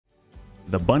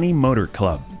the Bunny Motor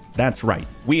Club. That's right.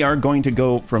 We are going to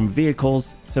go from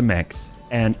vehicles to mechs,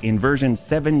 and in version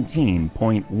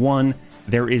 17.1,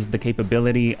 there is the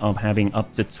capability of having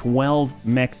up to 12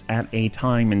 mechs at a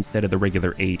time instead of the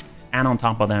regular 8. And on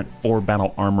top of that, 4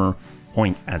 battle armor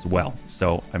points as well.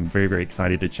 So I'm very, very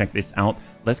excited to check this out.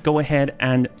 Let's go ahead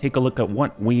and take a look at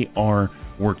what we are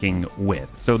working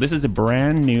with. So this is a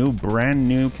brand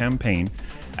new campaign.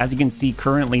 As you can see,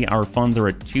 currently our funds are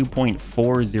at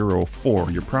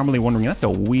 2.404. You're probably wondering, that's a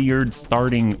weird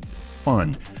starting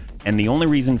fund. And the only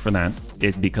reason for that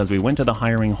is because we went to the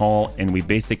hiring hall and we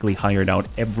basically hired out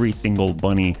every single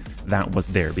bunny that was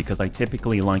there, because I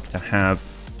typically like to have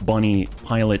bunny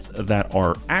pilots that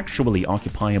are actually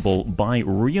occupiable by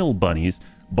real bunnies,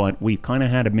 but we kind of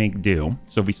had to make do.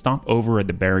 So if we stop over at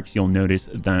the barracks, you'll notice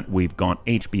that we've got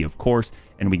HB, of course,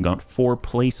 and we got 4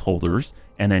 placeholders,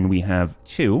 and then we have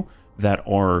 2 that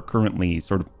are currently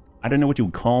sort of, I don't know what you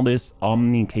would call this,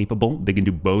 omni-capable. They can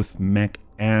do both mech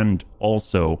and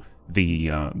also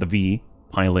the V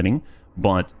piloting,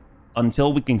 but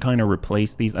until we can kind of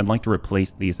replace these, I'd like to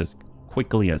replace these as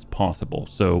quickly as possible.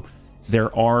 So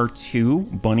there are 2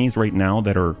 bunnies right now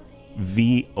that are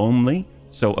V only,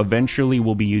 so eventually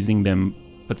we'll be using them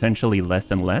potentially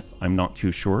less and less. I'm not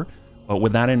too sure. But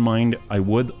with that in mind, I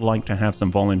would like to have some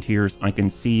volunteers. I can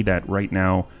see that right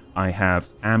now I have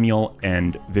Amiel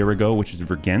and Virigo, which is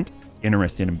Vergent,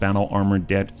 interested in battle armor.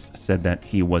 Debts said that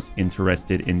he was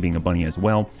interested in being a bunny as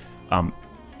well.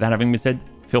 That having been said,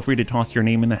 feel free to toss your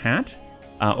name in the hat.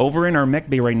 Over in our mech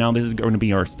bay right now, this is going to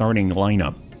be our starting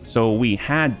lineup. So we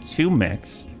had 2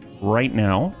 mechs right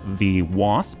now, the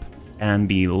Wasp and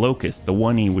the Locust, the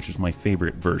 1E, which is my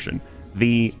favorite version.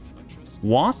 The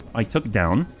Wasp I took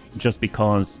down just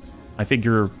because I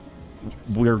figure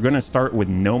we're going to start with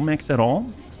no mechs at all.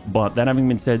 But that having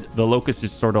been said, the Locust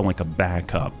is sort of like a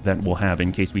backup that we'll have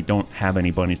in case we don't have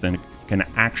any bunnies that can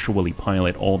actually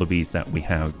pilot all the Vs that we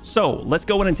have. So let's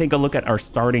go in and take a look at our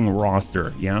starting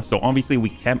roster. Yeah, so obviously we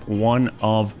kept one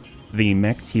of the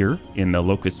mechs here in the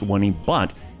Locust 1E,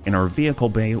 but in our vehicle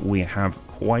bay, we have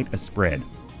quite a spread.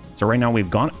 So right now we've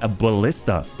got a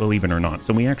ballista, believe it or not.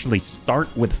 So we actually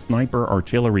start with sniper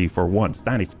artillery for once.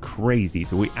 That is crazy.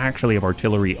 So we actually have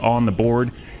artillery on the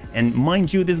board. And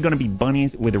mind you, this is going to be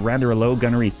bunnies with rather low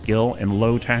gunnery skill and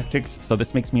low tactics. So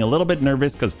this makes me a little bit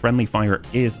nervous because friendly fire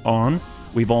is on.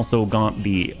 We've also got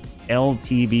the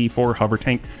LTV-4 hover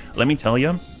tank. Let me tell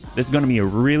you, this is going to be a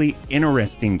really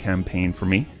interesting campaign for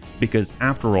me, because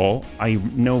after all, I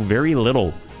know very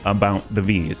little about the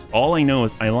Vs. All I know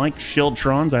is I like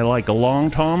Shieldtrons, I like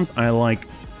Long Toms, I like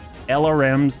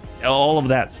LRMs, all of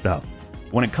that stuff.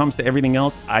 When it comes to everything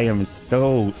else, I am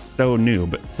so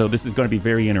noob. So this is going to be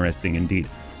very interesting indeed.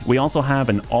 We also have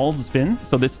an Alsvin,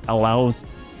 so this allows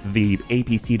the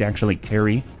APC to actually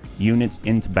carry units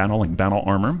into battle, like battle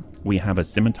armor. We have a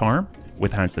Scimitar,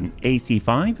 which has an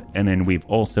AC5, and then we've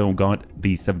also got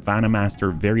the Savannah Master,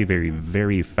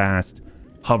 very fast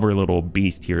hover little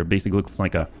beast here. It basically looks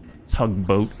like a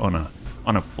tugboat on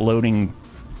a floating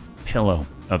pillow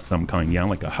of some kind, yeah,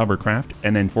 like a hovercraft.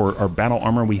 And then for our battle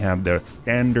armor, we have the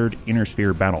standard inner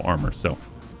sphere battle armor. So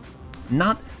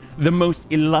not the most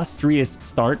illustrious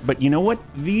start, but you know what?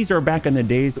 These are back in the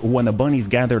days when the bunnies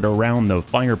gathered around the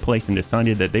fireplace and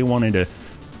decided that they wanted to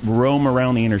roam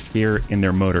around the inner sphere in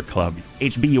their motor club.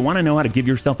 HB, you want to know how to give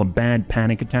yourself a bad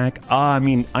panic attack? I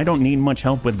mean, I don't need much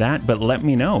help with that, but let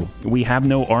me know. We have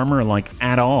no armor, like,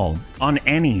 at all on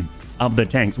any of the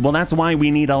tanks. Well, that's why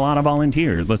we need a lot of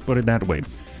volunteers. Let's put it that way.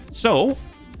 So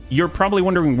you're probably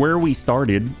wondering where we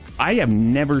started. I have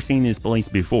never seen this place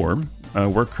before.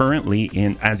 We're currently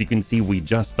in, as you can see, we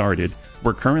just started.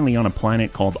 We're currently on a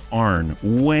planet called Arn,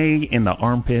 way in the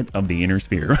armpit of the inner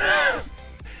sphere.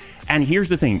 And here's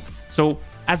the thing. So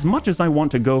as much as I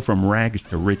want to go from rags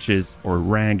to riches, or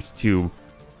rags to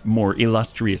more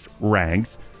illustrious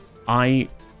rags,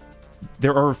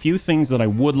 there are a few things that I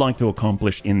would like to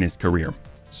accomplish in this career.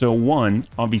 So one,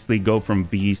 obviously go from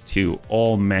Vs to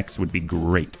all mechs would be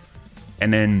great.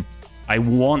 And then I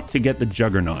want to get the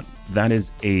Juggernaut. That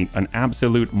is an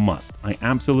absolute must. I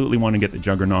absolutely want to get the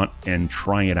Juggernaut and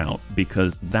try it out,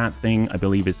 because that thing, I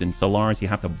believe, is in Solaris. You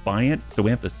have to buy it, so we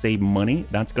have to save money.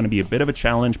 That's going to be a bit of a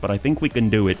challenge, but I think we can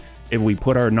do it if we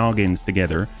put our noggins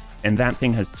together. And that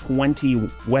thing has 20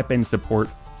 weapon support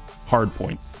hard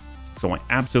points. So I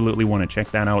absolutely want to check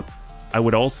that out. I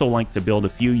would also like to build a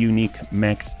few unique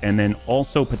mechs, and then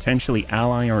also potentially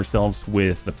ally ourselves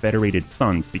with the Federated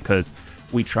Suns, because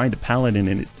we tried the Paladin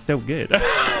and it's so good.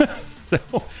 So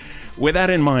with that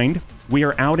in mind, we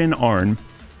are out in Arn,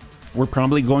 We're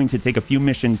probably going to take a few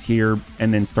missions here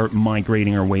and then start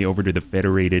migrating our way over to the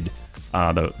Federated,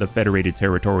 the Federated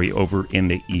territory over in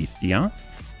the east, yeah?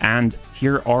 And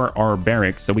here are our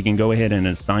barracks, so we can go ahead and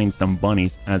assign some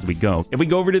bunnies as we go. If we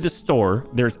go over to the store,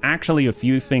 there's actually a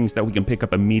few things that we can pick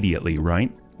up immediately,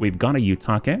 right? We've got a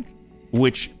Yutake,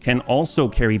 which can also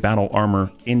carry battle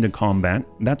armor into combat.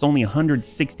 That's only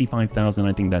 165,000.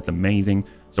 I think that's amazing.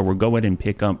 So we'll go ahead and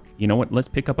pick up, you know what? Let's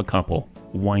pick up a couple.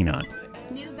 Why not?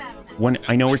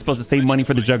 I know we're supposed to save money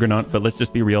for the Juggernaut, but let's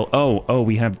just be real. Oh,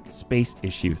 we have space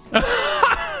issues.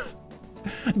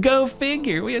 Go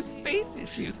figure, we have space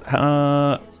issues.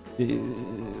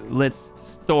 Let's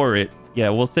store it. Yeah,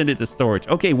 we'll send it to storage.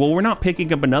 Okay, well, we're not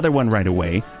picking up another one right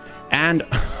away. And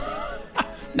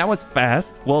that was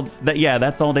fast. Well, yeah,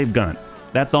 that's all they've got.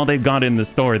 That's all they've got in the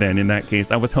store then, in that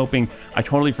case. I was hoping, I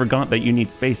totally forgot that you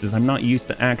need spaces. I'm not used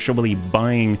to actually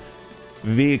buying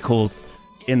vehicles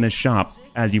in the shop,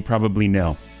 as you probably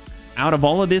know. Out of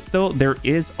all of this, though, there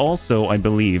is also, I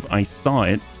believe, I saw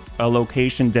it, a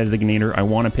location designator. I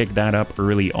want to pick that up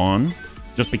early on,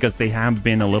 just because they have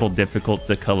been a little difficult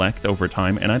to collect over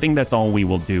time. And I think that's all we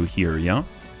will do here, yeah?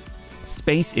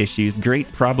 Space issues,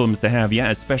 great problems to have,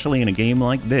 yeah, especially in a game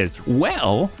like this.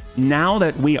 Well, now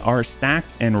that we are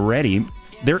stacked and ready,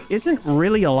 there isn't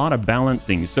really a lot of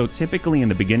balancing. So typically in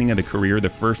the beginning of the career, the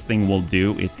first thing we'll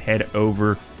do is head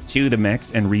over to the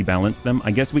mechs and rebalance them. I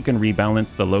guess we can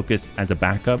rebalance the Locust as a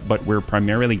backup, but we're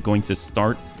primarily going to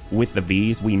start with the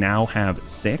Vs. We now have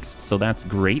 6, so that's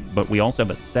great, but we also have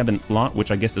a 7th slot,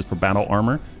 which I guess is for battle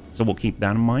armor, so we'll keep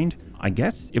that in mind. I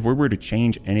guess if we were to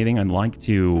change anything, I'd like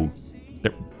to...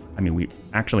 I mean, we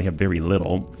actually have very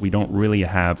little. We don't really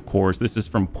have cores. This is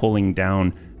from pulling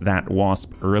down that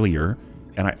Wasp earlier,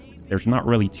 and there's not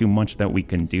really too much that we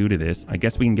can do to this. I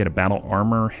guess we can get a battle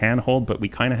armor handhold, but we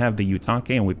kind of have the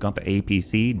Yutake and we've got the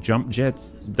APC. Jump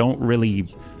jets don't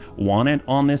really want it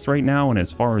on this right now. And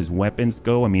as far as weapons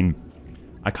go, I mean,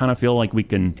 I kind of feel like we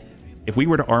can, if we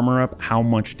were to armor up, how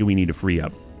much do we need to free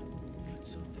up?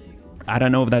 I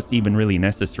don't know if that's even really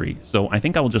necessary. So I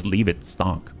think I will just leave it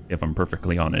stock, if I'm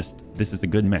perfectly honest. This is a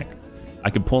good mech. I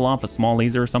could pull off a small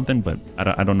laser or something, but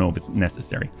I don't know if it's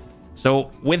necessary.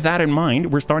 So with that in mind,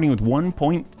 we're starting with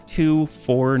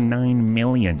 1.249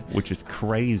 million, which is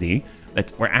crazy.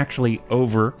 We're actually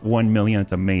over 1 million.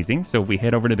 It's amazing. So if we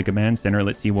head over to the command center,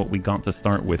 let's see what we got to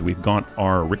start with. We've got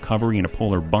our recovery in a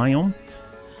polar biome.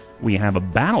 We have a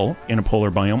battle in a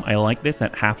polar biome. I like this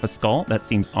at half a skull. That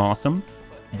seems awesome.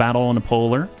 Battle in a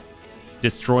polar.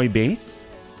 Destroy base.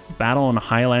 Battle in the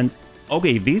highlands.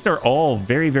 Okay, these are all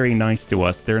very, very nice to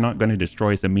us. They're not going to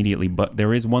destroy us immediately, but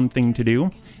there is one thing to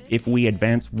do. If we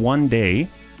advance one day,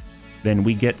 then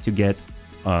we get to get,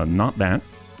 not that,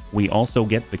 we also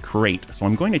get the crate. So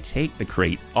I'm going to take the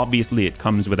crate. Obviously, it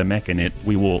comes with a mech in it.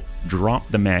 We will drop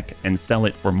the mech and sell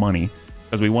it for money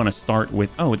because we want to start with,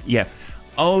 oh, yeah.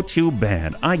 Oh, too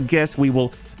bad. I guess we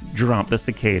will drop the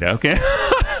cicada, okay?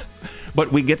 But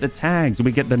we get the tags,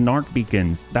 we get the narc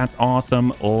beacons. That's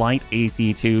awesome. Light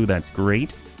AC2, that's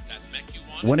great.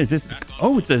 What is this?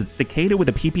 Oh, it's a cicada with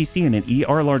a PPC and an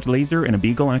ER large laser and a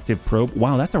Beagle active probe.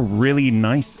 Wow, that's a really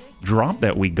nice drop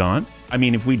that we got. I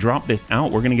mean, if we drop this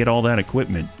out, we're going to get all that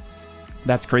equipment.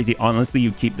 That's crazy. Honestly,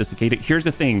 you keep the cicada. Here's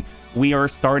the thing. We are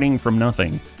starting from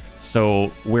nothing.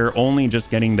 So we're only just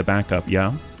getting the backup,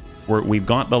 yeah? We've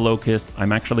got the Locust.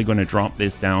 I'm actually going to drop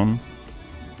this down,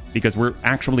 because we're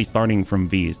actually starting from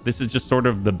Vs. This is just sort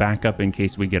of the backup in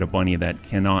case we get a bunny that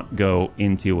cannot go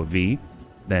into a V,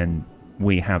 then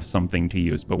we have something to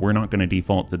use, but we're not going to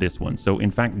default to this one. So in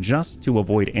fact, just to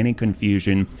avoid any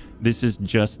confusion, this is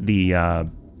just the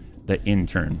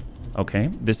intern, okay?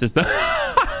 This is the...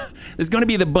 This is going to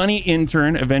be the bunny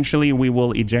intern. Eventually, we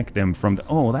will eject them from the...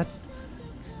 Oh,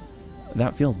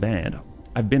 that feels bad.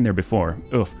 I've been there before.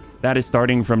 Oof. That is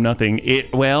starting from nothing.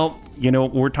 Well, you know,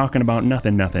 we're talking about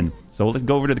nothing. So let's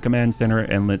go over to the command center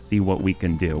and let's see what we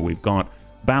can do. We've got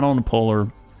battle in the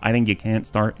polar. I think you can't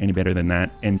start any better than that.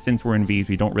 And since we're in Vs,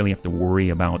 we don't really have to worry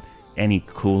about any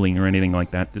cooling or anything like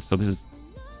that. So this is,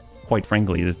 quite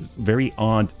frankly, this is very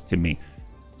odd to me.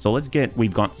 So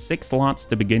we've got 6 slots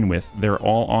to begin with. They're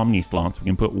all Omni slots. We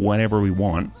can put whatever we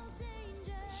want.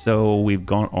 So we've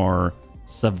got our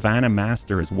Savannah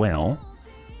Master as well.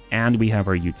 And we have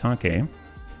our Yutake.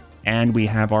 And we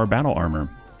have our battle armor.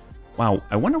 Wow,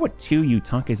 I wonder what 2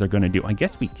 Yutakes are going to do. I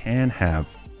guess we can have...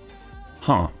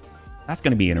 Huh. That's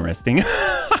going to be interesting.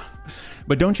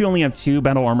 But don't you only have 2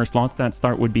 battle armor slots? That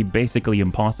start would be basically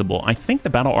impossible. I think the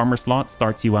battle armor slot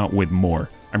starts you out with more.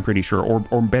 I'm pretty sure.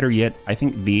 Or better yet, I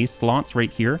think these slots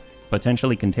right here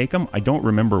potentially can take them. I don't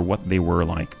remember what they were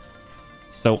like.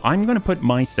 So I'm going to put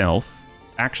myself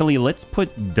Actually, let's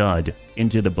put Dud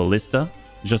into the ballista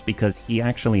just because he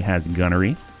actually has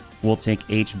gunnery. We'll take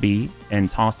HB and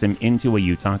toss him into a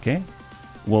Yutake.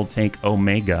 We'll take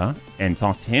Omega and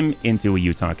toss him into a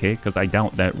Yutake because I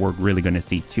doubt that we're really going to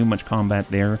see too much combat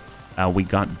there. We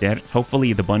got Dertz.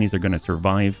 Hopefully the bunnies are going to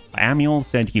survive. Amiel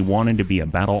said he wanted to be a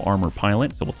battle armor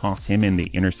pilot, so we'll toss him in the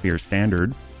Inner Sphere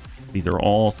Standard. These are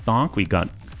all stock. We got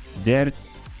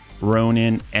Dertz,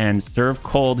 Ronin, and Serve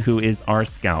Cold, who is our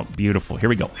scout. Beautiful. Here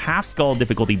we go. Half skull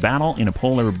difficulty battle in a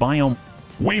polar biome.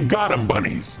 We've got them,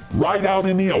 bunnies, right out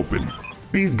in the open.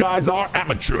 These guys are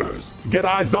amateurs. Get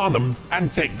eyes on them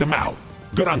and take them out.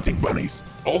 Good hunting, bunnies.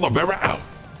 Olivera out.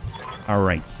 All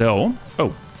right, so...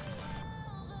 Oh.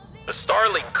 The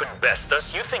Starling couldn't best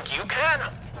us. You think you can?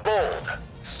 Bold.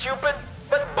 Stupid,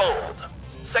 but bold.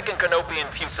 Second Canopian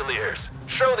Fusiliers.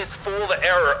 Show this fool the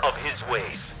error of his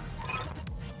ways.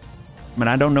 But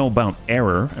I don't know about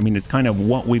error. I mean, it's kind of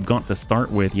what we've got to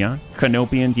start with, yeah?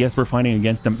 Canopians, yes, we're fighting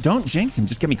against them. Don't jinx him.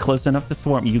 Just get me close enough to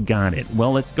swarm. You got it.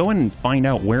 Well, let's go and find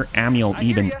out where Amiel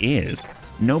even is.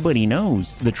 Nobody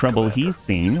knows the trouble he's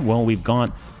seen. Well, we've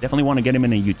got... Definitely want to get him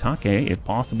in a Yutake, if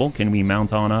possible. Can we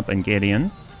mount on up and get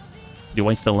in? Do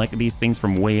I select these things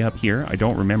from way up here? I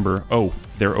don't remember. Oh,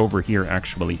 they're over here,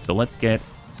 actually. So let's get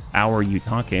our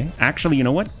Yutake. Actually, you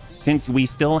know what? Since we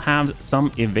still have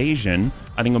some evasion,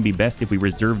 I think it would be best if we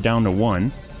reserve down to 1.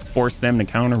 Force them to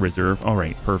counter reserve. All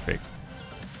right, perfect.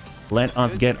 Let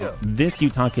us get this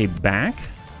Yutake back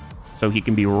so he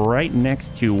can be right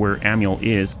next to where Amiel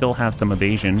is. Still have some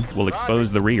evasion. We'll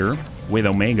expose the rear with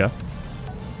Omega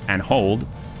and hold.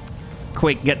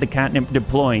 Quick, get the catnip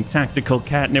deploying. Tactical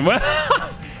catnip.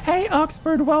 Hey,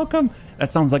 Oxford, welcome.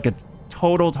 That sounds like a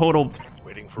total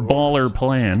baller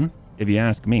plan, if you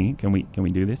ask me. Can we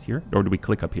do this here? Or do we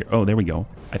click up here? Oh, there we go.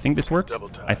 I think this works.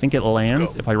 I think it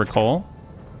lands, if I recall.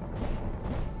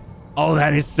 Oh,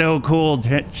 that is so cool.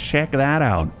 Check that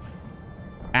out.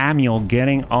 Amiel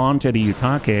getting onto the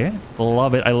Yutake.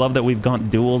 Love it. I love that we've got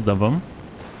duels of them.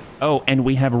 Oh, and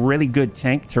we have really good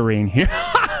tank terrain here.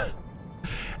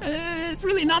 It's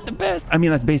really not the best. I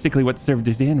mean, that's basically what served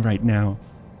us in right now.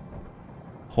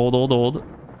 Hold.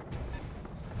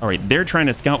 All right, they're trying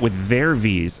to scout with their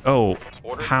Vs. Oh,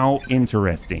 how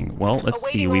interesting. Well, let's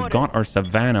see. We've got our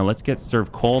Savannah. Let's get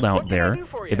Serve Cold out there.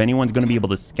 If anyone's going to be able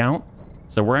to scout.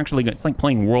 So we're actually... It's like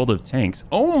playing World of Tanks.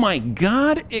 Oh my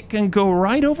god, it can go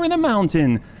right over the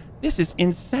mountain. This is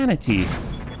insanity.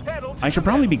 I should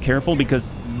probably be careful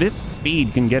because this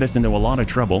speed can get us into a lot of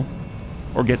trouble.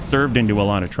 Or get served into a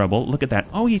lot of trouble. Look at that.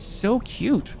 Oh, he's so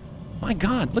cute. My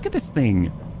god, look at this thing.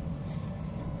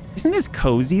 Isn't this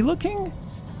cozy looking?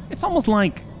 It's almost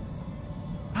like...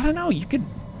 I don't know, you could...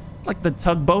 Like the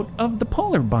tugboat of the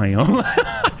polar biome.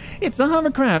 It's a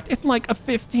hovercraft. It's like a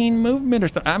 15 movement or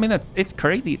something. I mean, it's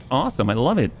crazy. It's awesome. I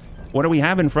love it. What do we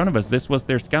have in front of us? This was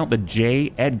their scout, the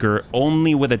J. Edgar,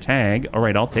 only with a tag. All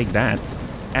right, I'll take that.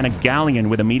 And a galleon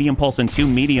with a medium pulse and 2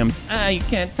 mediums. You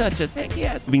can't touch us. Heck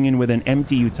yes. Moving in with an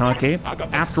empty Yutake.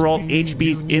 After all,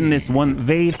 HB's in this one.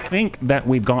 They think that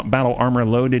we've got battle armor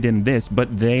loaded in this,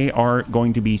 but they are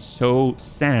going to be so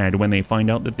sad when they find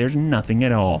out that there's nothing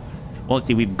at all. Well, let's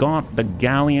see. We've got the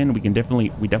galleon. We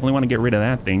definitely want to get rid of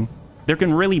that thing. There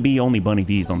can really be only bunny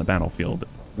Vs on the battlefield.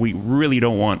 We really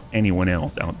don't want anyone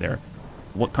else out there.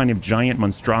 What kind of giant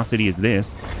monstrosity is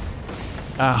this?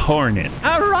 A Hornet.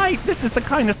 All right, this is the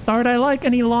kind of start I like,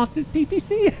 and he lost his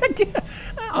PPC.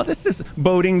 Oh, this is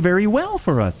boding very well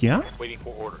for us, yeah? Waiting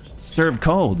for orders. Serve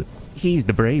Cold. He's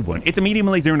the brave one. It's a medium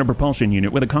laser and a propulsion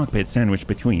unit with a cockpit sandwich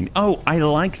between. Oh, I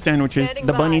like sandwiches.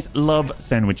 The bunnies love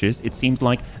sandwiches. It seems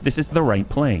like this is the right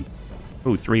play.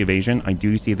 Oh, 3 evasion. I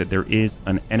do see that there is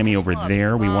an enemy over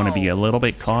there. We want to be a little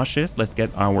bit cautious. Let's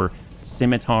get our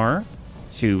scimitar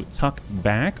to tuck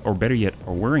back, or better yet,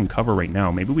 or we're in cover right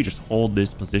now. Maybe we just hold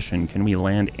this position. Can we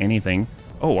land anything?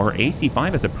 Oh, our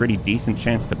AC-5 has a pretty decent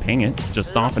chance to ping it.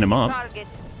 Just soften him up.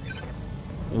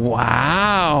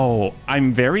 Wow,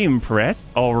 I'm very impressed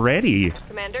already.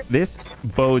 Commander? This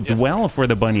bodes well for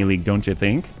the Bunny League, don't you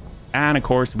think? And of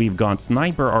course, we've got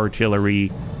sniper artillery,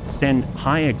 send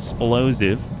high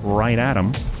explosive right at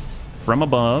him from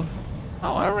above.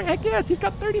 Oh, I guess he's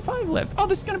got 35 left. Oh,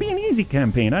 this is going to be an easy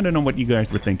campaign. I don't know what you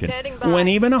guys were thinking. When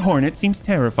even a Hornet seems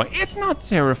terrifying. It's not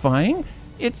terrifying.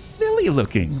 It's silly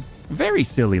looking. Very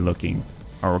silly looking.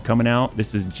 All right, we're coming out.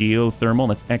 This is geothermal.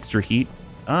 That's extra heat.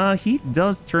 Heat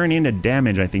does turn into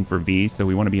damage, I think, for V, so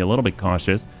we want to be a little bit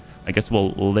cautious. I guess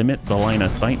we'll limit the line of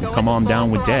sight and come on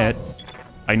down with Debts.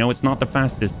 I know it's not the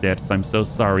fastest Debts. I'm so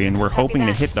sorry, and we're hoping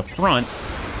to hit the front.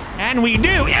 And we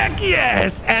do. Heck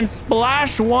yes. And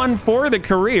splash one for the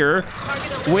career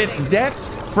with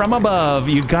depths from above.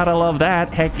 You gotta love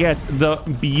that. Heck yes. The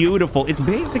beautiful. It's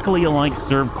basically like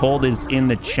Serve Cold is in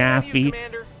the Chaffee,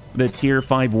 the Tier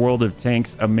 5 World of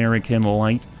Tanks American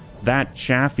Light. That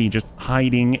Chaffee just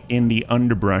hiding in the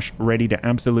underbrush, ready to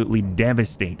absolutely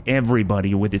devastate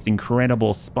everybody with this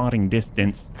incredible spotting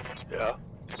distance. Yeah.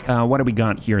 What do we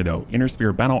got here, though? Inner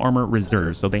Sphere Battle Armor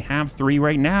Reserve. So they have 3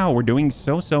 right now. We're doing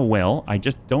so well. I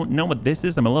just don't know what this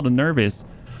is. I'm a little nervous.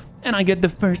 And I get the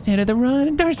first hit of the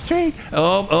run. Dark Straight.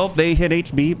 Oh, they hit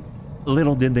HB.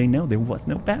 Little did they know there was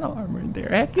no battle armor in there.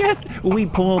 Heck yes, we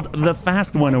pulled the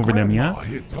fast one over them, yeah?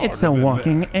 It's a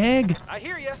walking egg. I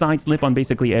hear ya. Side slip on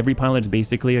basically every pilot's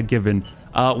basically a given.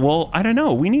 Well, I don't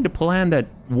know. We need to plan that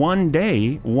one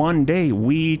day,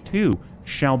 we too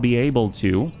shall be able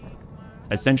to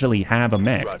essentially have a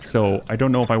mech. So I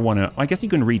don't know if I want to... I guess you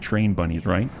can retrain bunnies,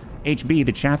 right? HB,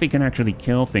 the Chaffee can actually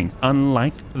kill things,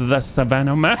 unlike the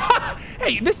Savannah.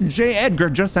 Hey, this J. Edgar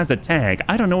just has a tag.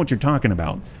 I don't know what you're talking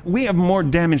about. We have more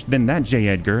damage than that J.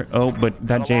 Edgar. Oh, but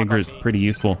that J. Edgar is pretty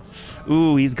useful.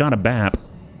 Ooh, he's got a BAP.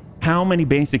 How many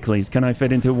basicallys can I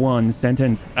fit into one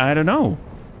sentence? I don't know.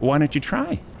 Why don't you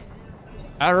try?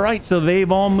 All right, so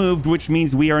they've all moved, which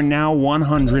means we are now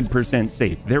 100%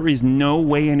 safe. There is no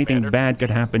way anything bad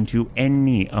could happen to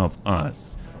any of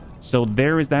us. So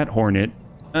there is that Hornet.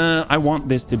 I want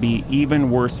this to be even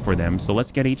worse for them, so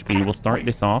let's get HP. We'll start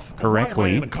this off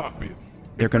correctly.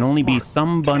 There can only be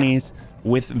some bunnies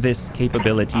with this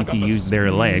capability to use their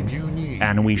legs,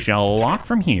 and we shall lock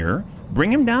from here,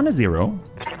 bring him down to 0.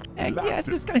 Yes,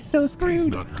 this guy's so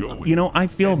screwed. You know, I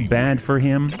feel bad for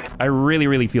him. I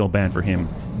really feel bad for him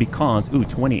because, ooh,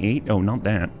 28. Oh, not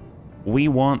that. We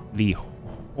want the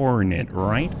Hornet,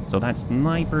 right? So that's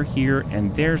Sniper here,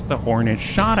 and there's the Hornet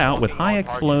shot out with high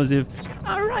explosive.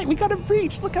 All right, we got a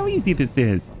breach. Look how easy this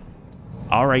is.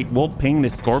 All right, we'll ping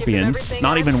this Scorpion.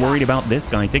 Not even worried about this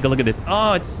guy. Take a look at this.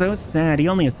 Oh, it's so sad. He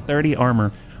only has 30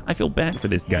 armor. I feel bad for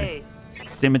this guy.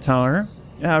 Scimitar.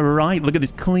 All right, look at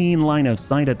this clean line of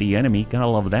sight at the enemy. Gotta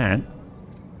love that.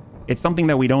 It's something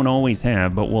that we don't always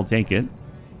have, but we'll take it.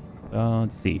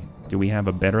 Let's see. Do we have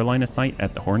a better line of sight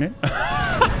at the Hornet?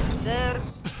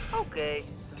 Okay.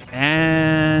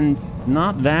 And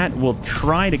not that. We'll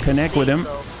try to connect with him.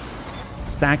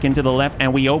 Stack into the left,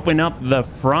 and we open up the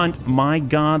front. My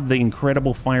God, the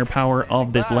incredible firepower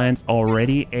of this lance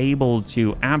already able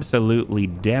to absolutely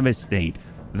devastate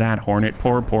that Hornet.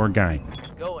 Poor guy.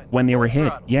 When they were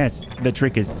hit, yes, the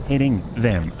trick is hitting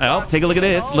them. Oh, take a look at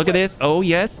this. Look at this. Oh,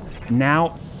 yes.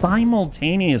 Now,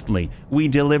 simultaneously, we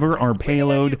deliver our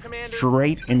payload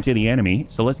straight into the enemy.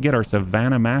 So let's get our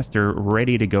Savannah Master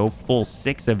ready to go. Full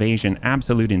 6 evasion.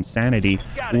 Absolute insanity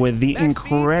with the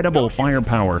incredible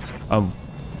firepower of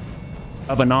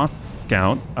an Ost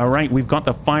Scout. All right, we've got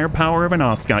the firepower of an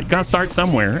Ost Scout. Gotta start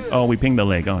somewhere. Oh, we pinged the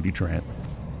leg. Oh, you trat.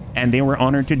 And they were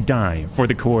honored to die for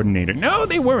the coordinator. No,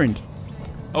 they weren't.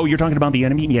 Oh, you're talking about the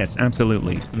enemy? Yes,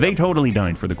 absolutely. They totally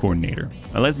died for the coordinator.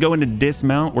 Now, let's go into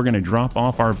dismount. We're going to drop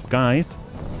off our guys.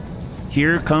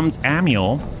 Here comes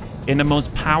Amiel in the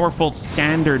most powerful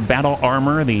standard battle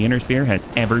armor the Inner Sphere has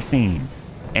ever seen.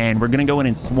 And we're going to go in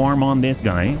and swarm on this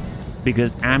guy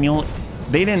because Amiel,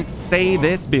 they didn't say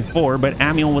this before, but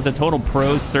Amiel was a total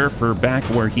pro surfer back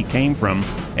where he came from.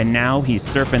 And now he's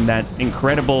surfing that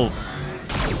incredible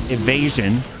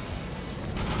evasion.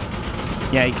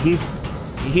 Yeah,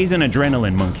 He's an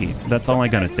adrenaline monkey. That's all I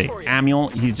gotta say. Amiel,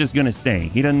 he's just gonna stay.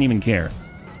 He doesn't even care.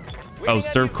 Oh,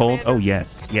 Serve Cold. Oh,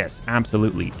 yes. Yes,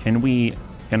 absolutely. Can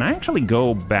I actually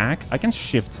go back? I can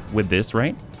shift with this,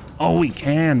 right? Oh, we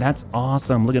can. That's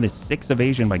awesome. Look at this 6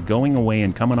 evasion by going away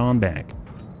and coming on back.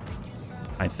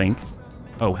 I think.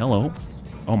 Oh, hello.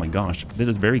 Oh my gosh. This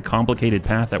is a very complicated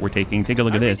path that we're taking. Take a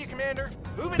look at this.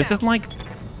 This is like,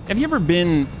 have you ever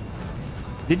been,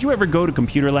 did you ever go to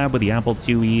computer lab with the Apple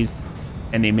IIes?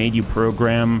 And they made you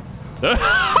program. The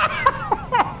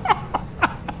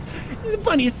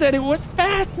bunny said it was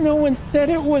fast. No one said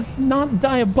it was not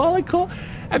diabolical.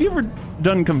 Have you ever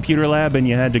done computer lab and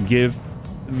you had to give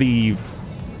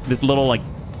this little like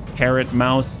carrot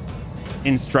mouse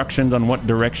instructions on what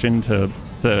direction to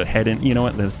head in? You know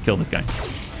what? Let's kill this guy.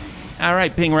 All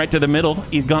right, ping right to the middle.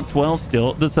 He's got 12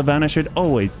 still. The Savannah should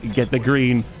always get the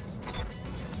green.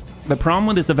 The problem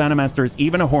with the Savannah Master is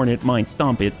even a Hornet might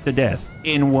stomp it to death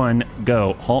in one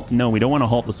go. Halt. No, we don't want to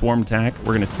halt the swarm attack. We're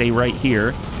going to stay right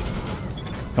here.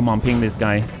 Come on, ping this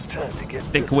guy.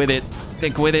 Stick with it.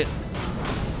 Stick with it.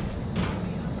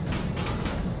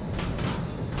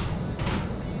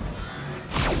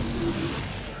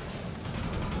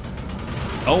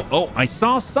 Oh, I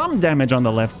saw some damage on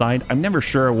the left side. I'm never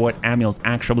sure what Amiel's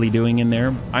actually doing in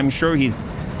there. I'm sure he's,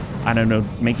 I don't know,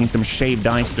 making some shaved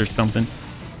ice or something.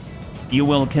 You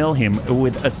will kill him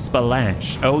with a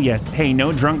splash. Oh, yes. Hey,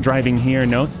 no drunk driving here.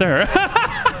 No, sir.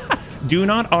 Do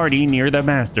not arty near the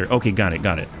master. Okay, got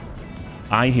it.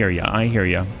 I hear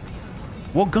ya.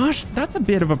 Well, gosh, that's a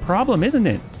bit of a problem, isn't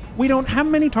it? We don't have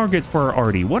many targets for our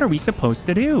arty. What are we supposed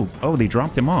to do? Oh, they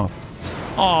dropped him off.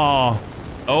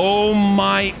 Oh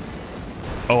my.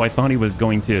 Oh, I thought he was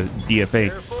going to DFA.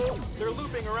 Careful, they're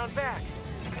looping around back.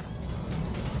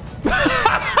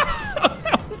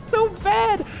 That was so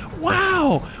bad.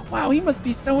 Wow, he must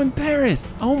be so embarrassed.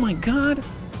 Oh my God.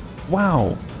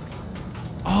 Wow.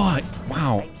 Oh,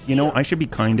 wow. You know, I should be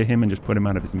kind to him and just put him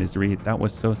out of his misery. That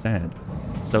was so sad.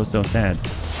 So sad.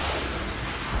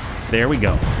 There we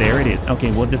go. There it is.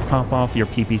 Okay, we'll just pop off your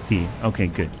PPC. Okay,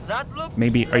 good.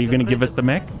 Maybe, are you going to give us the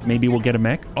mech? Maybe we'll get a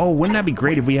mech. Oh, wouldn't that be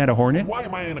great if we had a Hornet? Why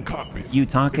am I in a cockpit?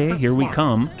 Utake, here we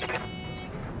come.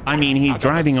 I mean, he's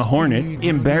driving a Hornet.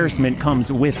 Embarrassment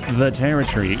comes with the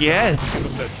territory. Yes!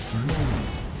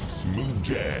 Smooth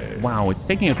jazz. Wow, it's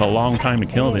taking us a long time to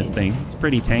kill this thing. It's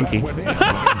pretty tanky.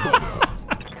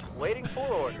 Waiting for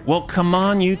order. Well, come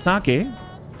on, Utake.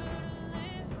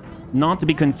 Not to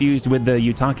be confused with the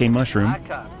Utake mushroom.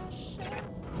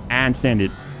 And send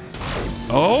it.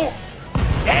 Oh!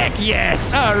 Heck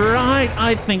yes! Alright,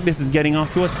 I think this is getting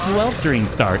off to a sweltering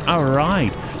start.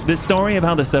 Alright. The story of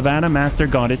how the Savannah Master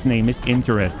got its name is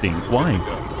interesting. Why?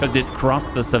 Because it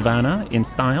crossed the Savannah in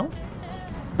style?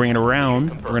 Bring it around.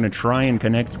 We're going to try and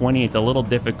connect 20. It's a little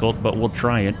difficult, but we'll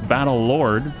try it. Battle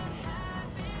Lord.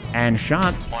 And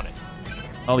shot.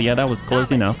 Oh yeah, that was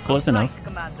close enough. Close enough.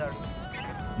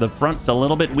 The front's a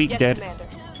little bit weak, Debs.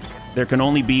 There can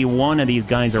only be one of these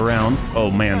guys around.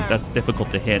 Oh man, that's difficult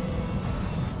to hit.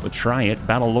 But try it.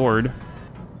 Battle Lord.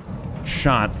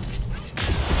 Shot.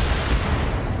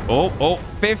 Oh,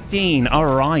 15.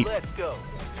 All right.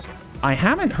 I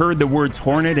haven't heard the words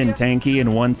Hornet and Tanky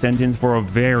in one sentence for a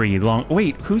very long...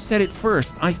 Wait, who said it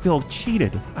first? I feel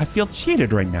cheated. I feel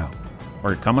cheated right now.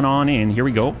 We're coming on in. Here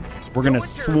we go. We're going to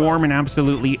swarm and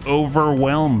absolutely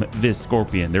overwhelm this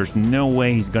Scorpion. There's no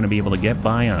way he's going to be able to get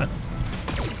by us.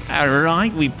 All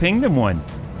right, we pinged him one.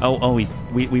 Oh,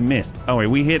 we missed. Oh, wait,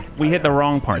 we hit the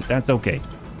wrong part. That's okay.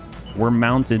 We're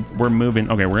mounted. We're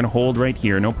moving. Okay, we're going to hold right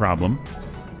here. No problem.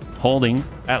 Holding.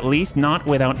 At least not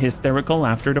without hysterical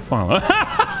laughter to follow.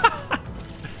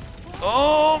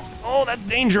 Oh, that's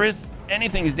dangerous.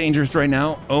 Anything's dangerous right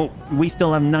now. Oh, we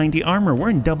still have 90 armor. We're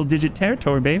in double-digit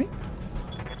territory, baby.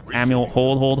 Amiel,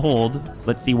 hold.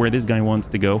 Let's see where this guy wants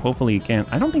to go. Hopefully he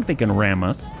can't. I don't think they can ram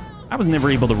us. I was never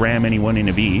able to ram anyone in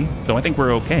a V, so I think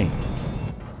we're okay.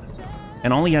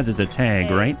 And all he has is a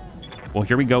tag, right? Well,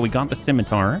 here we go. We got the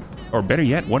scimitar. Or better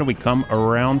yet, what do we come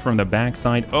around from the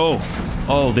backside?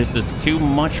 Oh, this is too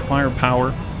much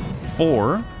firepower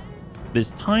for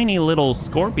this tiny little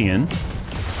Scorpion.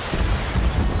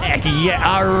 Heck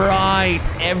yeah, all right.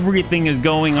 Everything is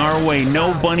going our way.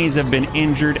 No bunnies have been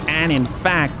injured. And in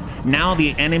fact, now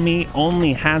the enemy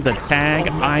only has a tag.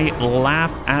 I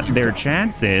laugh at their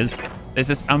chances. This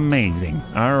is amazing.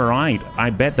 All right. I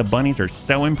bet the bunnies are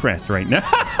so impressed right now.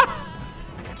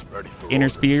 Inner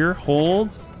sphere,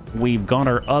 hold. We've got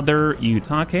our other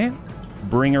Utake.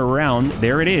 Bring her around.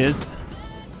 There it is.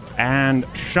 And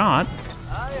shot.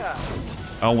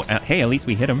 Oh, hey, at least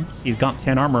we hit him. He's got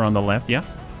 10 armor on the left, yeah?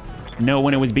 No,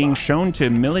 when it was being shown to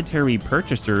military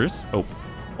purchasers... Oh,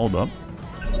 hold up.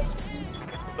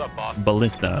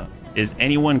 Ballista. Is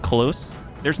anyone close?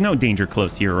 There's no danger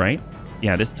close here, right?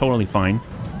 Yeah, this is totally fine.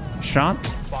 Shot.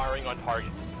 Firing on target.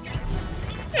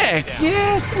 Heck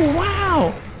yes!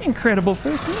 Wow! Incredible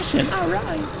first mission. All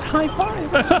right. High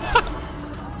five.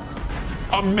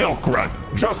 A milk run,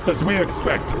 just as we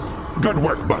expected. Good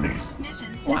work, bunnies.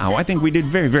 Wow, I think we did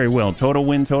very, very well. Total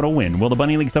win, total win. Will the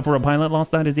Bunny League suffer a pilot loss?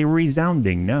 That is a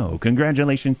resounding no.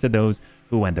 Congratulations to those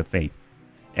who had the faith.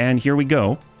 And here we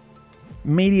go.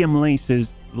 Medium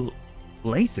lasers,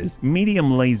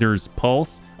 medium lasers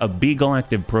pulse, a Beagle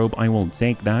active probe. I will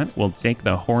take that. We'll take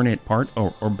the Hornet part,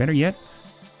 or better yet,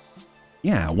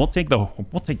 yeah, we'll take the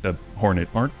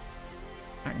Hornet part.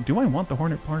 Do I want the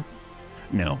Hornet part?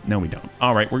 No, we don't.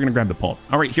 All right, we're gonna grab the pulse.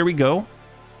 All right, here we go.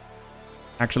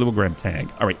 Actually, we'll grab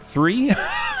tag. All right, 3,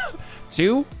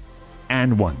 2,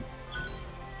 and 1.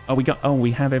 Oh,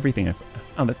 we have everything.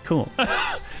 Oh, that's cool.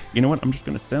 You know what? I'm just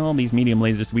gonna sell these medium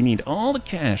lasers. We need all the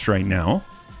cash right now.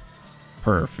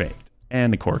 Perfect.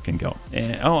 And the core can go.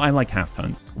 Oh, I like half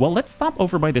tons. Well, let's stop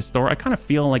over by the store. I kind of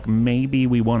feel like maybe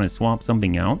we want to swap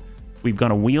something out. We've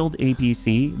got a wheeled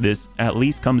APC. This at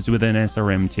least comes with an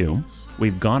SRM too.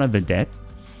 We've got a Vedette.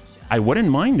 I wouldn't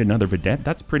mind another vedette.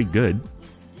 That's pretty good.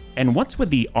 And what's with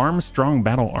the Armstrong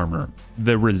battle armor?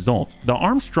 The result. The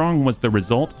Armstrong was the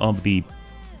result of the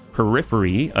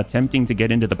Periphery attempting to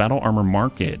get into the battle armor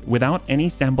market without any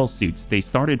sample suits. They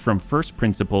started from first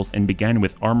principles and began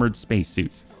with armored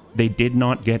spacesuits. They did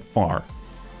not get far.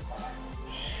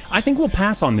 I think we'll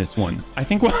pass on this one. I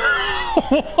think we'll...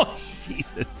 Oh,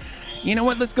 Jesus. You know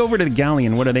what? Let's go over to the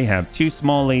Galleon. What do they have? 2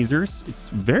 small lasers. It's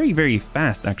very, very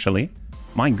fast, actually.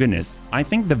 My goodness. I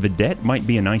think the Vedette might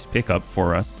be a nice pickup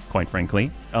for us, quite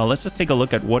frankly. Let's just take a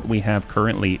look at what we have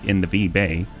currently in the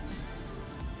V-Bay.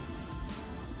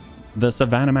 The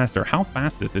Savannah Master. How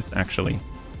fast is this, actually?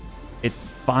 It's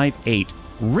 5.8.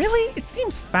 Really? It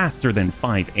seems faster than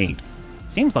 5.8.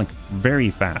 Seems like very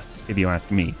fast, if you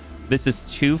ask me. This is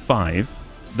 2.5.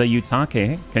 The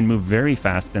Yutake can move very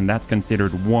fast, and that's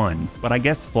considered 1. But I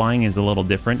guess flying is a little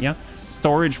different, yeah?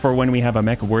 Storage for when we have a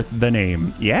mech worth the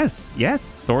name. Yes, yes,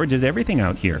 storage is everything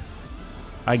out here.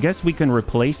 I guess we can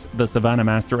replace the Savannah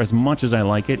Master as much as I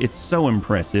like it. It's so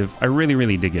impressive. I really,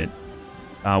 really dig it.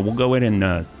 We'll go ahead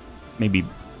and maybe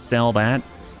sell that.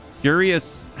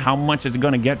 Curious how much is it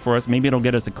going to get for us. Maybe it'll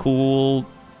get us a cool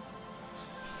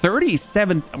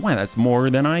 37. Wow, that's more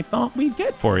than I thought we'd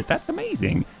get for it. That's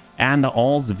amazing. And the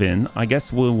Alsvin, I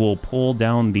guess we will pull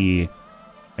down the...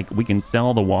 Like, we can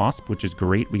sell the Wasp, which is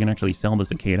great. We can actually sell the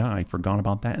Cicada. I forgot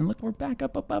about that. And look, we're back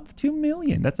up above 2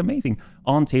 million. That's amazing.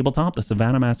 On tabletop, the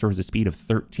Savannah Master has a speed of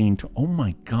 13 to... Oh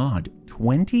my god.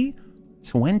 20?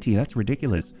 20. That's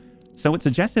ridiculous. So it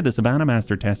suggested the Savannah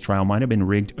Master test trial might have been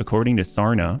rigged according to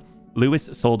Sarna. Lewis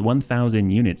sold 1,000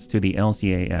 units to the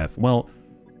LCAF. Well,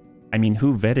 I mean,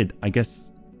 who vetted? I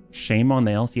guess shame on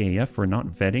the LCAF for not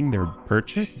vetting their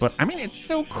purchase. But, I mean, it's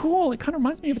so cool. It kind of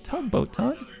reminds me of a tugboat,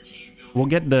 Tug. We'll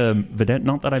get the Vedette.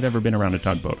 Not that I've ever been around a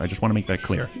tugboat. I just want to make that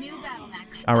clear.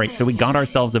 All right, so we got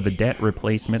ourselves a Vedette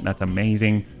replacement. That's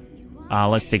amazing.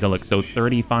 Let's take a look. So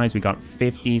 35s, we got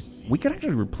 50s. We could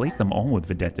actually replace them all with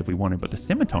Vedettes if we wanted, but the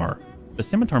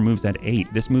Scimitar moves at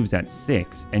 8. This moves at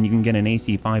 6, and you can get an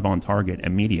AC5 on target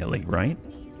immediately, right?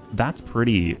 That's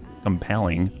pretty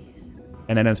compelling.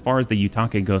 And then as far as the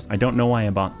Yutake goes, I don't know why I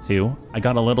bought 2. I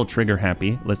got a little trigger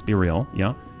happy. Let's be real.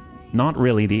 Yeah. Not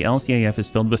really. The LCAF is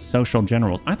filled with social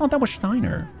generals. I thought that was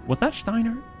Steiner. Was that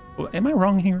Steiner? Am I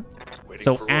wrong here?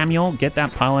 So Amiel, get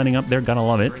that piloting up there. Gotta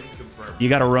love it. You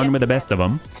gotta run with the best of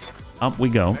them. Up we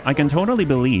go. I can totally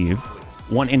believe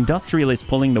one industrialist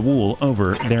pulling the wool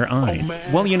over their eyes.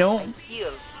 Well, you know,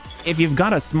 if you've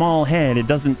got a small head, it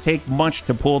doesn't take much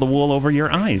to pull the wool over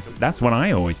your eyes. That's what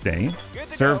I always say.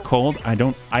 Serve cold.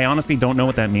 I honestly don't know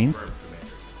what that means.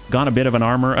 Got a bit of an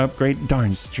armor upgrade.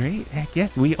 Darn straight. Heck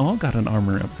yes, we all got an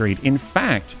armor upgrade. In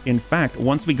fact,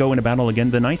 once we go into battle again,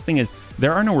 the nice thing is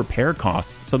there are no repair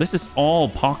costs. So this is all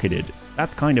pocketed.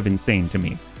 That's kind of insane to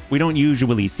me. We don't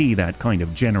usually see that kind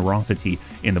of generosity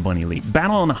in the Bunny League.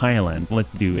 Battle on the Highlands.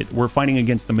 Let's do it. We're fighting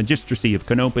against the Magistracy of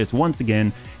Canopus once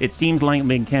again. It seems like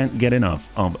they can't get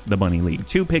enough of the Bunny League.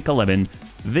 2 pick 11.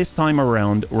 This time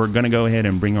around, we're going to go ahead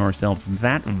and bring ourselves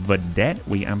that Vedette.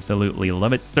 We absolutely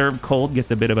love it. Serve Cold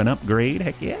gets a bit of an upgrade.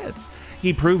 Heck yes.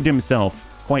 He proved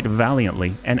himself quite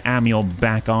valiantly. And Amiel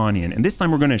back on in. And this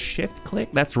time we're going to shift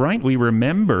click. That's right. We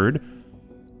remembered.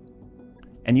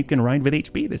 And you can ride with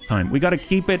HP this time. We got to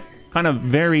keep it kind of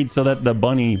varied so that the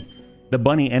bunny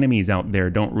enemies out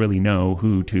there don't really know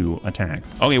who to attack.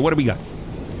 Okay, what do we got?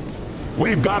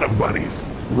 We've got them, bunnies.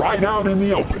 Right out in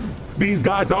the open. These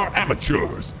guys are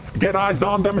amateurs. Get eyes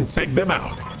on them and take them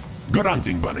out. Good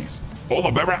hunting, bunnies.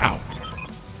 Olivera out.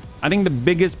 I think the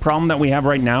biggest problem that we have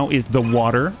right now is the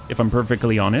water, if I'm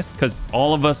perfectly honest, because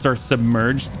all of us are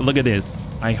submerged. Look at this.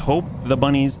 I hope the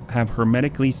bunnies have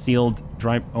hermetically sealed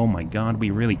drive. Oh my god, we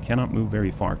really cannot move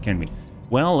very far, can we?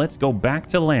 Well, let's go back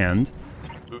to land.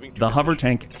 The hover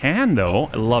tank can, though.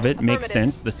 I love it. Makes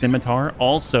sense. The Scimitar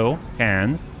also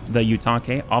can. The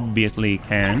Yutake obviously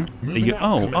can.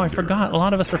 Oh, I forgot. A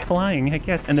lot of us are flying. Heck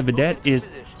yes. And the Vedette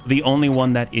is the only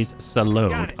one that is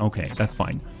soloed. Okay, that's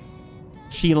fine.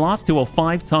 She lost to a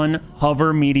 5-ton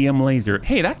hover medium laser.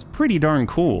 Hey, that's pretty darn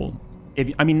cool.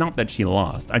 I mean, not that she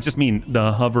lost. I just mean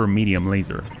the hover medium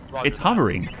laser. It's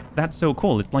hovering. That's so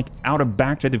cool. It's like out of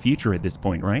Back to the Future at this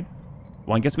point, right?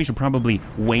 Well, I guess we should probably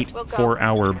wait for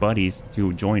our buddies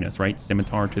to join us, right?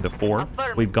 Scimitar to the 4.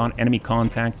 We've got enemy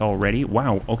contact already.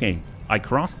 Wow, okay. We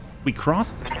crossed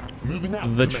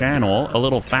the channel a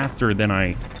little faster than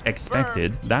I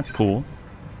expected. That's cool.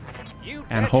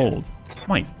 And hold.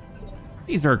 Wait.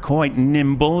 These are quite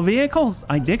nimble vehicles.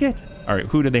 I dig it. All right,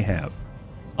 who do they have?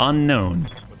 Unknown.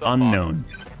 Unknown.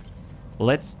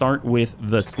 Let's start with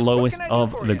the slowest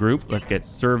of the group. Let's get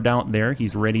served out there.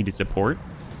 He's ready to support.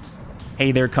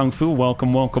 Hey there, Kung Fu.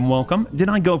 Welcome, welcome, welcome. Did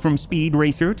I go from speed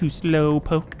racer to slow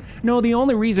poke? No, the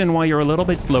only reason why you're a little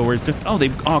bit slower is just...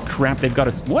 Oh, crap. They've got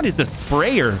a... What is a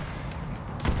sprayer?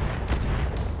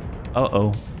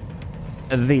 Uh-oh.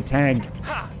 They tagged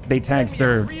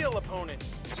served.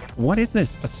 What is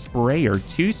this? A sprayer.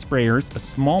 2 sprayers, a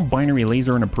small binary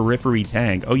laser, and a periphery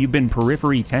tag. Oh, you've been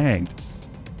periphery tagged.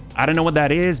 I don't know what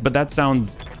that is, but that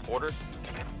sounds...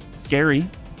 scary.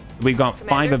 We've got Commander.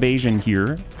 5 evasion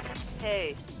here.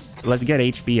 Hey. Let's get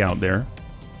HB out there.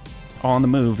 On the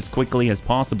move as quickly as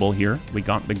possible here. We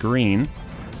got the green.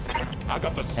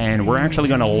 And we're actually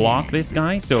going to lock this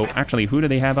guy. So actually, who do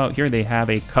they have out here? They have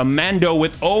a commando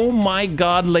with, oh my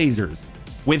god, lasers.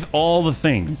 With all the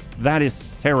things. That is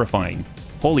terrifying.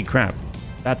 Holy crap.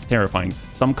 That's terrifying.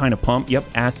 Some kind of pump. Yep,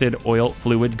 acid, oil,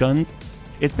 fluid guns.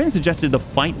 It's been suggested the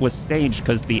fight was staged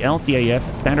because the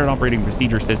LCAF standard operating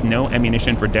procedure says no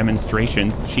ammunition for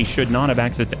demonstrations. She should not have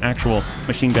access to actual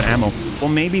machine gun ammo. Well,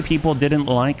 maybe people didn't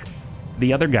like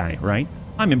the other guy, right?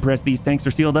 I'm impressed these tanks are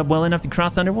sealed up well enough to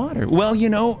cross underwater. Well, you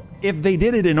know, if they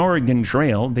did it in Oregon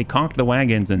Trail, they cocked the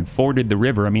wagons and forded the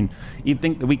river. I mean, you'd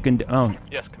think that we can... Oh,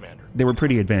 yes, Commander. They were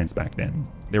pretty advanced back then.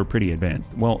 They were pretty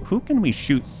advanced. Well, who can we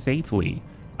shoot safely?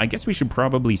 I guess we should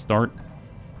probably start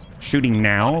shooting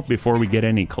now before we get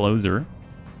any closer.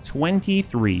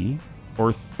 23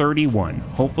 or 31.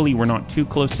 Hopefully we're not too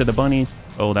close to the bunnies.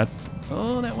 Oh, that's...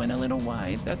 Oh, that went a little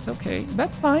wide. That's okay.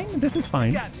 That's fine. This is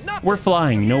fine. We're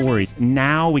flying. No worries.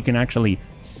 Now we can actually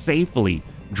safely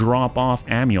drop off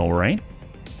Amiel, right?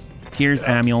 Here's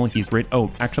Amiel. He's ready.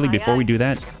 Oh, actually, before we do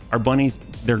that, our bunnies,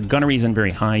 their gunnery isn't very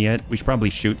high yet. We should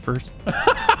probably shoot first.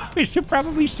 We should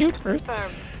probably shoot first.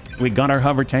 We got our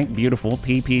hover tank. Beautiful.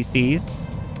 PPCs.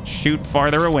 Shoot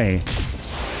farther away.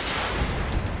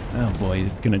 Oh boy,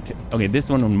 this is gonna... Okay, this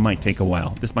one might take a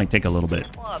while. This might take a little bit.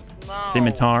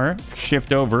 Scimitar,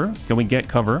 shift over. Can we get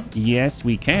cover? Yes,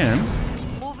 we can.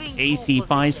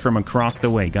 AC5s from across the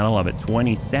way. Gotta love it.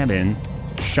 27.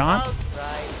 Shot.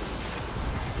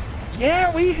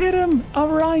 Yeah, we hit him. All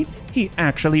right. He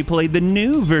actually played the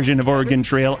new version of Oregon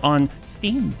Trail on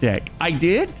Steam Deck. I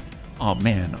did? Oh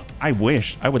man, I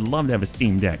wish. I would love to have a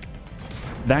Steam Deck.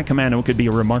 That commando could be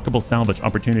a remarkable salvage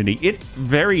opportunity. It's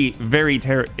very, very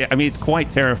I mean, it's quite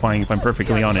terrifying if I'm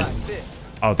perfectly honest.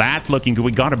 Oh, that's looking good.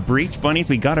 We got a breach, bunnies.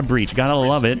 We got a breach. Gotta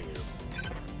love it.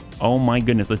 Oh my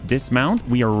goodness. Let's dismount.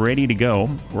 We are ready to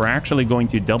go. We're actually going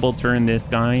to double turn this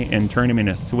guy and turn him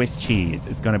into Swiss cheese.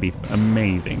 It's gonna be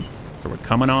amazing. So we're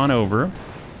coming on over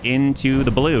into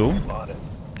the blue.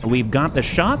 We've got the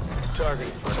shots.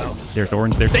 There's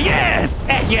orange. There's... Yes!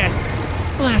 Heck yes!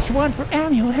 Splash one for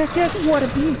Amiel. Heck yes, what a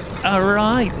beast. All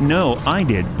right. No, I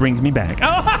did. Brings me back.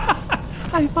 Oh,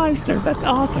 high five, sir. That's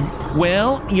awesome.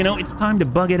 Well, you know, it's time to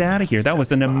bug it out of here. That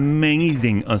was an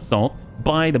amazing assault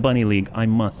by the Bunny League, I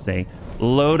must say.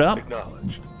 Load up.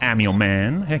 Amiel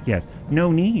man. Heck yes.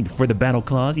 No need for the battle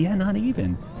claws. Yeah, not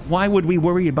even. Why would we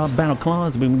worry about battle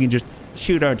claws when we can just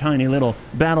shoot our tiny little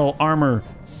battle armor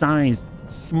sized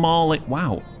small...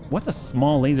 Wow. What's a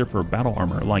small laser for battle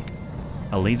armor? Like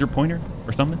a laser pointer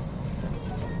or something?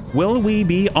 Will we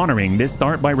be honoring this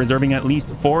start by reserving at least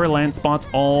 4 land spots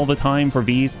all the time for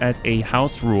Vs as a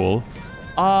house rule?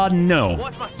 No.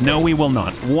 No, we will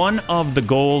not. One of the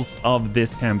goals of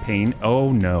this campaign...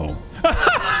 Oh, no.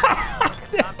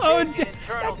 Oh,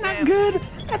 that's not good.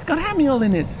 That's got Amiel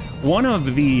in it. One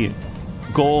of the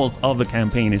goals of the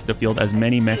campaign is to field as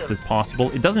many mechs as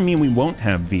possible. It doesn't mean we won't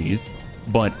have Vs,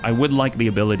 but I would like the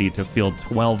ability to field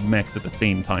 12 mechs at the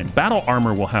same time. Battle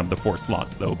armor will have the 4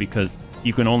 slots, though, because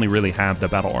you can only really have the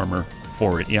battle armor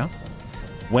for it, yeah?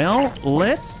 Well,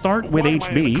 let's start with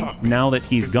HB, now that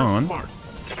he's gone.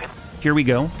 Here we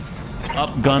go.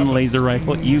 Up gun laser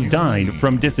rifle. You've died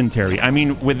from dysentery. I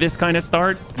mean, with this kind of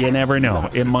start, you never know.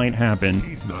 It might happen.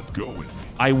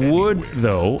 I would,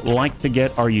 though, like to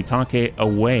get our Yutake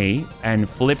away and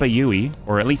flip a Yui,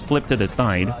 or at least flip to the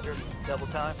side.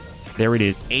 There it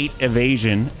is, 8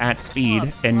 evasion at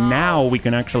speed, and now we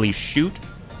can actually shoot.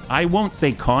 I won't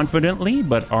say confidently,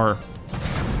 but our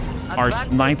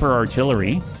sniper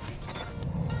artillery.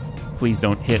 Please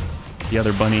don't hit the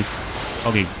other bunnies.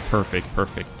 Okay, perfect,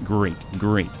 perfect. Great,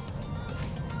 great.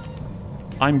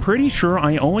 I'm pretty sure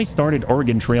I always started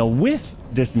Oregon Trail with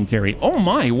dysentery. Oh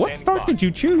my, what start did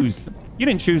you choose? You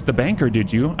didn't choose the banker,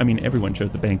 did you? I mean, everyone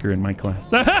chose the banker in my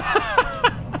class.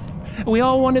 We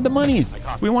all wanted the monies.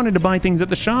 We wanted to buy things at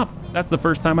the shop. That's the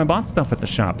first time I bought stuff at the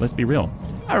shop. Let's be real.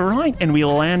 All right, and we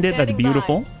landed. That's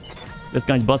beautiful. This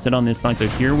guy's busted on this side, so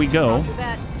here we go.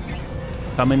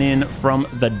 Coming in from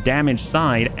the damaged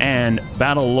side, and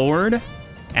Battle Lord,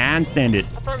 and send it.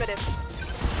 Affirmative.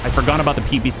 I forgot about the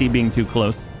PPC being too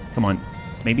close. Come on.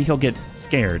 Maybe he'll get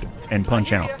scared and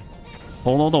punch out.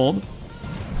 Hold.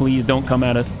 Please don't come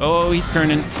at us. Oh, he's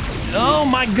turning. Oh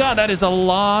my god, that is a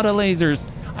lot of lasers.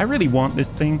 I really want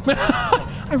this thing.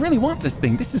 I really want this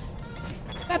thing.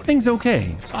 That thing's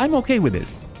okay. I'm okay with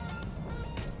this.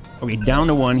 Okay, down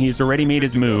to 1. He's already made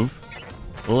his move.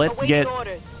 Let's get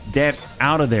Deaths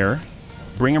out of there.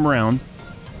 Bring him around.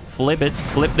 Flip it.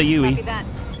 Flip the Yui.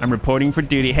 I'm reporting for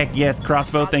duty. Heck yes,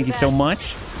 crossbow. Thank you so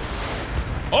much.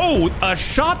 Oh, a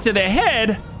shot to the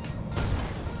head.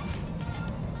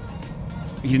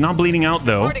 He's not bleeding out,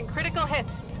 though.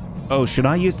 Oh, should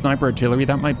I use sniper artillery?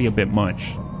 That might be a bit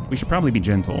much. We should probably be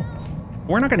gentle.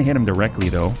 We're not going to hit him directly,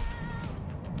 though.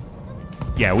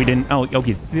 Yeah, we didn't. Oh,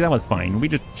 okay. See, that was fine. We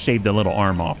just shaved a little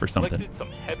arm off or something.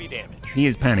 Some heavy damage. He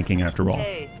is panicking after all.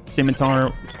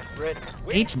 Scimitar.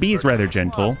 HB is rather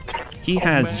gentle. He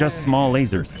has just small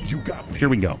lasers. Here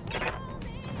we go.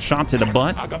 Shot to the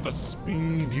butt. I got the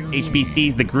speed you HB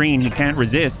sees the green. He can't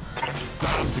resist.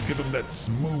 Time to give him that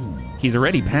smooth. He's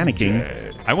already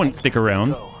panicking. I wouldn't stick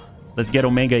around. Let's get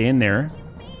Omega in there.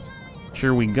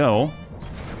 Here we go.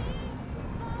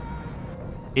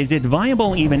 Is it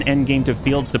viable even endgame to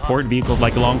field support vehicles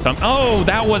like Long Tom? Oh,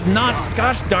 that was not.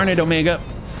 Gosh darn it, Omega.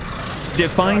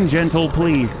 Define gentle,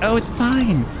 please. Oh, it's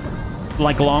fine.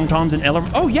 Like Long Toms and Eller.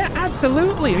 Oh, yeah,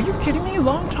 absolutely. Are you kidding me?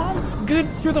 Long Toms good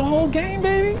through the whole game,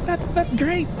 baby. That's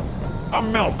great. A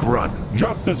milk run,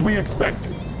 just as we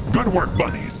expected. Good work,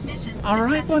 bunnies. All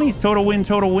right, bunnies. Total win,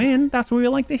 total win. That's what we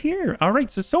like to hear. All right,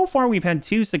 so far we've had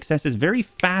 2 successes very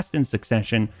fast in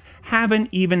succession. Haven't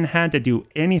even had to do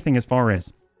anything as far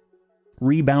as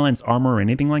rebalance armor or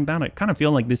anything like that. I kind of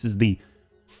feel like this is the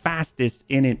fastest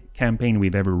in it campaign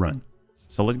we've ever run.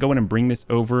 So let's go ahead and bring this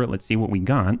over. Let's see what we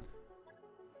got.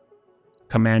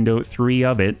 Commando, 3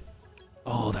 of it.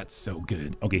 Oh, that's so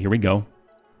good. Okay, here we go.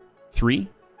 3,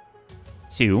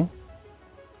 2,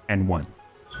 and 1.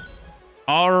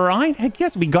 All right. Heck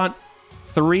yes, we got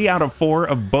 3 out of 4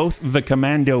 of both the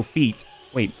Commando feet.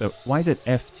 Wait, why is it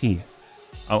FT?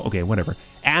 Oh, okay, whatever.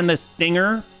 And the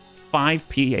Stinger, 5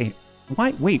 PA.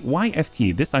 Wait, why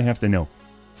FT? This I have to know.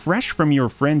 Fresh from your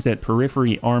friends at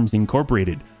Periphery Arms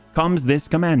Incorporated comes this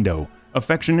Commando,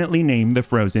 affectionately named the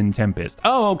Frozen Tempest.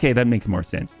 Oh, okay, that makes more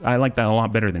sense. I like that a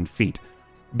lot better than feet.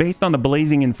 Based on the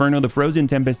Blazing Inferno, the Frozen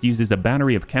Tempest uses a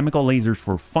battery of chemical lasers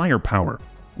for firepower,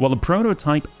 while the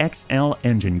prototype XL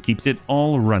engine keeps it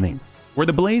all running. Where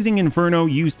the Blazing Inferno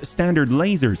used standard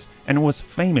lasers and was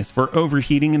famous for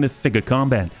overheating in the thick of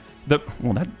combat. That's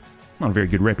not a very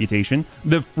good reputation.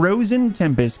 The Frozen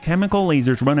Tempest chemical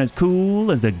lasers run as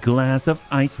cool as a glass of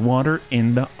ice water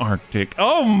in the Arctic.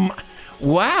 Oh,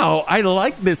 wow. I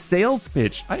like this sales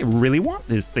pitch. I really want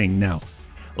this thing now.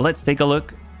 Let's take a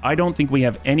look. I don't think we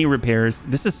have any repairs.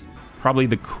 This is probably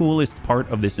the coolest part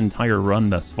of this entire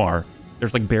run thus far.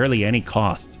 There's like barely any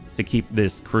cost to keep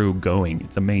this crew going.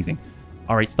 It's amazing.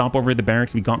 All right, stop over at the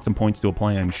barracks. We got some points to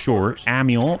apply, I'm sure.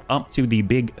 Amiel up to the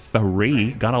big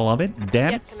 3. Gotta love it.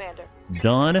 Debs.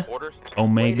 Done.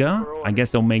 Omega. I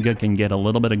guess Omega can get a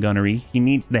little bit of gunnery. He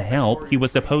needs the help. He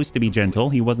was supposed to be gentle.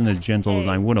 He wasn't as gentle as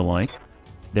I would have liked.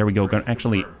 There we go.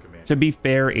 Actually, to be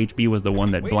fair, HB was the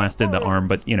one that blasted the arm,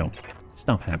 but, you know,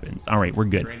 stuff happens. All right, we're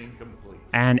good.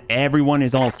 And everyone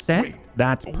is all set.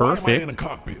 That's perfect.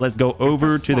 Let's go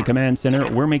over to the command center.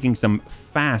 We're making some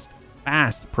fast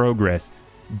progress.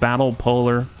 Battle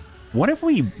Polar. What if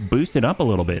we boost it up a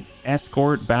little bit?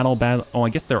 Escort, battle. Oh, I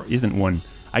guess there isn't one.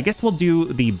 I guess we'll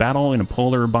do the battle in a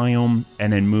polar biome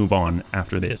and then move on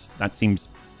after this. That seems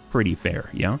pretty fair,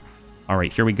 yeah? All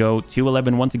right, here we go.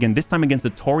 211 once again, this time against the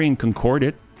Taurian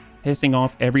Concordat. Pissing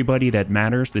off everybody that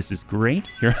matters. This is great.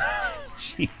 Here,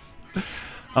 jeez.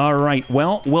 All right,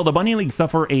 well, will the Bunny League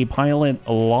suffer a pilot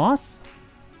loss?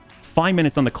 5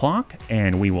 minutes on the clock,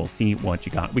 and we will see what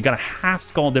you got. We got a half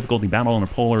skull difficulty battle in a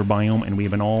polar biome, and we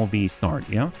have an all-V start,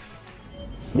 yeah?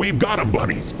 We've got them,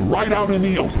 bunnies, right out in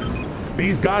the open.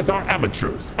 These guys are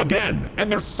amateurs, again,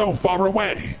 and they're so far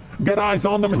away. Get eyes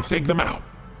on them and take them out.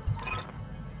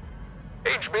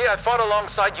 HB, I fought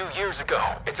alongside you years ago.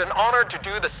 It's an honor to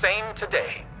do the same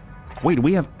today. Wait,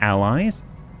 we have allies?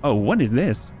 Oh, what is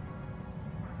this?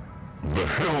 The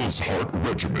Hell's Heart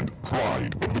Regiment,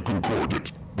 Pride of the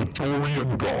Concordat, the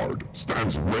Taurian Guard,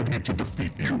 stands ready to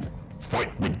defeat you.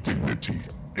 Fight with dignity,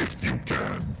 if you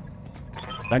can.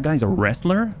 That guy's a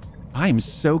wrestler? I am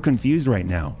so confused right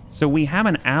now. So we have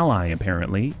an ally,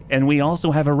 apparently, and we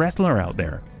also have a wrestler out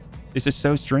there. This is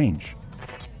so strange.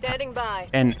 Standing by.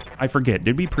 And I forget,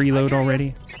 did we preload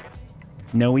already?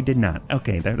 No, we did not.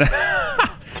 Okay,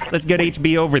 let's get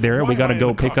HB over there. We gotta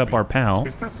go pick up our pal.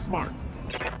 Is this smart?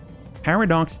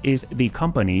 Paradox is the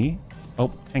company.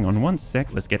 Oh, hang on one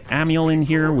sec. Let's get Amiel in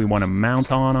here. We want to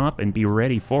mount on up and be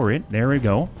ready for it. There we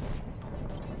go.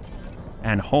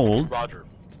 And hold. Roger.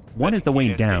 What is the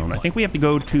way down? I think we have to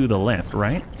go to the left,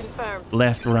 right? Confirmed.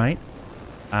 Left, right.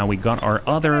 We got our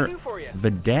other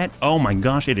vedette. Oh my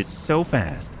gosh, it is so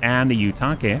fast. And the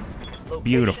Yutake.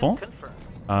 Beautiful.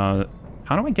 How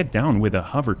do I get down with a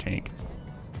hover tank?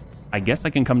 I guess I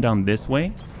can come down this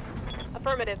way.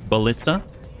 Affirmative. Ballista.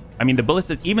 I mean, the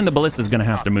ballista, even the ballista is going to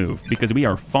have to move because we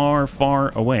are far,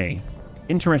 far away.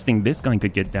 Interesting, this guy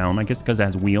could get down. I guess because it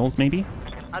has wheels, maybe?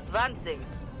 Advancing.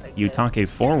 Yutake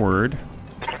forward.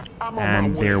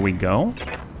 And there we go.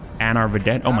 And our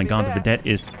vedette. Oh my god, the vedette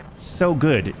is so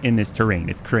good in this terrain.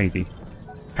 It's crazy.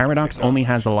 Paradox only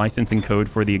has the licensing code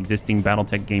for the existing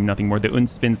Battletech game, nothing more. The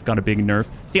Unsphinx got a big nerf.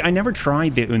 See, I never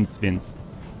tried the Unsphinx.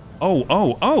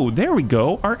 Oh, there we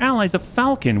go. Our ally's a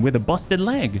falcon with a busted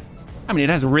leg. I mean, it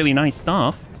has really nice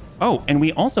stuff. Oh, and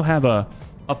we also have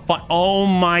oh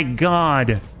my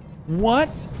god.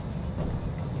 What?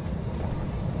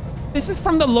 This is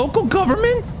from the local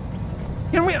government?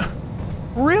 Can we...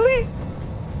 Really?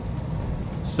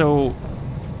 So...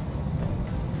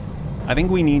 I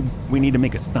think we need to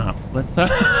make a stop. Let's...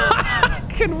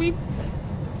 Can we...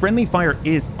 Friendly fire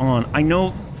is on. I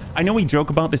know we joke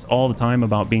about this all the time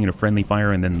about being in a friendly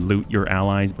fire and then loot your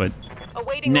allies, but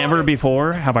never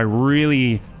before have I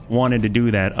really wanted to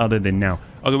do that other than now.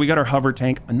 Okay, we got our hover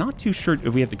tank. I'm not too sure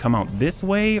if we have to come out this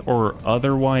way or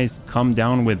otherwise come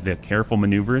down with the careful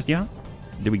maneuvers. Yeah?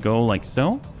 Do we go like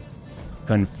so?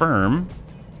 Confirm.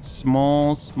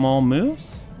 Small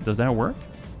moves? Does that work?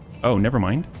 Oh, never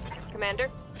mind. Commander?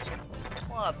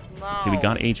 What? No. See, we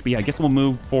got HB. I guess we'll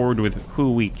move forward with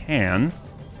who we can.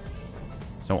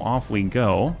 So off we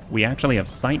go. We actually have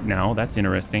sight now. That's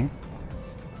interesting.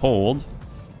 Hold.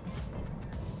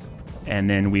 And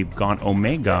then we've got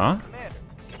Omega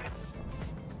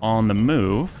on the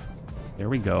move. There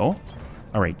we go.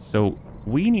 All right, so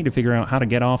we need to figure out how to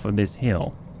get off of this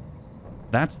hill.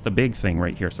 That's the big thing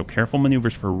right here. So careful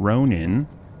maneuvers for Ronin,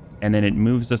 and then it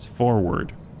moves us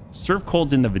forward. Surf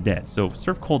Cold's in the vedette, so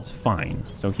Surf Cold's fine.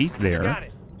 So he's there.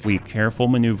 We careful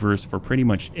maneuvers for pretty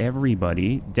much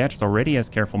everybody. Detch already has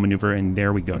careful maneuver, and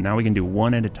there we go. Now we can do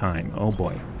one at a time. Oh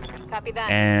boy. Copy that.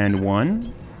 And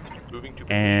one.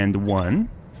 And one.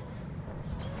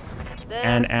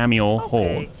 And Amiel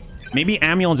hold. Maybe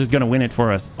Amiel's just gonna win it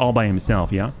for us all by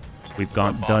himself, yeah? We've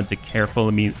got Dud to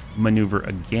carefully maneuver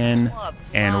again.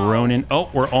 And Ronin. Oh,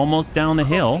 we're almost down the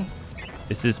hill.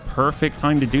 This is perfect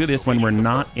time to do this when we're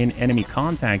not in enemy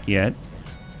contact yet.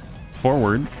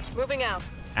 Forward. Moving out.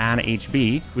 And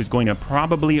HB, who's going to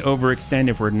probably overextend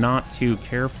if we're not too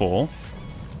careful.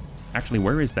 Actually,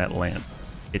 where is that lance?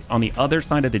 It's on the other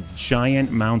side of the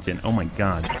giant mountain. Oh my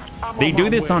god. They do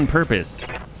this on purpose.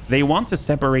 They want to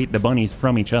separate the bunnies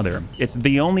from each other. It's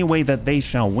the only way that they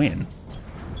shall win.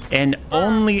 And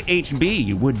only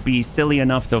HB would be silly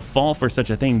enough to fall for such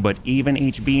a thing, but even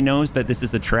HB knows that this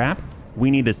is a trap. We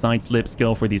need the side slip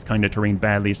skill for these kind of terrain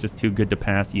badly. It's just too good to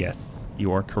pass. Yes,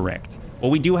 you are correct.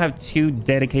 Well, we do have 2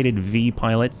 dedicated V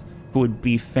pilots who would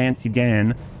be Fancy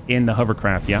Dan in the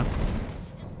hovercraft, yeah?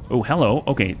 Oh, hello.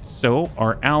 Okay, so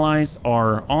our allies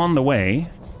are on the way.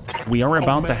 We are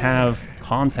about to have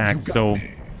contact, so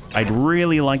I'd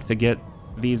really like to get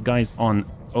these guys on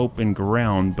open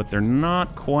ground, but they're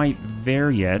not quite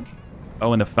there yet.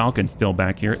 Oh, and the Falcon's still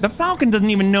back here. The Falcon doesn't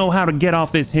even know how to get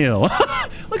off this hill.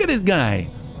 Look at this guy.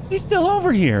 He's still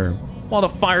over here. While the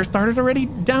Firestarter's already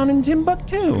down in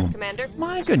Timbuktu. Commander?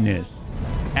 My goodness.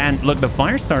 And look, the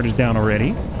Firestarter's down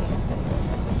already.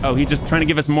 Oh, he's just trying to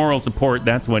give us moral support.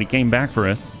 That's what he came back for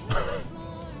us.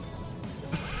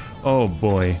 Oh,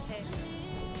 boy.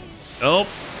 Oh,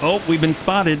 we've been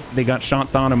spotted. They got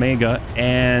shots on Omega.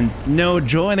 And no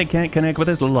joy, they can't connect with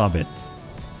us. Love it.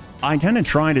 I tend to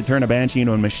try to turn a Banshee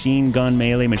into a machine gun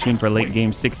melee machine for late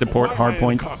game 6 support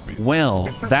hardpoints. Well,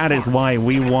 that is why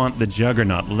we want the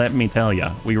Juggernaut, let me tell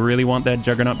ya. We really want that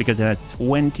Juggernaut because it has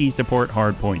 20 support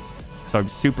hardpoints. So I'm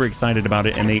super excited about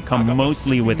it, and they come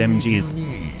mostly with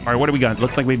MGs. All right, what do we got?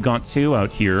 Looks like we've got 2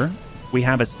 out here. We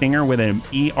have a Stinger with an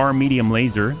ER medium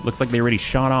laser. Looks like they already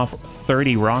shot off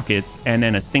 30 rockets, and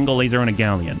then a single laser on a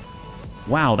Galleon.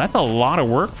 Wow, that's a lot of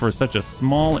work for such a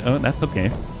small... Oh, that's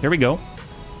okay. Here we go.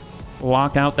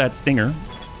 Lock out that Stinger.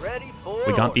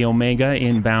 We got the Omega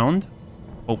inbound.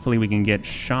 Hopefully we can get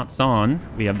shots on.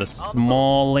 We have the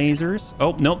small lasers.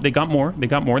 Oh, nope, they got more. They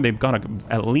got more. They've got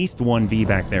at least 1 V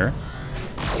back there.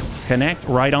 Connect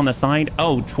right on the side.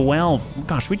 Oh, 12.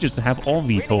 Gosh, we just have all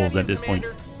VTOLs at this point.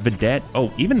 Vedette.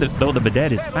 Oh, even though the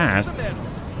Vedette is fast,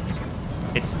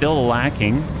 it's still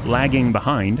lagging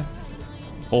behind.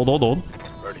 Hold.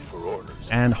 Ready for orders.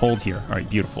 And hold here. All right,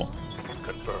 beautiful.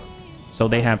 Confirmed. So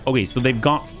they have... Okay, so they've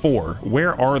got 4.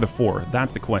 Where are the 4?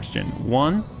 That's the question.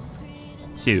 1,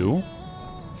 2,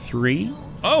 3.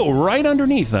 Oh, right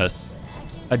underneath us.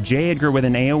 A J. Edgar with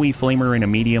an AoE flamer and a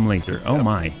medium laser. Oh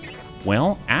my.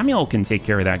 Well, Amiel can take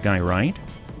care of that guy, right?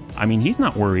 I mean, he's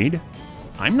not worried.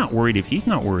 I'm not worried if he's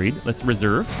not worried. Let's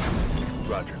reserve.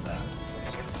 Roger that.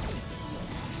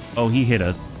 Oh, he hit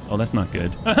us. Oh, that's not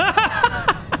good.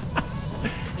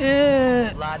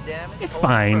 It's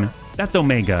fine. That's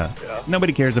Omega. Yeah.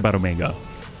 Nobody cares about Omega.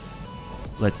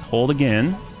 Let's hold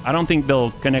again. I don't think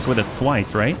they'll connect with us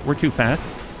twice, right? We're too fast.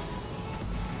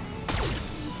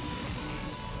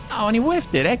 Oh, and he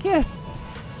whiffed it, I guess.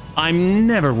 I'm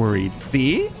never worried.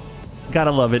 See? Gotta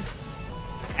love it.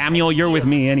 Amiel, you're with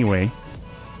me anyway.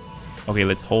 Okay,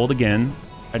 let's hold again.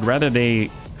 I'd rather they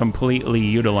completely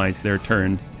utilize their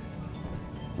turns.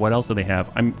 What else do they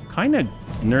have? I'm kind of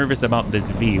nervous about this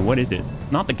V. What is it?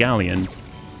 Not the Galleon.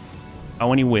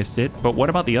 Oh, and he whiffs it. But what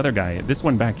about the other guy? This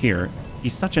one back here.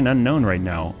 He's such an unknown right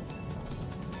now.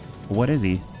 What is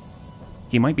he?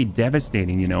 He might be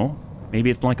devastating, you know? Maybe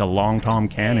it's like a long Tom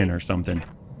cannon or something.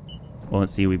 Well,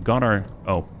 let's see. We've got our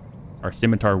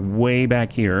scimitar way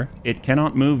back here. It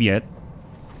cannot move yet.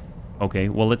 Okay,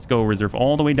 well, let's go reserve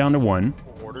all the way down to 1.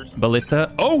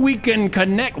 Ballista. Oh, we can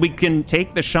connect. We can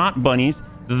take the shot bunnies.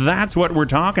 That's what we're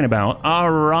talking about.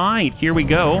 All right, here we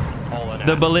go.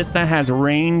 The ballista has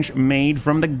range made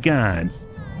from the gods.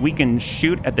 We can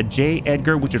shoot at the J.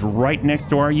 Edgar, which is right next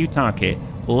to our Utake.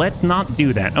 Let's not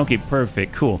do that. Okay,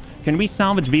 perfect. Cool. Can we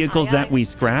salvage vehicles that we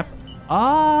scrap?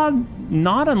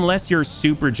 Not unless you're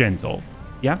super gentle.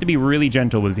 You have to be really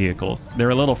gentle with vehicles. They're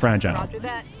a little fragile. Roger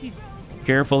that.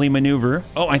 Carefully maneuver.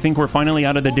 Oh, I think we're finally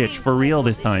out of the ditch. For real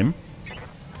this time.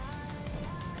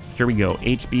 Here we go.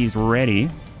 HB's ready.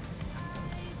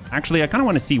 Actually, I kind of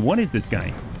want to see, what is this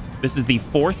guy? This is the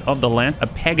 4th of the Lance, a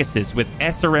Pegasus with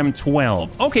SRM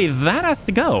 12. Okay, that has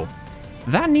to go.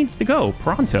 That needs to go.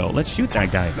 Pronto. Let's shoot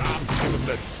that guy.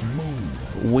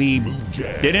 We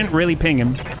didn't really ping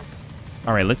him.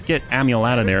 All right, let's get Amiel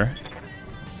out of there.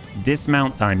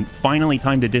 Dismount time. Finally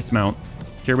time to dismount.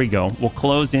 Here we go. We'll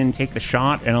close in, take the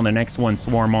shot, and on the next one,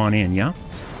 swarm on in, yeah?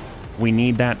 We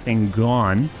need that thing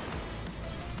gone.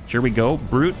 Here we go.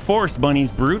 Brute force, bunnies.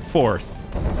 Brute force.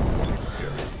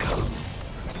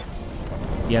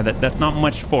 Yeah, that's not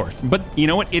much force. But you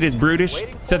know what? It is brutish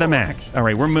to the max. All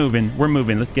right, we're moving. We're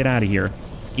moving. Let's get out of here.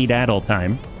 Skedaddle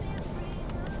time.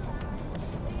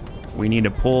 We need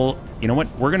to pull... You know what?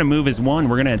 We're going to move as one.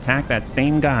 We're going to attack that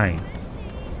same guy.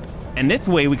 And this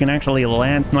way, we can actually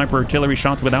land sniper artillery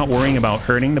shots without worrying about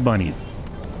hurting the bunnies.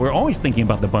 We're always thinking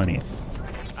about the bunnies.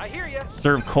 I hear you.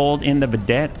 Serve cold in the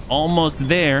vedette. Almost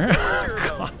there.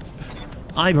 God.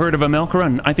 I've heard of a milk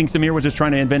run. I think Samir was just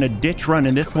trying to invent a ditch run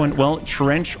in this one. Well,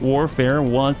 trench warfare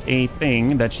was a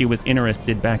thing that she was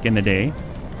interested back in the day.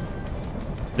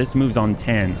 This moves on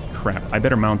 10. Crap. I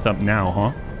better mount up now,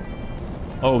 huh?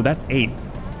 Oh, that's 8.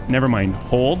 Never mind.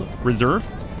 Hold. Reserve.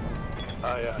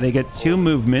 They get 2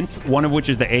 movements, one of which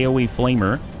is the AoE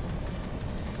flamer.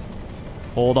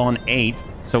 Hold on 8.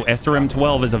 So SRM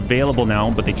 12 is available now,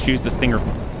 but they choose the Stinger.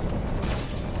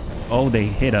 Oh, they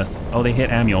hit us. Oh, they hit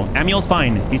Amiel. Amiel's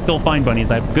fine. He's still fine, bunnies.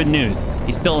 I have good news.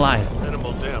 He's still alive.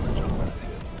 Minimal damage on that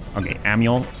hit. Okay,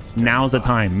 Amiel, now's the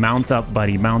time. Mount up,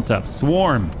 buddy. Mount up.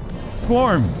 Swarm.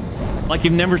 Swarm. Like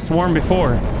you've never swarmed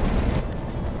before.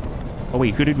 Oh,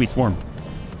 wait. Who did we swarm?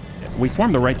 We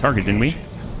swarmed the right target, didn't we?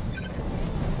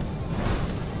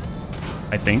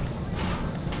 I think.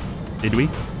 Did we?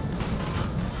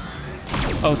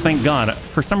 Oh, thank God.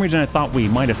 For some reason, I thought we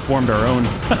might have swarmed our own.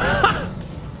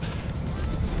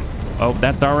 Oh,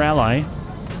 that's our ally.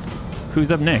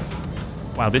 Who's up next?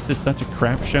 Wow, this is such a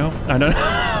crap show. I don't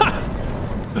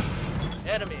know.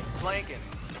 Enemy flanking.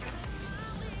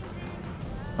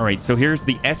 All right, so here's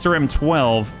the SRM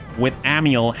 12 with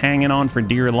Amiel hanging on for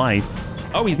dear life.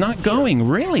 Oh, he's not going.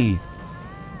 Really?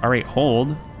 All right,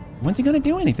 hold. When's he going to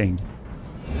do anything?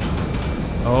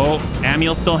 Oh,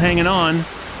 Amiel's still hanging on.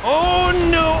 Oh,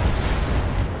 no.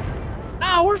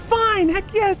 Oh, we're fine.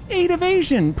 Heck yes. 8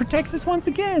 evasion. Protects us once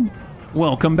again.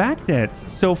 Welcome back,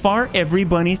 Dets. So far, every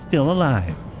bunny's still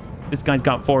alive. This guy's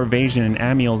got 4 evasion and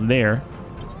Amiel's there.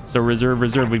 So reserve.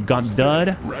 We've got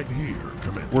Dud. Right here,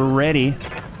 Commander. We're ready.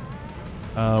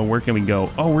 Where can we go?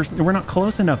 Oh, we're not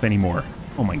close enough anymore.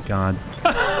 Oh, my God.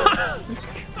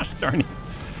 Gosh darn it.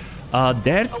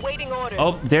 Dertz. Awaiting orders.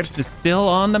 Oh, Dertz is still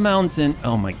on the mountain.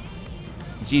 Oh my,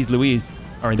 jeez Louise.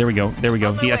 All right, there we go.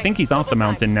 I think he's off the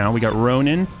mountain now. We got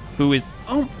Ronan, who is,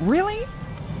 oh, really?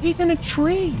 He's in a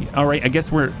tree. All right, I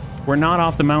guess we're not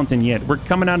off the mountain yet. We're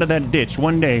coming out of that ditch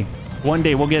one day. One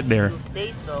day we'll get there.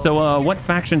 Say so. So, what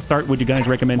faction start would you guys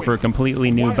recommend for a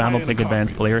completely new Battletech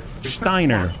Advanced player?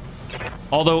 Steiner.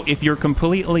 Although, if you're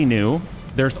completely new,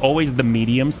 there's always the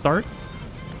medium start.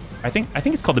 I think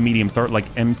it's called the medium start,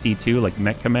 like MC2, like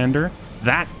Mech Commander.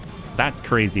 That's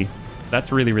crazy.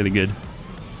 That's really, really good.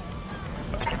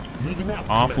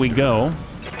 Off we go.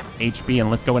 HB, and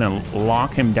let's go in and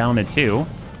lock him down to 2.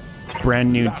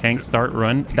 Brand new tank start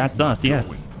run. That's us,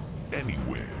 yes.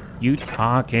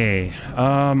 Utake.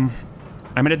 I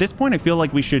mean, at this point, I feel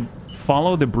like we should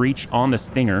follow the breach on the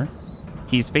Stinger.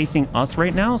 He's facing us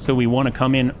right now, so we want to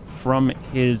come in from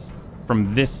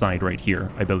this side right here,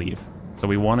 I believe. So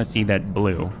we want to see that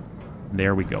blue.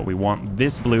 There we go. We want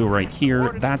this blue right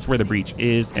here. That's where the breach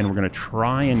is, and we're going to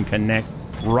try and connect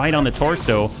right on the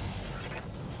torso.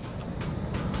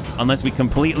 Unless we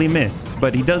completely miss.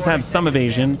 But he does have some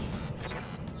evasion.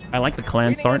 I like the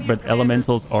clan start, but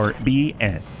elementals are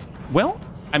BS. Well,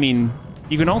 I mean,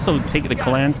 you can also take the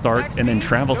clan start and then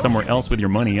travel somewhere else with your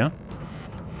money, yeah?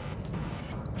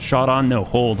 Shot on, no.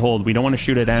 Hold. We don't want to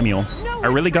shoot at Amiel. I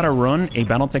really gotta run a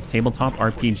Battletech tabletop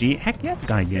RPG. Heck yes,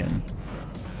 guy again.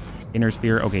 Inner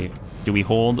sphere. Okay, do we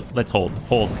hold? Let's hold.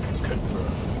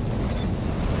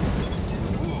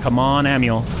 Come on,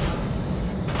 Amiel.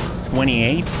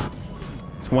 28.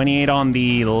 28 on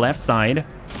the left side.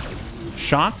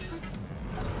 Shots.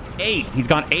 8. He's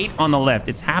got 8 on the left.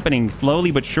 It's happening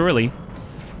slowly but surely.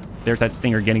 There's that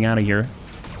Stinger getting out of here.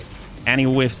 And he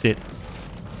whiffs it.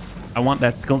 I want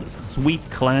that sweet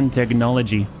clan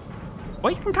technology.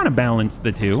 Well, you can kind of balance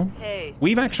the two. Hey.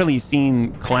 We've actually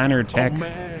seen clanner tech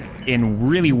in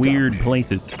really weird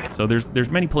places. So there's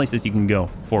many places you can go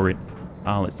for it.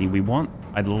 Let's see.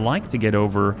 I'd like to get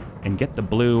over and get the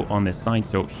blue on this side.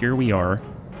 So here we are.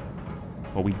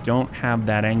 But we don't have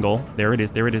that angle. There it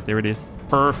is.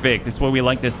 Perfect. This is what we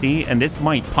like to see. And this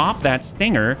might pop that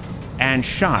Stinger and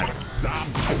shot.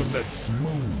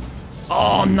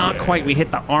 Oh, not quite. We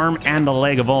hit the arm and the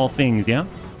leg of all things, yeah?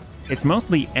 It's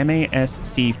mostly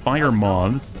MASC fire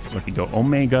moths. Let's see, go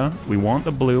Omega. We want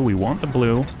the blue.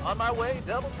 On my way,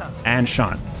 double time. And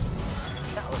shot.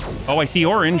 Oh, I see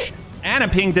orange. And a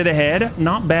ping to the head.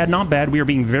 Not bad. We are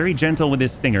being very gentle with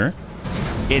this Stinger.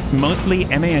 It's mostly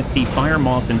MASC fire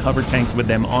moths and hover tanks with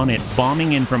them on it,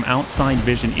 bombing in from outside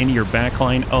vision into your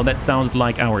backline. Oh, that sounds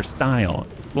like our style.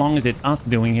 As long as it's us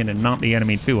doing it and not the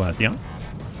enemy to us, yeah?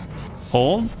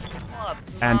 Hold.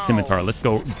 And Scimitar. Let's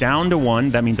go down to 1.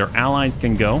 That means our allies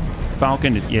can go.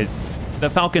 The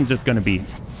Falcon's just going to be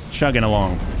chugging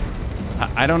along.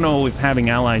 I don't know if having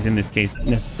allies in this case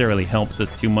necessarily helps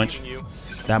us too much.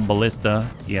 That ballista.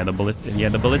 Yeah, the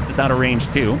ballista's out of range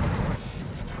too.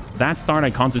 That start, I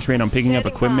concentrate on picking up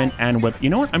equipment and what. You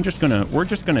know what? We're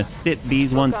just gonna sit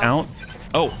these ones out.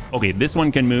 Oh, okay. This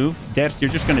one can move. Debs,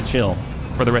 you're just gonna chill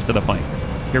for the rest of the fight.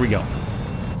 Here we go.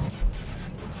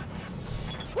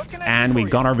 And we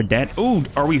got our vedette. Ooh,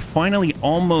 are we finally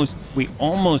almost? We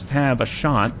almost have a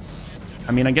shot.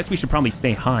 I mean, I guess we should probably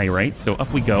stay high, right? So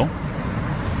up we go.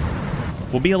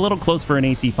 We'll be a little close for an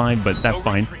AC5, but that's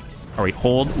fine. All right,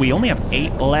 hold. We only have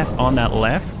 8 left on that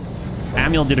left.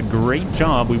 Amiel did a great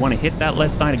job. We want to hit that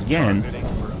left side again.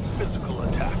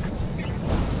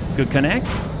 Good connect.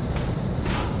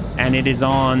 And it is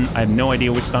on, I have no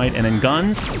idea which side. And then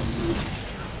guns.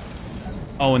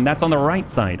 Oh, and that's on the right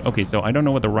side. Okay, so I don't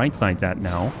know what the right side's at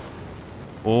now.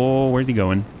 Oh, where's he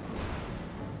going?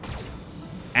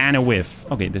 And a whiff.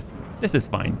 Okay, this is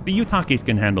fine. The Utakis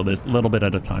can handle this a little bit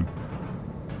at a time.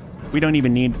 We don't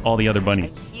even need all the other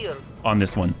bunnies on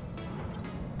this one.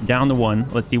 Down to 1.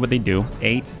 Let's see what they do.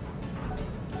 8.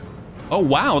 Oh,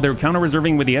 wow. They're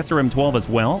counter-reserving with the SRM-12 as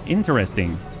well.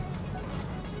 Interesting.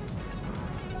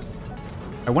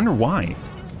 I wonder why.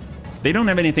 They don't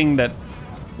have anything that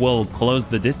will close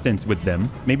the distance with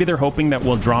them. Maybe they're hoping that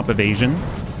we'll drop evasion.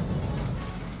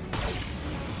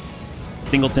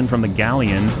 Singleton from the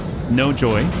Galleon. No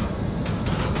joy.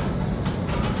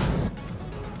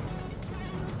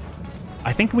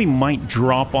 I think we might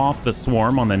drop off the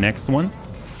swarm on the next one.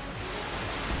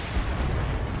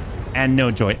 And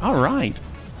no joy. All right.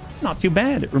 Not too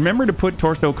bad. Remember to put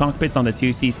torso cockpits on the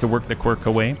 2Cs to work the quirk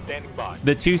away.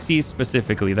 The 2Cs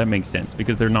specifically. That makes sense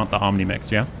because they're not the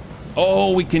Omnimex, yeah?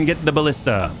 Oh, we can get the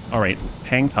ballista. All right.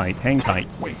 Hang tight.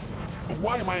 Wait,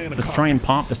 why am I in a Let's try and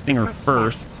pop the Stinger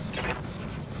first.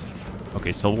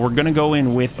 Okay, so we're going to go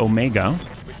in with Omega.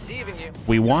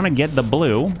 We want to get the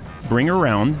blue. Bring her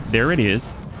around. There it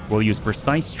is. We'll use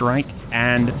Precise Strike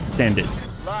and send it.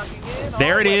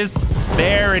 There it is.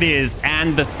 There it is.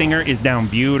 And the Stinger is down.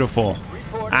 Beautiful.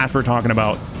 As we're talking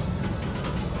about.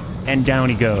 And down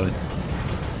he goes.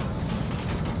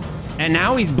 And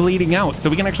now he's bleeding out, so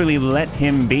we can actually let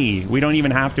him be. We don't even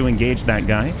have to engage that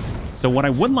guy. So what I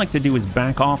would like to do is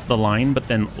back off the line, but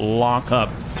then lock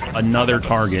up another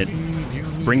target.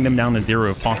 Bring them down to 0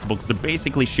 if possible, because they're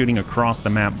basically shooting across the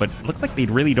map, but it looks like they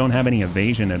really don't have any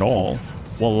evasion at all.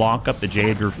 We'll lock up the J.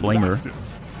 Edgar Flamer.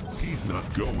 He's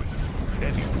not going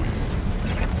anywhere.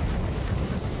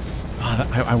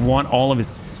 I want all of his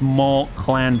small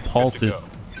clan pulses.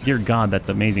 Dear God, that's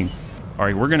amazing. All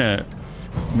right, we're going to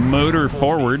motor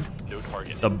forward.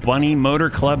 The Bunny Motor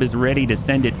Club is ready to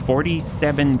send it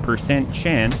 47%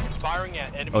 chance.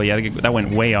 Oh, yeah, that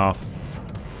went way off.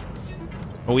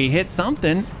 We hit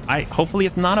something. Hopefully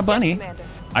it's not a bunny.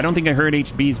 I don't think I heard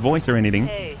HB's voice or anything.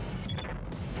 Hey.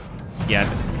 Yeah.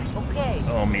 Okay.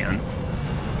 Oh, man.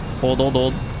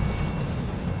 Hold.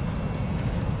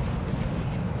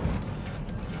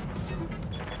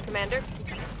 Commander,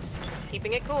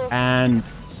 keeping it cool. And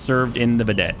served in the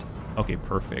vedette. Okay,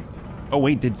 perfect. Oh,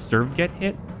 wait, did served get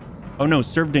hit? Oh, no,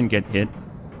 served didn't get hit.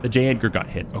 The J. Edgar got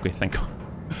hit. Okay, thank God.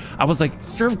 I was like,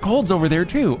 served cold's over there,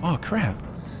 too. Oh, crap.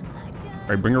 All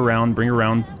right, bring her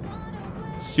around.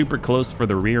 Super close for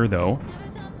the rear, though.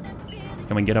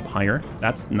 Can we get up higher?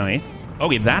 That's nice.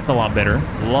 Okay, that's a lot better.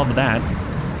 Love that.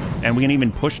 And we can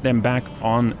even push them back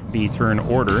on the turn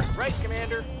order. Right,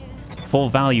 Commander. Full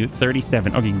value,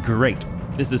 37. Okay, great.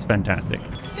 This is fantastic.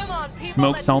 Come on, people,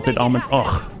 Smoked let's salted make it almonds. happen.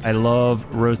 Oh, I love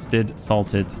roasted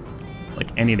salted.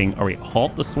 Like anything. All right,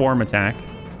 halt the swarm attack.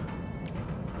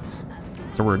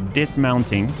 So we're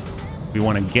dismounting. We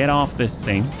want to get off this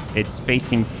thing. It's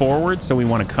facing forward, so we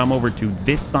want to come over to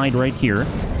this side right here.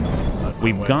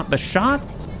 We've got the shot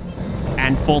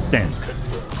and full send.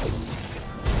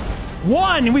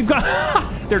 One! We've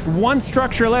got... There's one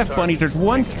structure left, bunnies. There's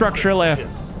one structure left.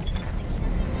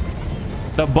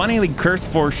 The Bunny League curse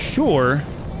for sure.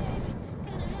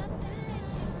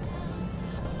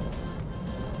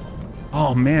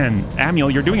 Oh, man.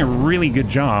 Amiel, you're doing a really good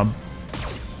job.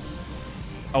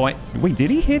 Oh, wait, did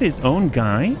he hit his own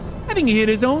guy? I think he hit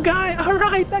his own guy. All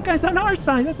right, that guy's on our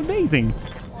side. That's amazing.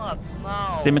 What? No.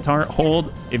 Scimitar,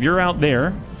 hold. If you're out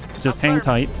there, just hang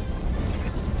tight.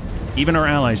 Even our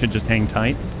allies should just hang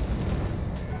tight.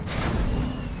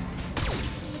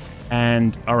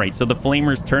 And, all right, so the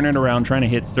Flamers turn it around, trying to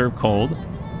hit Serve Cold.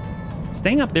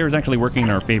 Staying up there is actually working in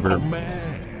our favor.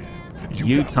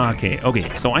 Utake.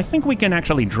 Okay, so I think we can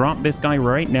actually drop this guy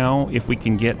right now if we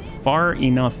can get far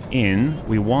enough in.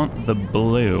 We want the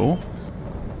blue.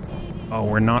 Oh,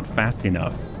 we're not fast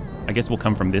enough. I guess we'll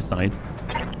come from this side.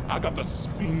 I got the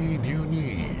speed you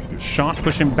need. Shot,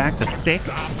 push him back to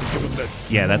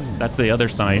 6. Yeah, that's the other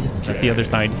side. That's the other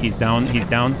side. He's down. He's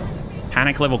down.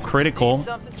 Panic level critical.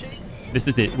 This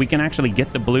is it. We can actually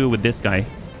get the blue with this guy.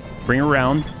 Bring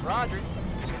around. Roger.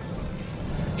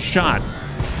 Shot.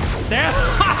 There.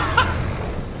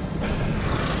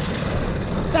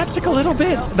 That took a little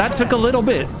bit. That took a little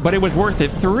bit, but it was worth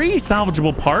it. 3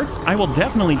 salvageable parts. I will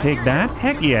definitely take that.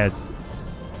 Heck yes.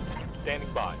 Standing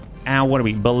by. And what are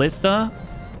we? Ballista.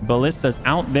 Ballista's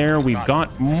out there. We've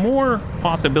got more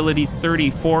possibilities.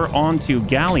 34 onto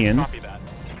Galleon. Copy that.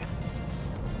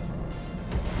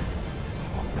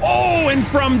 Oh, and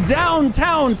from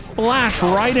downtown, splash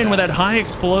right in with that high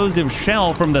explosive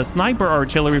shell from the sniper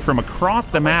artillery from across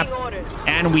the map.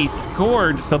 And we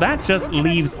scored. So that just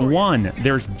leaves 1.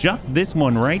 There's just this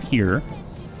one right here.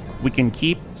 We can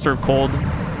keep Serve Cold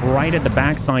right at the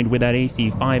backside with that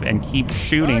AC-5 and keep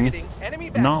shooting.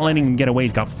 Not letting him get away.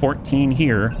 He's got 14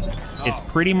 here. It's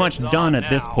pretty much done at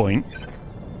this point.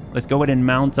 Let's go ahead and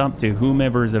mount up to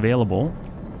whomever is available.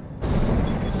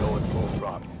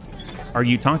 Our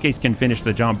Utakes can finish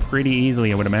the job pretty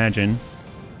easily, I would imagine.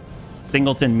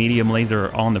 Singleton, medium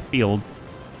laser on the field.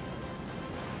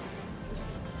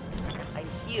 I'm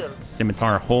here.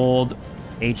 Scimitar, hold.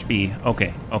 HB.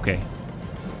 Okay, okay.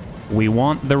 We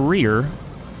want the rear.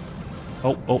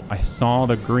 Oh, I saw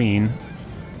the green.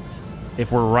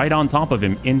 If we're right on top of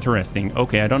him, interesting.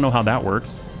 Okay, I don't know how that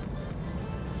works.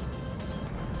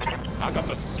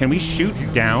 Can we shoot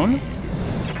down?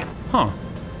 Huh.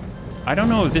 I don't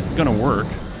know if this is gonna work.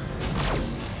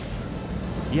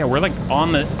 Yeah, we're like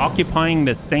occupying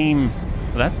the same.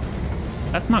 That's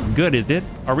not good, is it?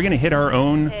 Are we gonna hit our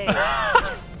own? Hey.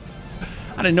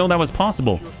 I didn't know that was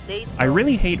possible. I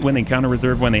really hate when they counter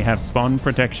reserve when they have spawn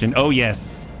protection. Oh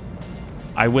yes,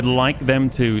 I would like them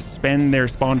to spend their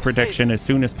spawn protection as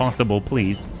soon as possible,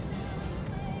 please.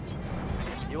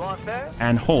 You want fast?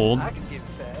 And hold. I can give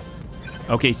fast.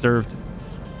 Okay, served.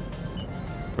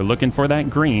 We're looking for that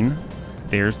green.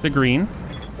 There's the green.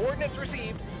 Coordinates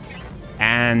received.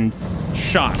 And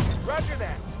shot. Roger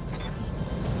that.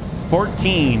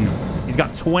 14 He's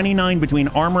got 29 between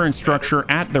armor and structure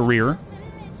at the rear.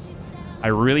 I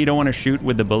really don't want to shoot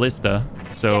with the ballista,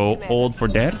 so hold for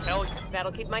dead.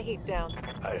 That'll keep my heat down.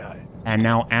 Aye. And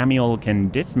now Amiel can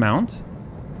dismount.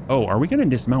 Oh, are we going to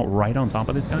dismount right on top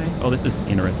of this guy? Oh, this is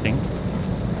interesting.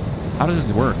 How does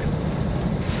this work?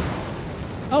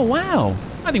 Oh, wow.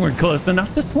 I think we're close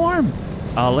enough to swarm.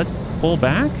 Let's pull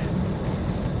back.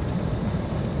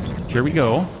 Here we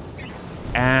go.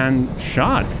 And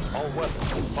shot.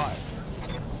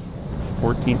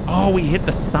 14. Oh, we hit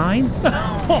the sides?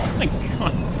 Oh, my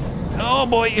God. Oh,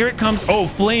 boy. Here it comes. Oh,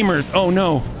 flamers. Oh,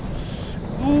 no.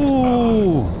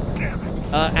 Ooh.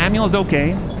 Amiel's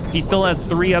okay. He still has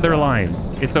 3 other lives.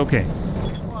 It's okay.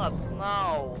 Club,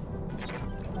 no.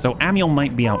 So Amiel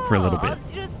might be out for a little bit.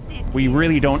 We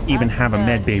really don't even have a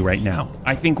med bay right now.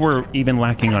 I think we're even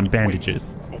lacking on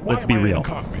bandages. Let's be real.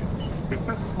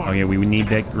 Oh yeah, we need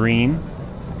that green.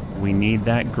 We need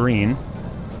that green.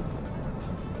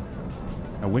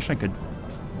 I wish I could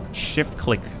shift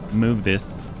click move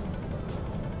this.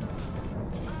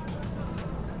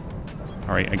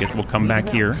 All right, I guess we'll come back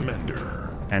here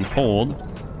and hold.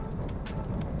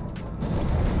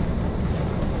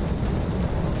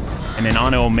 And then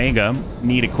on Omega,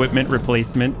 need equipment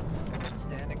replacement.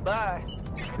 Standing by.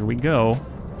 Here we go.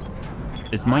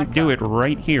 This might do it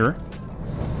right here.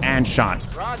 And shot.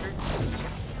 Roger.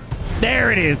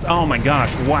 There it is. Oh my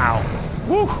gosh. Wow.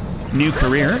 Woo. New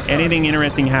career. Anything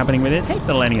interesting happening with it? Hey,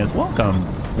 Thelenius, welcome.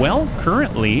 Well,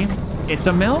 currently, it's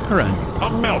a milk run. A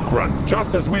milk run,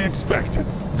 just as we expected.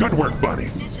 Good work,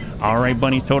 bunnies. All right,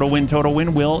 bunnies, total win, total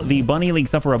win. Will the Bunny League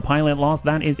suffer a pilot loss?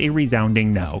 That is a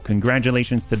resounding no.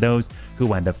 Congratulations to those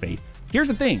who had the faith. Here's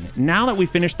the thing. Now that we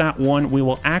finished that one, we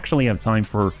will actually have time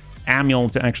for Amiel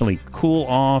to actually cool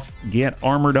off, get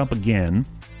armored up again,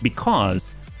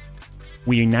 because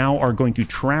we now are going to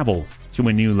travel to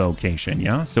a new location,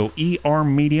 yeah? So ER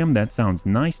medium, that sounds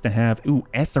nice to have. Ooh,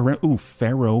 SRM, ooh,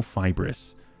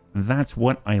 ferrofibrous. That's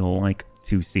what I like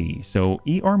to see. So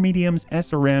ER mediums,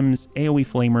 SRMs, AoE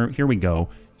flamer, here we go.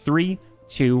 3,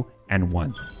 2, and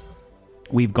 1.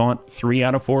 We've got 3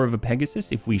 out of 4 of a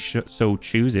Pegasus if we so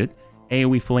choose it.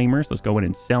 AoE flamers, let's go ahead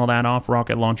and sell that off.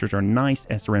 Rocket launchers are nice.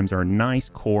 SRMs are nice.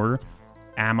 Core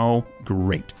ammo,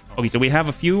 great. Okay, so we have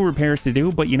a few repairs to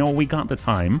do, but you know, we got the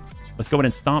time. Let's go ahead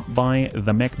and stop by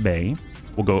the mech bay.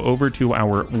 We'll go over to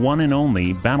our one and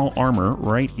only battle armor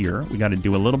right here. We got to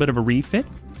do a little bit of a refit.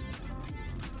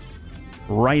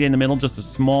 Right in the middle, just a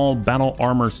small battle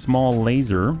armor, small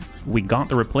laser. We got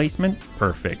the replacement.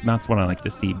 Perfect. That's what I like to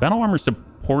see. Battle armor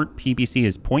support PPC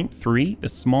is 0.3. The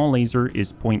small laser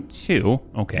is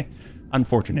 0.2. Okay.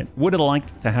 Unfortunate. Would have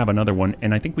liked to have another one,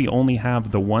 and I think we only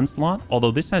have the 1 slot,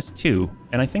 although this has 2.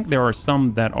 And I think there are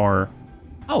some that are...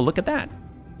 Oh, look at that.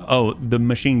 Oh, the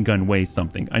machine gun weighs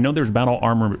something. I know there's battle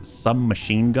armor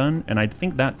submachine gun, and I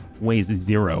think that weighs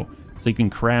 0. So you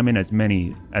can cram in as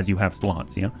many as you have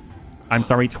slots, yeah? I'm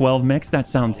sorry, 12 mechs? That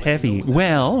sounds heavy.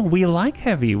 Well, we like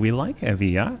heavy. We like heavy,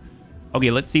 yeah?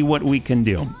 Okay, let's see what we can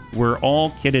do. We're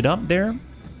all kitted up there.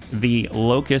 The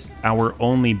Locust, our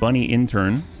only bunny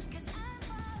intern.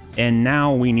 And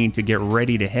now we need to get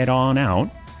ready to head on out.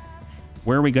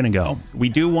 Where are we going to go? We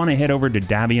do want to head over to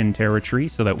Davian territory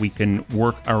so that we can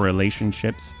work our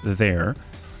relationships there.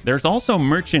 There's also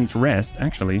Merchant's Rest.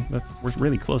 Actually, we're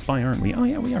really close by, aren't we? Oh,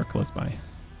 yeah, we are close by.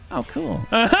 Oh, cool.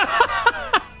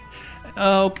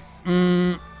 Oh,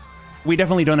 we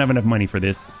definitely don't have enough money for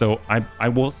this, so I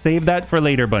will save that for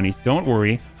later, bunnies. Don't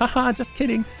worry. Haha, just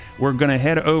kidding. We're going to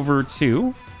head over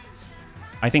to...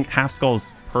 I think Half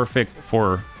Skull's perfect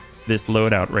for this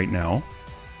loadout right now.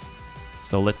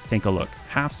 So let's take a look.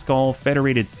 Half Skull,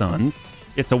 Federated Suns.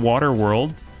 It's a water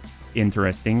world.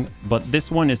 Interesting. But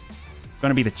this one is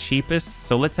going to be the cheapest.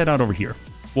 So let's head out over here.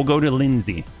 We'll go to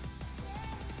Lindsay.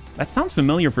 That sounds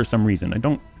familiar for some reason. I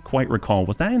don't quite recall.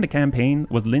 Was that in the campaign?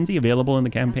 Was Lindsay available in the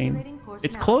campaign?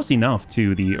 It's close enough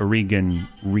to the Oregon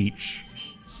Reach.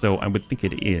 So I would think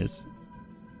it is.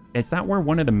 Is that where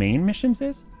one of the main missions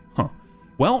is? Huh.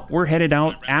 Well, we're headed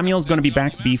out. Amiel's going to be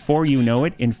back before you know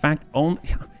it. In fact,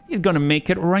 he's going to make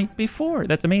it right before.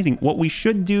 That's amazing. What we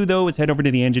should do, though, is head over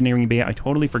to the engineering bay. I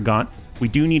totally forgot. We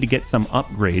do need to get some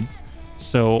upgrades.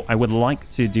 So I would like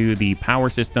to do the power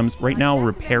systems. Right now,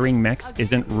 repairing mechs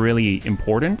isn't really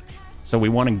important. So we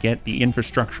want to get the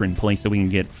infrastructure in place so we can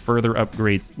get further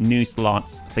upgrades, new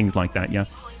slots, things like that, yeah?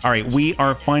 All right, we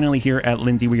are finally here at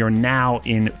Lindsay. We are now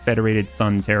in Federated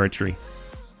Sun territory.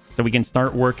 So we can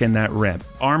start working that rep.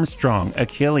 Armstrong,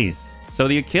 Achilles. So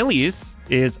the Achilles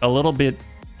is a little bit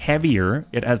heavier.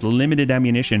 It has limited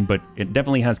ammunition, but it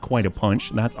definitely has quite a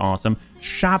punch. That's awesome.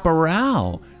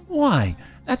 Chaparral. Why?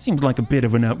 That seems like a bit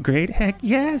of an upgrade. Heck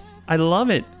yes. I love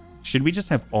it. Should we just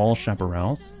have all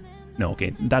chaparrals? No,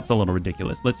 okay. That's a little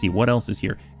ridiculous. Let's see. What else is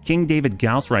here? King David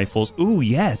Gauss rifles. Ooh,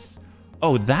 yes.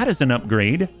 Oh, that is an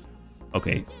upgrade.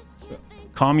 Okay.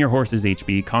 Calm your horses,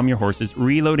 HB. Calm your horses.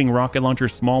 Reloading rocket launcher,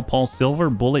 small pulse, silver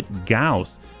bullet,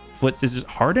 Gauss. Foot scissors,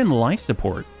 hardened life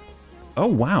support. Oh,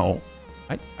 wow.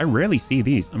 I rarely see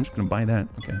these. I'm just going to buy that.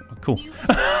 Okay, cool.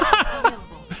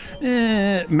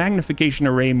 Magnification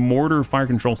array, mortar fire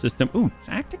control system. Ooh,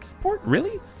 tactic support?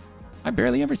 Really? I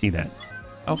barely ever see that.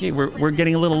 Okay, we're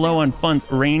getting a little low on funds.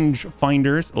 Range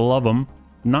finders, love them.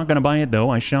 Not going to buy it, though.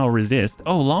 I shall resist.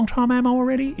 Oh, long-tom ammo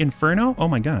already? Inferno? Oh,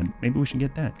 my God. Maybe we should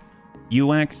get that.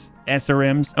 UX,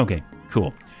 SRMs. Okay,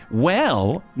 cool.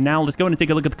 Well, now let's go and take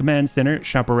a look at the command center.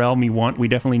 Chaparral, we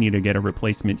definitely need to get a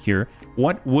replacement here.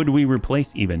 What would we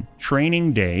replace even?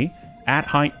 Training day at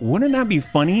height. Wouldn't that be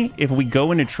funny if we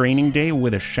go into training day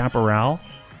with a chaparral?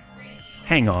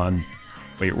 Hang on.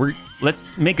 Wait,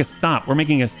 let's make a stop. We're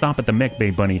making a stop at the mech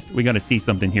bay bunnies. We got to see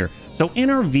something here. So in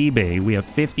our V bay, we have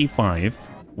 55.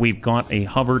 We've got a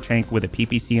hover tank with a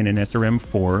PPC and an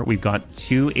SRM4. We've got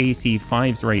 2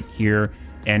 AC5s right here.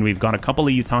 And we've got a couple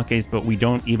of Utakes, but we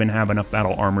don't even have enough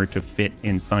battle armor to fit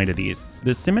inside of these.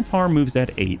 The Scimitar moves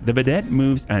at 8. The Vedette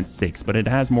moves at 6, but it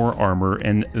has more armor.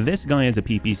 And this guy is a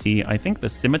PPC. I think the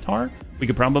Scimitar, we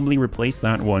could probably replace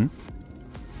that one.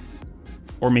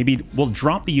 Or maybe we'll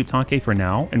drop the Utake for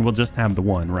now, and we'll just have the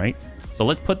one, right? So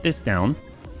let's put this down,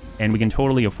 and we can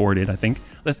totally afford it, I think.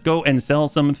 Let's go and sell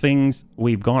some things.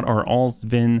 We've got our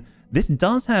Allsvin. This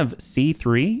does have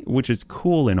C3, which is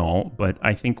cool and all, but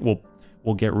I think we'll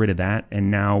get rid of that.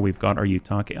 And now we've got our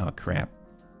Utake. Oh, crap.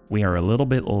 We are a little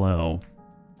bit low.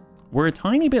 We're a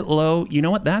tiny bit low. You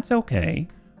know what? That's okay.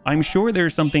 I'm sure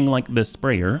there's something like the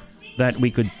sprayer that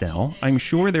we could sell. I'm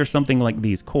sure there's something like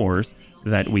these cores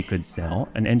that we could sell.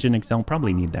 An engine Excel,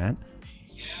 probably need that.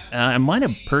 I might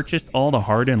have purchased all the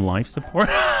hardened life support.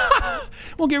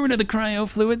 We'll get rid of the cryo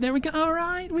fluid. There we go. All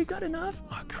right. We've got enough.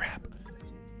 Oh, crap.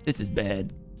 This is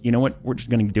bad. You know what? We're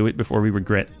just going to do it before we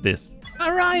regret this.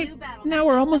 All right, now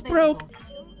we're almost broke.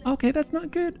 Okay, that's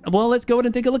not good. Well, let's go ahead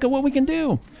and take a look at what we can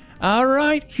do. All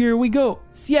right, here we go.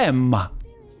 Siem.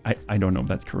 I don't know if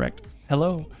that's correct.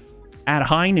 Hello. At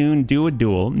high noon, do a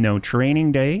duel. No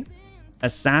training day.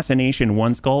 Assassination,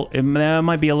 1 skull. That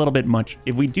might be a little bit much.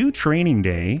 If we do training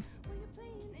day.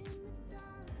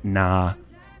 Nah.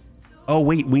 Oh,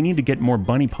 wait, we need to get more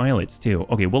bunny pilots too.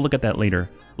 Okay, we'll look at that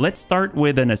later. Let's start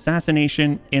with an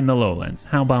assassination in the lowlands.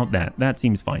 How about that? That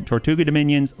seems fine. Tortuga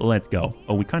Dominions, let's go.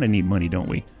 Oh, we kind of need money, don't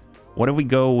we? What if we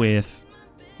go with...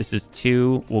 This is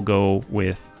 2. We'll go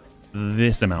with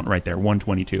this amount right there,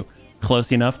 122.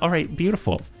 Close enough. All right,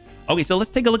 beautiful. Okay, so let's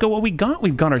take a look at what we got.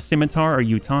 We've got our Scimitar, our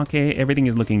Utake. Everything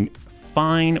is looking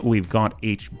fine. We've got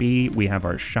HB. We have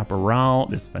our Chaparral.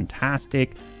 This is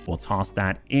fantastic. We'll toss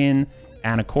that in.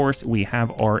 And of course, we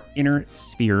have our inner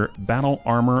sphere battle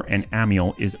armor, and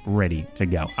Amiel is ready to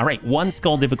go. All right, 1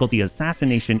 skull difficulty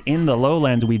assassination in the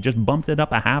lowlands. We just bumped it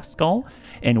up a half skull,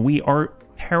 and we are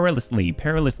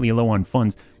perilously low on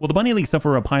funds. Will the Bunny League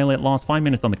suffer a pilot loss? 5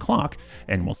 minutes on the clock,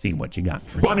 and we'll see what you got.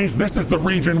 Bunnies, this is the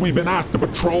region we've been asked to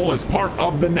patrol as part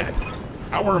of the net.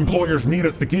 Our employers need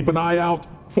us to keep an eye out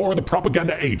for the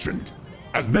propaganda agent,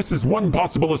 as this is one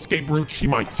possible escape route she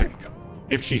might take.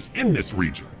 If she's in this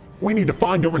region, we need to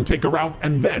find her and take her out,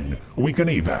 and then we can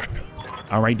evac.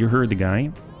 All right, you heard the guy.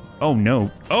 Oh,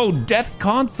 no. Oh, Death's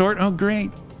Consort. Oh,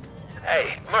 great.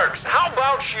 Hey, Mercs, how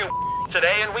about you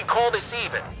today and we call this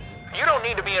even? You don't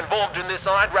need to be involved in this,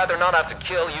 and I'd rather not have to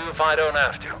kill you if I don't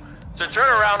have to. So turn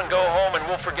around and go home, and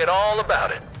we'll forget all about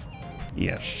it.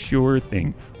 Yeah, sure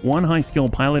thing. 1 high-skill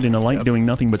pilot in a light doing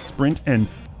nothing but sprint and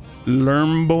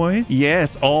learn, boys.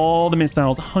 Yes, all the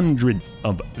missiles, hundreds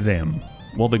of them.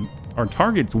 Well, our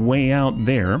target's way out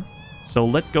there, so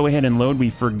let's go ahead and load. We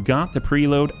forgot to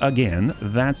preload again.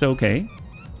 That's okay.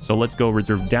 So let's go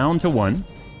reserve down to 1.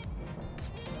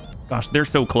 Gosh, they're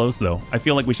so close, though. I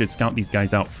feel like we should scout these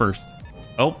guys out first.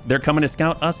 Oh, they're coming to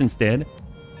scout us instead.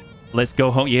 Let's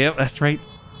go home. Yeah, that's right.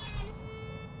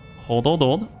 Hold.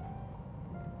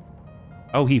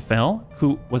 Oh, he fell?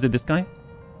 Who? Was it this guy?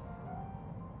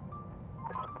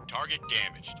 Target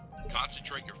damaged.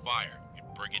 Concentrate your fire and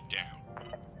bring it down.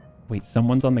 Wait,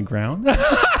 someone's on the ground?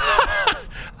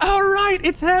 All right,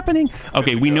 it's happening.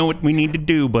 Okay, we know what we need to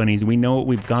do, bunnies. We know what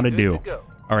we've got to do.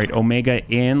 All right, Omega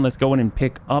in. Let's go in and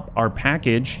pick up our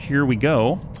package. Here we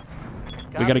go.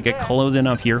 We got to get close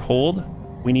enough here. Hold.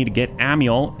 We need to get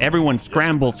Amiel. Everyone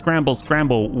scramble, scramble,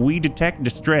 scramble. We detect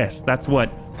distress. That's what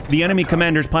the enemy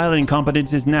commander's piloting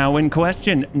competence is now in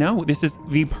question. No, this is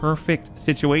the perfect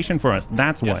situation for us.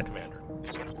 That's what.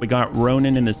 We got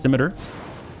Ronin in the scimitar.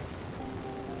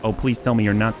 Oh, please tell me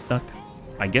you're not stuck.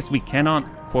 I guess we cannot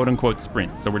quote-unquote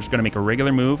sprint, so we're just going to make a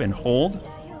regular move and hold.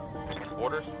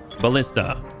 Orders?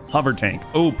 Ballista. Hover tank.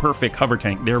 Oh, perfect. Hover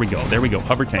tank. There we go. There we go.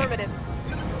 Hover tank. Affirmative.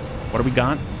 What do we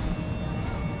got?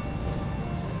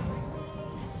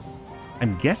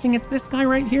 I'm guessing it's this guy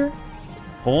right here.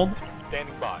 Hold.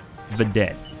 Standing by.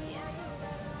 Vedette.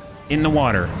 In the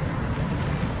water.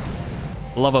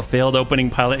 Love a failed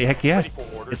opening pilot. Heck yes. Ready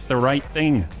for orders. It's the right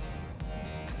thing.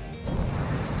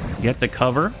 Get to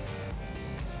cover.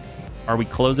 Are we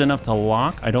close enough to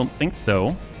lock? I don't think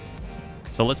so.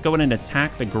 So let's go in and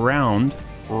attack the ground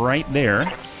right there.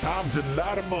 Time to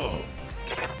light 'em up.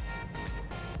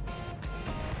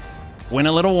 Went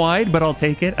a little wide, but I'll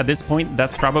take it. At this point,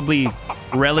 that's probably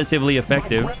relatively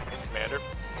effective. Commander.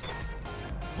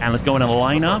 And let's go in and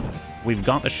line up. We've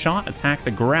got the shot. Attack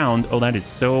the ground. Oh, that is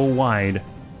so wide.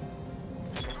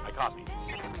 I copy.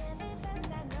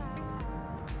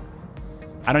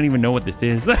 I don't even know what this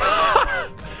is.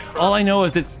 All I know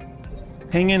is it's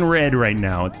pinging red right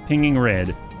now. It's pinging red.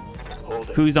 Hold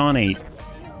it. Who's on 8?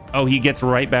 Oh, he gets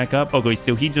right back up. Okay,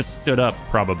 so he just stood up,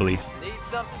 probably. Need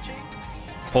something, Chief?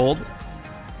 Hold.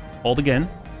 Hold again.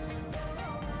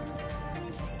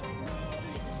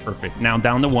 Perfect. Now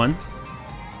down to 1.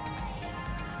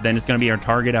 Then it's going to be our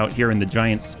target out here in the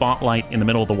giant spotlight in the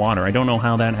middle of the water. I don't know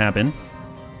how that happened.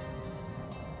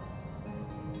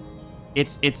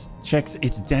 It's checks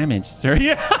its damage, sir.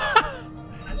 Yeah.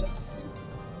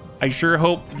 I sure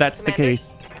hope that's the Commander?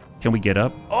 case. Can we get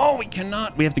up? Oh, we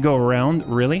cannot. We have to go around.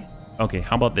 Really? Okay,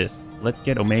 how about this? Let's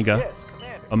get Omega. Yes,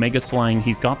 Commander. Omega's flying.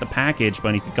 He's got the package,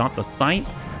 but he's got the sight.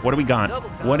 What do we got? Double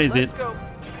time. What is it? Let's go.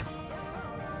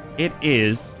 It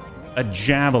is a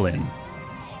javelin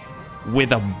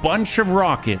with a bunch of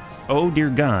rockets. Oh,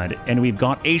 dear God. And we've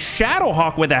got a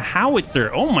Shadowhawk with a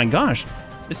howitzer. Oh, my gosh.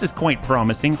 This is quite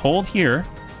promising. Hold here.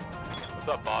 What's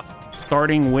up, boss?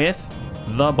 Starting with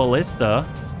the ballista.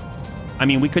 I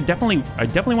mean, we could definitely... I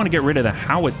definitely want to get rid of the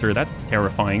howitzer. That's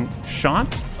terrifying. Shot.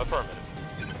 Affirmative.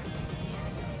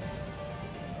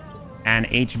 And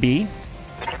HB.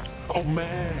 Oh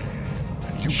man.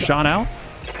 You got Shot out.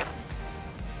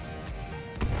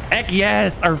 Heck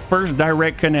yes! Our first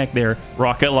direct connect there.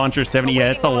 Rocket launcher 70.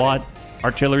 Yeah, it's a lot.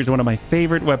 Artillery is one of my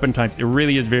favorite weapon types. It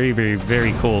really is very, very,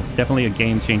 very cool. Definitely a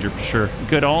game changer for sure.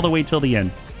 Good all the way till the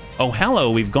end. Oh, hello.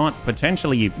 We've got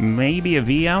potentially maybe a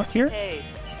V out here. Hey.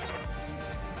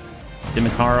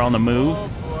 Scimitar on the move. Oh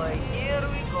boy, here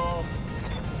we go.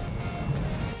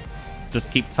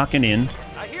 Just keep tucking in.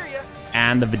 I hear ya.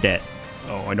 And the vedette.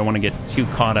 Oh, I don't want to get too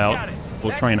caught out.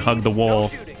 We'll try and hug the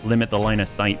walls. Limit the line of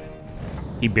sight.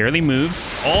 He barely moves.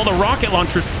 All the rocket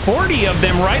launchers, 40 of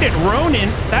them right at Ronin.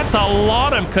 That's a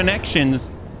lot of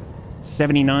connections.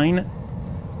 79.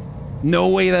 No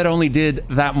way that only did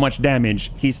that much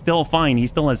damage. He's still fine. He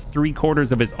still has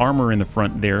 3/4 of his armor in the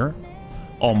front there.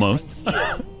 Almost.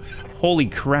 Holy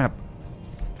crap.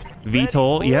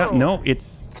 VTOL. Yeah, no,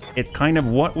 it's kind of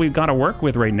what we've got to work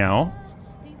with right now.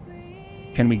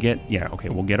 Can we get... Yeah, okay,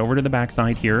 we'll get over to the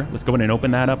backside here. Let's go ahead and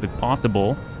open that up if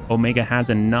possible. Omega has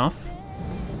enough.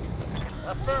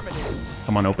 Affirmative.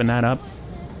 Come on, open that up.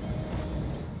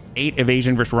 8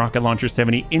 evasion versus rocket launcher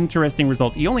 70. Interesting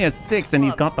results. He only has 6, and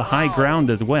he's got the high ground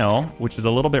as well, which is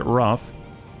a little bit rough.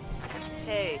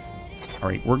 Hey. All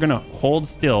right, we're going to hold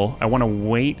still. I want to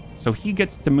wait. So he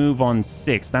gets to move on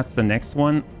 6. That's the next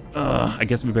one. I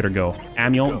guess we better go.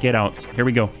 Amiel, get out. Here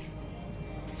we go.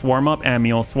 Swarm up,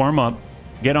 Amiel. Swarm up.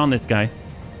 Get on this guy.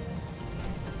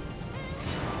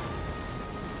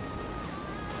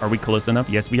 Are we close enough?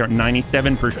 Yes, we are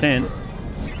 97%.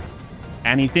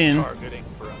 And he's in. Targeting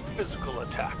for a physical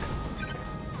attack.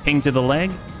 Ping to the leg.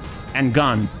 And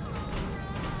guns.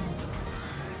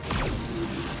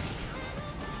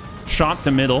 Shot to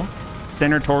middle.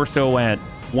 Center torso at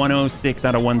 106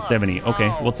 out of 170.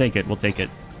 Okay, we'll take it. We'll take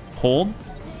it. Hold.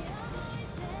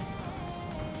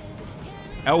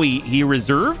 Oh, he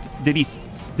reserved? Did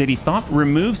he stop?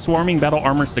 Remove swarming battle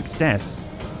armor success.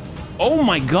 Oh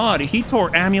my god, he tore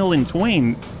Amiel in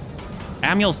twain.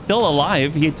 Amiel's still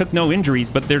alive. He took no injuries,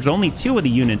 but there's only 2 of the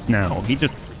units now. He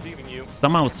just Receiving you.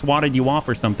 somehow swatted you off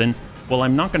or something. Well,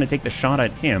 I'm not going to take the shot at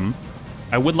him.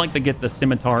 I would like to get the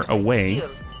scimitar away.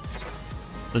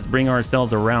 Let's bring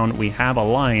ourselves around. We have a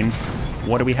line.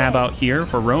 What do we have out here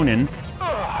for Ronin?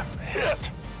 Hit.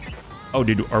 Oh,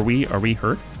 are we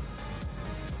hurt?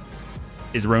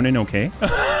 Is Ronin okay?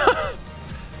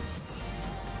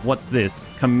 What's this?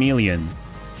 Chameleon.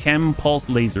 Chem pulse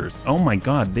lasers. Oh my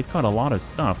god, they've got a lot of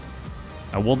stuff.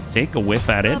 I will take a whiff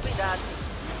at it. Copy that.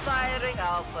 Firing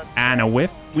Alpha. And a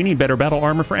whiff. We need better battle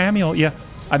armor for Amiel. Yeah.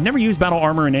 I've never used battle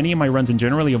armor in any of my runs and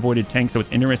generally avoided tanks, so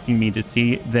it's interesting to me to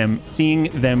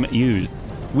seeing them used.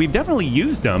 We've definitely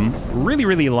used them. Really,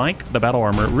 really like the battle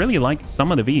armor. Really like some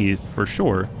of the Vs, for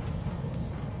sure.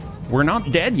 We're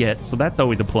not dead yet, so that's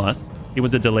always a plus. It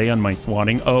was a delay on my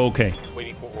swatting. Oh, okay.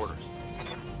 Waiting for orders.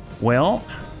 Well,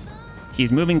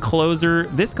 he's moving closer.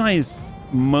 This guy is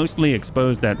mostly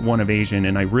exposed at 1 evasion,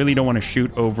 and I really don't want to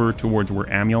shoot over towards where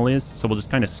Amiel is, so we'll just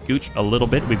kind of scooch a little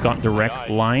bit. We've got direct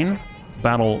line.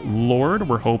 Battle Lord,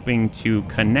 we're hoping to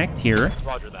connect here.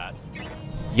 Roger that.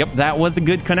 Yep, that was a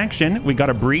good connection. We got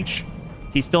a breach.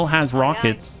 He still has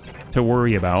rockets to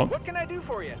worry about. What can I do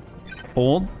for you?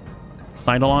 Hold.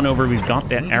 Sidle on over. We've got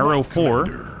that arrow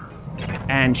 4.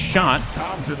 And shot.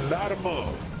 Time to light 'em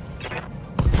up.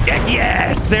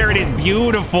 Yes, there it is.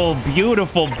 Beautiful,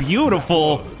 beautiful,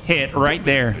 beautiful hit right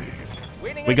there.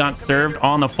 We got served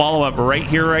on the follow-up right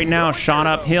here, right now. Shot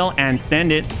uphill and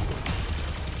send it.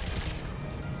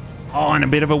 Oh, and a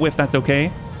bit of a whiff. That's okay.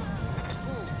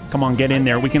 Come on, get in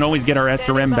there. We can always get our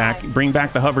SRM back. Bring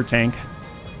back the hover tank.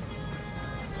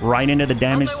 Right into the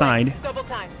damaged side. Double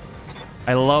time.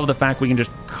 I love the fact we can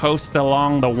just coast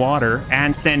along the water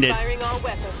and send it. Firing all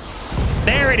weapons.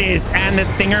 There it is. And the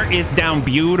Stinger is down.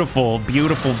 Beautiful,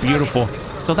 beautiful, beautiful.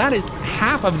 So that is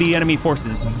half of the enemy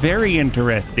forces. Very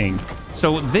interesting.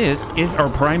 So this is our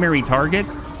primary target.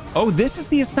 Oh, this is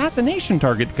the assassination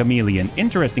target, Chameleon.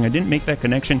 Interesting. I didn't make that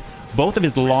connection. Both of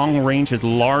his long range, his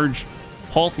large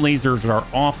pulse lasers are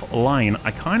offline.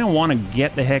 I kind of want to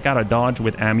get the heck out of dodge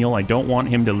with Amiel. I don't want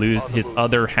him to lose his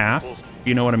other half.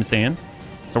 You know what I'm saying?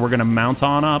 So we're going to mount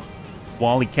on up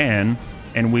while he can,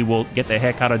 and we will get the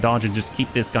heck out of dodge and just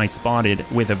keep this guy spotted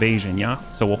with evasion, yeah?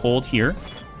 So we'll hold here.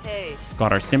 Hey.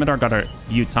 Got our scimitar, got our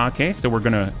Yutake, so we're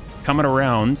going to come it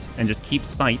around and just keep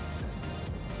sight.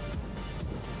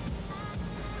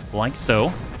 Like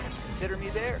so. Consider me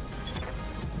there.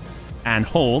 And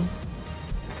hold.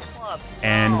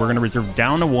 And we're going to reserve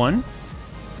down to 1.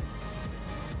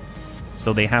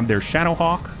 So they have their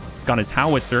Shadowhawk. He's got his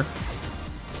howitzer.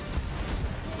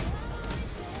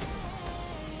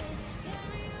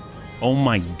 Oh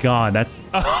my god, that's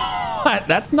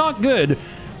that's not good.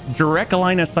 Direct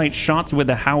line of sight shots with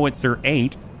the howitzer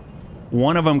 8.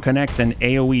 One of them connects and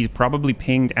AoE's probably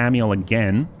pinged Amiel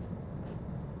again.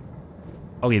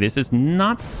 Okay, this is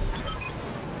not...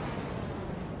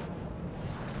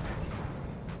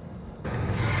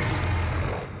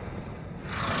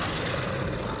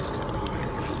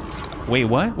 Wait,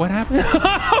 what? What happened?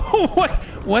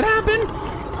 What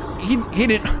happened? He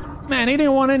didn't... Man, he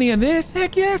didn't want any of this.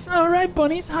 Heck yes. All right,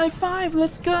 bunnies. High five.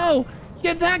 Let's go.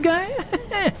 Get that guy.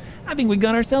 I think we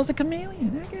got ourselves a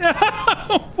chameleon.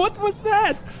 What was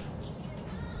that?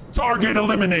 Target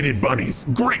eliminated, bunnies.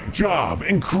 Great job.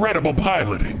 Incredible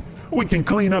piloting. We can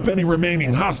clean up any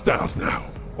remaining hostiles now,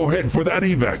 or head for that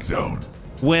evac zone.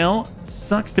 Well,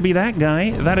 sucks to be that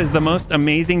guy. That is the most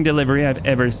amazing delivery I've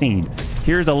ever seen.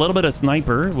 Here's a little bit of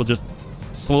sniper. We'll just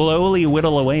slowly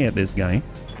whittle away at this guy.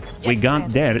 We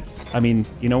got dead. It's, I mean,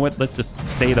 you know what? Let's just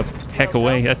stay the heck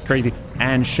away. That's crazy.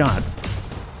 And shot.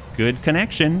 Good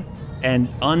connection. And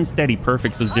unsteady.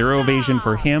 Perfect. So 0 evasion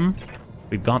for him.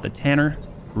 We've got the Tanner.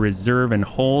 Reserve and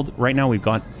hold. Right now we've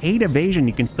got 8 evasion.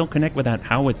 You can still connect with that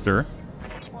howitzer.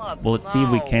 Well, let's see if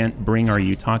we can't bring our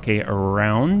Yutake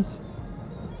around.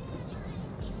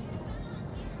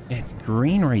 It's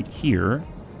green right here.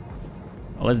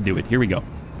 Well, let's do it. Here we go.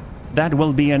 That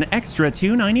will be an extra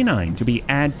 $2.99 to be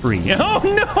ad-free. Oh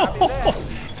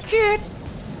no! Kid!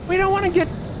 We don't want to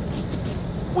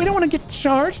get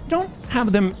charged. Don't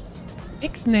have them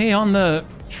ixnay on the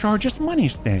charge us money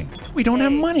thing. We don't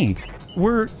have money.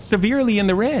 We're severely in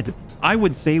the red. I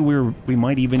would say we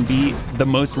might even be the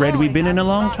most red we've been in a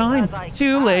long time.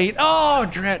 Too late. Oh,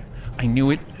 dread. I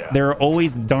knew it. There are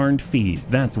always darned fees.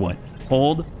 That's what.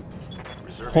 Hold.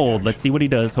 Hold. Let's see what he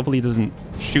does. Hopefully he doesn't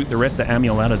shoot the rest of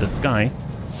Amiel out of the sky.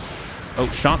 Oh,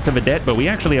 shot to Vedette, but we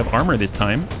actually have armor this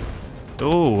time.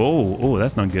 Oh,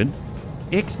 that's not good.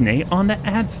 Ixnay on the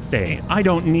Adstay. I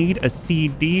don't need a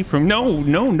CD from... No,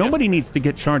 nobody needs to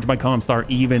get charged by Comstar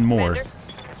even more.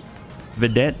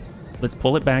 Vedette, let's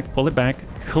pull it back,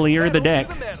 clear the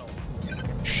deck.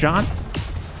 Shot.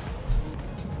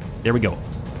 There we go.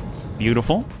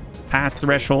 Beautiful. Pass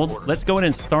threshold. Let's go ahead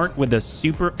and start with the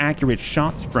super accurate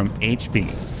shots from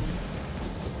HB.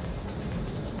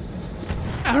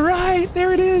 All right,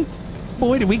 there it is.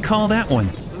 Boy, did we call that one.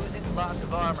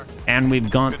 And we've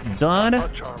got done.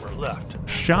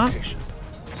 Shot.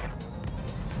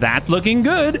 That's looking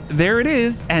good. There it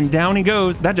is. And down he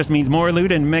goes. That just means more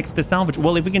loot and mechs to salvage.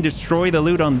 Well, if we can destroy the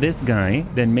loot on this guy,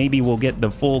 then maybe we'll get the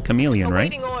full chameleon,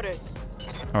 right?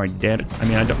 All right, dead. I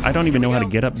mean, I don't even know how to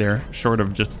get up there, short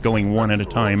of just going one at a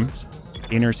time.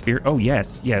 Inner sphere. Oh,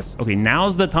 yes, yes. Okay,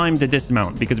 now's the time to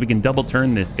dismount because we can double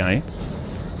turn this guy.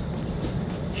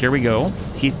 Here we go.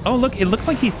 He's... Oh, look, it looks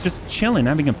like he's just chilling,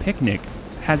 having a picnic.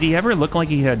 Has he ever looked like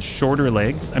he had shorter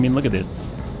legs? I mean, look at this.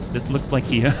 This looks like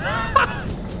he...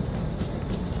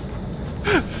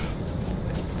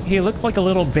 He looks like a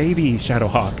little baby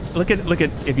Shadowhawk. Look at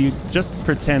if you just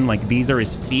pretend like these are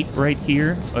his feet right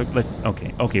here.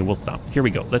 Okay, we'll stop. Here we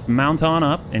go. Let's mount on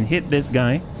up and hit this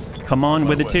guy. Come on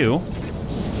with the 2.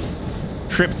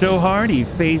 Tripped so hard he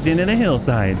phased into the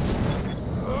hillside.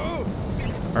 All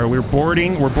right, we're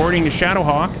boarding the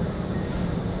Shadowhawk.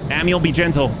 Amiel, be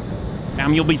gentle.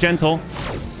 Amiel, be gentle.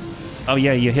 Oh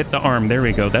yeah, you hit the arm. There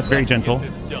we go. That's very gentle.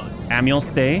 Amiel,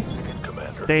 stay.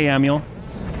 Stay, Amiel.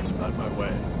 On my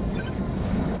way.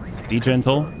 Be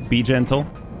gentle. Be gentle.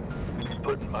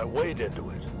 Putting my weight into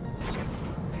it.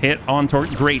 Hit on torque.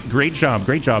 Great job.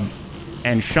 Great job.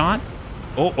 And shot.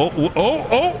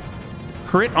 Oh.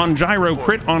 Crit on gyro.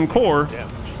 Crit on core.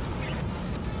 Damage.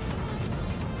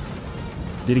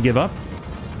 Did he give up?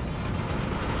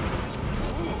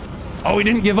 Oh, he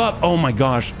didn't give up. Oh my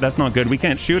gosh. That's not good. We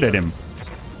can't shoot at him.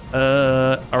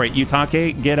 All right,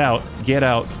 Utake, get out. Get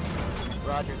out.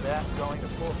 Roger that. Going to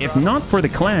full If throttle. not for the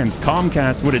clans,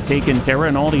 Comcast would have taken Terra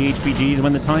and all the HPGs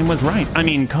when the time was right. I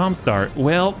mean, Comstar.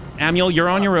 Well, Amiel, you're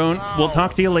on your own. We'll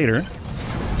talk to you later.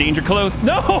 Danger close.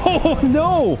 No,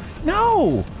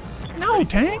 no,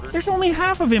 Tank. There's only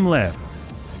half of him left.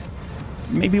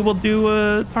 Maybe we'll do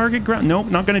a target ground. Nope,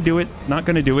 not gonna do it. Not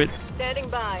gonna do it. Standing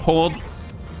by. Hold.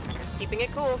 Keeping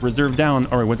it cool. Reserve down.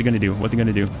 All right, what's he gonna do? What's he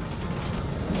gonna do?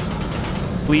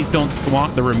 Please don't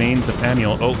swat the remains of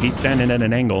Amiel. Oh, he's standing at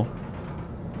an angle.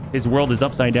 His world is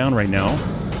upside down right now.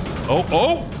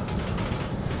 Oh!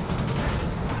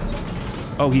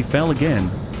 Oh, he fell again.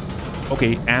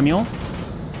 Okay, Amiel.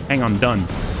 Hang on, done.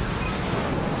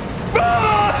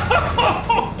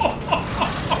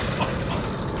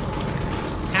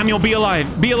 Amiel, be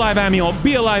alive. Be alive, Amiel.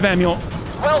 Be alive, Amiel.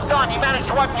 Well done, you managed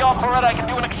to wipe me off already. I can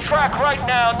do an extract right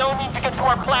now. No need to get to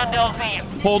our planned LZ.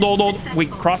 Hold.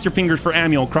 Wait, cross your fingers for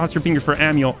Amiel. Cross your fingers for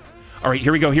Amiel. All right,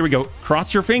 here we go.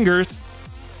 Cross your fingers.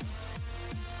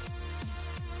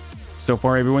 So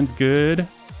far, everyone's good.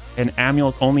 And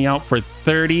Amiel's only out for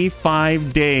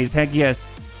 35 days. Heck yes.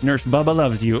 Nurse Bubba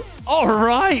loves you. All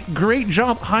right. Great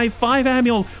job. High five,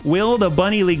 Amiel. Will the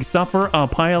Bunny League suffer a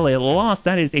pilot loss?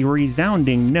 That is a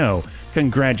resounding no.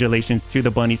 Congratulations to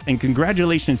the bunnies and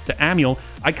congratulations to Amiel.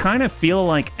 I kind of feel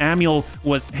like Amiel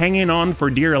was hanging on for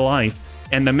dear life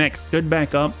and the mech stood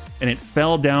back up and it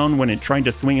fell down when it tried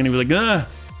to swing and he was like, ugh.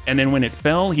 And then when it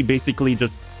fell, he basically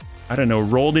just, I don't know,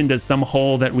 rolled into some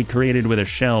hole that we created with a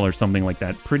shell or something like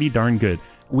that. Pretty darn good.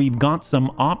 We've got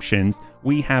some options.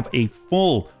 We have a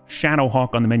full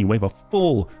Shadowhawk on the menu. We have a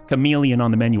full Chameleon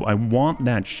on the menu. I want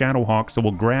that Shadowhawk, so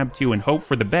we'll grab 2 and hope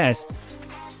for the best.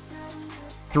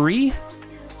 3,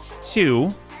 2,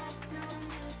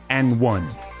 and 1.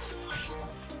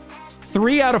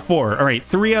 3 out of 4. All right,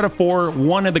 3 out of 4.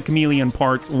 1 of the Chameleon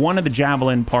parts, 1 of the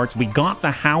Javelin parts. We got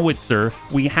the Howitzer.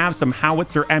 We have some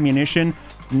Howitzer ammunition.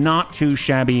 Not too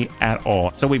shabby at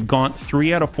all. So we've got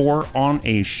 3 out of 4 on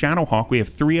a Shadowhawk. We have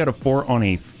 3 out of 4 on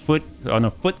a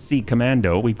Footsie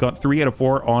Commando. We've got 3 out of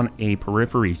 4 on a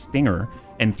Periphery Stinger,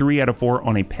 and 3 out of 4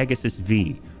 on a Pegasus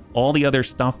V. All the other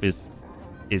stuff is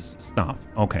stuff.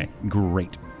 Okay,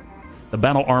 great. The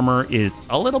battle armor is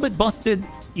a little bit busted,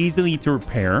 easily to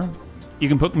repair. You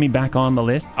can put me back on the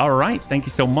list. All right, thank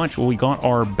you so much. Well, we got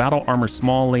our battle armor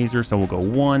small laser, so we'll go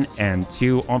 1 and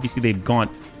 2. Obviously, they've got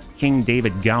King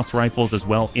David Gauss rifles as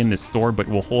well in the store, but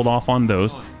we'll hold off on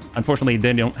those. Unfortunately,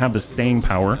 they don't have the staying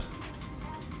power.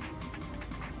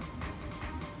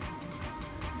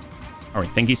 All right,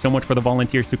 thank you so much for the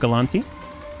volunteer, Sukalanti.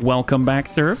 Welcome back,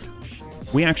 served.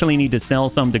 We actually need to sell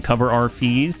some to cover our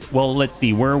fees. Well, let's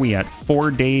see, where are we at? 4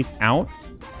 days out?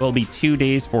 It'll be 2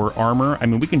 days for armor. I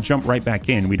mean, we can jump right back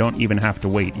in. We don't even have to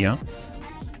wait, yeah?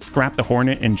 Scrap the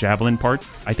Hornet and Javelin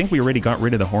parts. I think we already got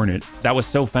rid of the Hornet. That was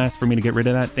so fast for me to get rid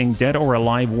of that thing. Dead or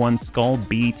Alive 1 Skull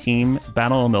B team.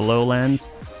 Battle in the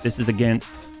Lowlands. This is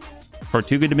against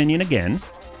Tortuga Dominion again.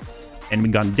 And we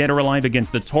got Dead or Alive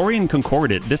against the Taurian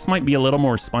Concordat. This might be a little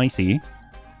more spicy.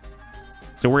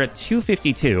 So we're at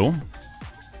 252.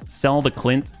 Sell the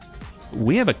Clint.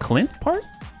 We have a Clint part?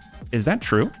 Is that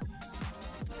true?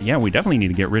 Yeah, we definitely need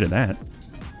to get rid of that.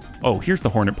 Oh, here's the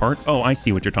Hornet part. Oh, I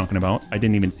see what you're talking about. I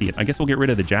didn't even see it. I guess we'll get rid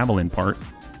of the Javelin part.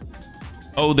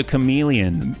 Oh, the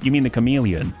Chameleon. You mean the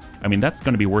Chameleon? I mean, that's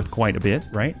going to be worth quite a bit,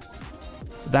 right?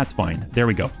 That's fine. There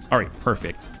we go. All right,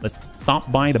 perfect. Let's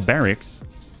stop by the barracks.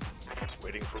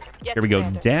 Waiting for Yes, Here we go.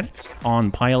 Commander. Deaths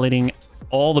on piloting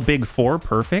all the big four.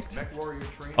 Perfect.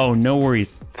 Oh, no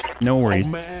worries. No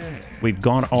worries. Man, We've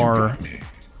got our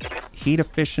heat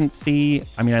efficiency.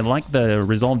 I mean, I like the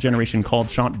resolve generation called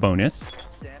shot bonus.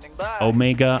 Standing by.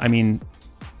 Omega. I mean,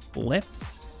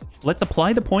 let's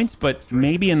apply the points, but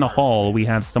maybe in the hall we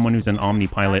have someone who's an Omni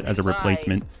pilot as a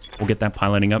replacement. We'll get that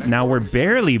piloting up. Now we're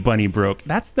barely bunny broke.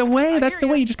 That's the way. That's the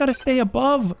way. You just got to stay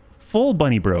above full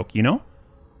bunny broke, you know?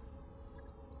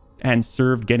 And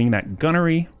served getting that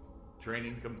gunnery.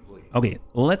 Training complete. Okay,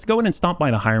 let's go in and stop by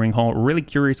the hiring hall. Really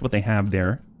curious what they have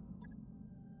there.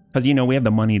 Because, you know, we have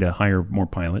the money to hire more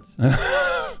pilots.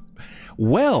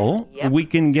 Well, Yep. we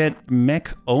can get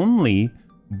mech-only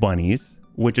bunnies,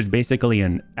 which is basically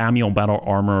an Amiel battle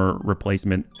armor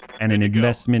replacement and an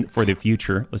investment for the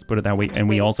future. Let's put it that way. And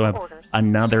we also have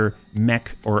another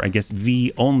mech, or I guess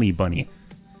V-only bunny.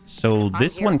 So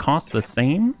this one costs the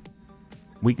same.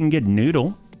 We can get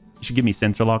Noodle. You should give me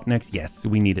sensor lock next. Yes,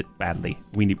 we need it badly.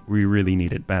 We really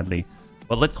need it badly.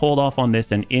 But let's hold off on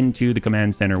this and into the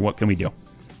command center. What can we do?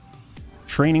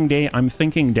 Training day. I'm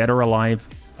thinking Dead or Alive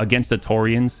against the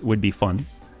Taurians would be fun.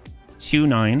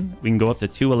 2-9. We can go up to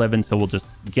 2-11, so we'll just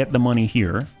get the money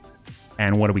here.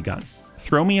 And what do we got?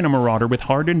 Throw me in a Marauder with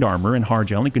hardened armor and hard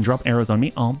gel. You can drop arrows on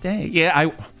me all day. Yeah,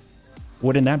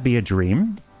 wouldn't that be a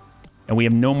dream? And we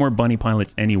have no more bunny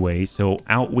pilots anyway, so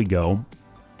out we go.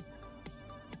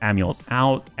 Amiel's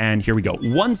out, and here we go.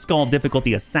 1 skull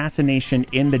difficulty, assassination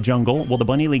in the jungle. Will the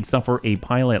Bunny League suffer a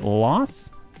pilot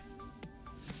loss?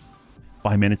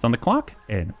 5 minutes on the clock,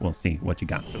 and we'll see what you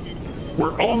got.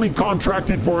 we're only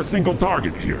contracted for a single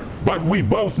target here, but we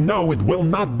both know it will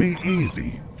not be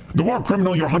easy. The war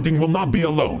criminal you're hunting will not be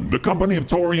alone. The company of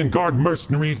Taurian Guard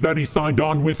mercenaries that he signed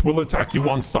on with will attack you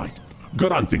on sight.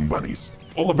 Good hunting, bunnies.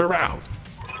 Oliver out.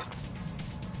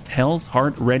 Hell's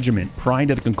Heart Regiment,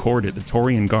 Pride of the Concordat, the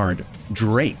Taurian Guard,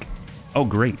 Drake. Oh,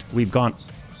 great. We've got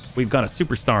a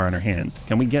superstar on our hands.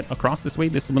 Can we get across this way?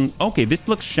 This one, okay, this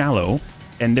looks shallow,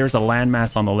 and there's a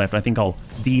landmass on the left. I think I'll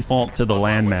default to the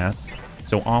landmass.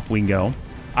 So off we go.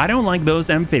 I don't like those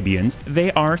amphibians.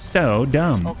 They are so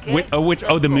dumb. Okay.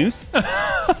 The moose?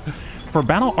 For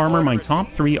battle armor, my top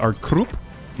 3 are Krupp,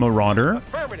 Marauder,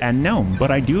 and Gnome, but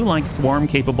I do like Swarm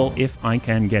capable if I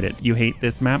can get it. You hate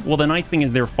this map? Well, the nice thing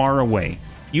is they're far away.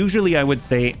 Usually I would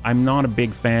say I'm not a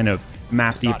big fan of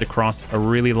maps you have to cross a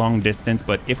really long distance,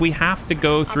 but if we have to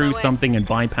go through something and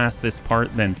bypass this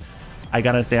part, then I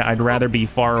gotta say I'd rather be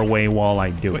far away while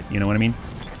I do it. You know what I mean?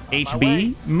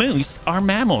 HB, moose are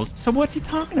mammals. So what's he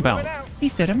talking about? He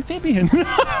said amphibian.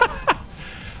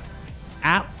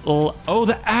 Oh,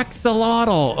 the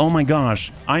axolotl. Oh my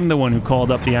gosh. I'm the one who called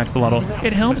up the axolotl.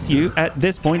 It helps you at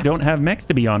this point don't have mechs,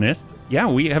 to be honest. Yeah,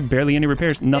 we have barely any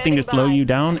repairs. Nothing to slow you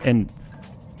down, and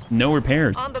no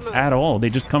repairs at all. They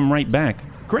just come right back.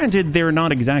 Granted, they're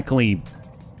not exactly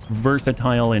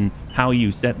versatile in how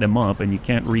you set them up, and you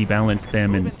can't rebalance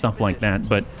them and stuff like that,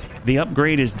 but the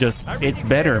upgrade is just, it's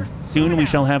better. Soon we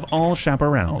shall have all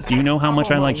chaparrals. You know how much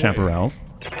I like chaparrals.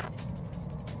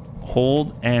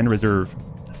 Hold and reserve.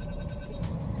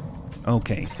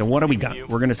 Okay, so what do we got?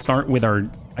 We're gonna start with our,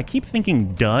 I keep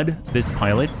thinking Dud, this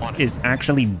pilot, is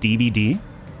actually DVD,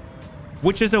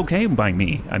 which is okay by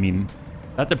me. I mean,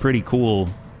 that's a pretty cool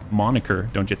moniker,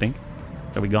 don't you think?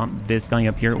 So we got this guy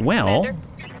up here. Well,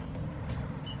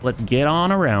 let's get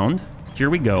on around. Here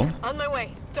we go. On my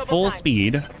way. Double Full time.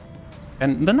 speed.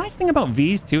 And the nice thing about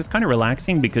V's too, it's kind of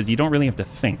relaxing because you don't really have to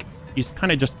think. You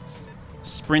kind of just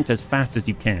sprint as fast as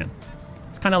you can.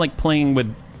 It's kind of like playing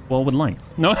with, well, with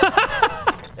lights. No?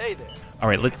 Hey there. All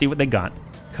right, let's see what they got.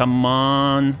 Come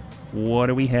on. What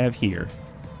do we have here?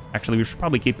 Actually, we should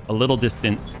probably keep a little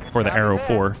distance for the Arrow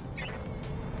 4.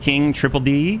 King Triple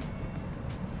D.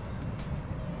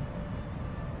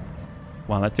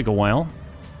 Wow, that took a while.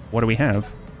 What do we have?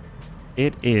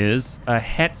 It is a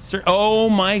Hetzer. Oh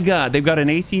my god, they've got an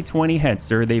AC-20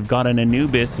 Hetzer. They've got an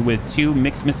Anubis with 2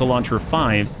 mixed missile launcher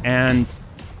 5s and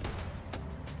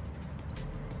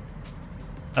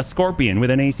a Scorpion with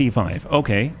an AC-5.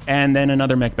 Okay, and then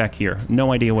another mech back here.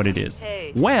 No idea what it is.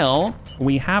 Hey. Well,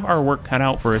 we have our work cut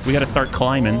out for us. We got to start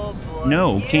climbing.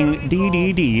 No, King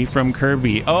DDD from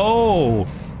Kirby. Oh,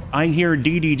 I hear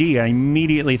DDD. I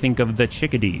immediately think of the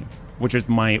chickadee, which is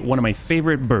one of my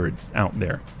favorite birds out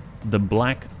there. The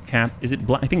black cap, is it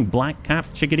black? I think black cap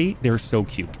chickadee. They're so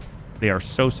cute. They are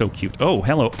so cute. Oh,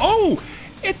 hello. Oh,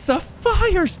 it's a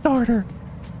fire starter.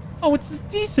 Oh, it's a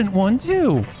decent one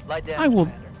too. Lie down, I will.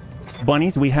 Commander.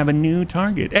 Bunnies, we have a new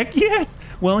target. Heck yes.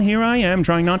 Well, here I am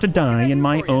trying not to die in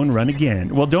my own run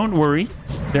again. Well, don't worry.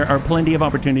 There are plenty of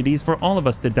opportunities for all of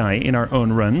us to die in our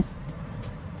own runs.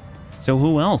 So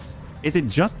who else Is it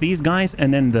just these guys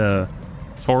and then the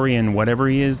Torian, whatever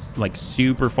he is, like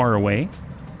super far away?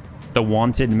 The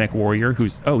wanted mech warrior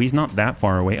who's... Oh, he's not that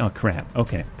far away. Oh, crap.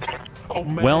 Okay. Oh,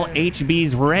 man. Well,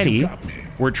 HB's ready.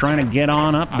 We're trying to get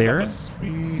on up there.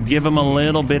 Give him a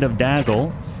little bit of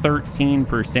dazzle.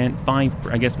 13%, 5.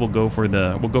 I guess we'll go for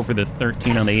the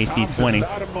 13 on the AC-20.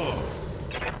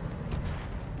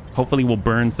 Hopefully we'll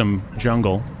burn some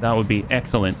jungle. That would be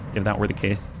excellent if that were the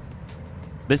case.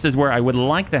 This is where I would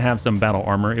like to have some battle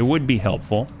armor. It would be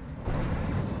helpful.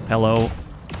 Hello.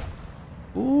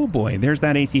 Oh boy, there's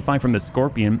that AC-5 from the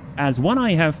Scorpion. As one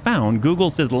I have found, Google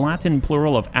says Latin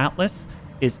plural of Atlas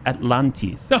is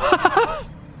Atlantis.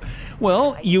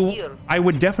 Well, I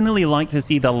would definitely like to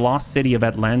see the lost city of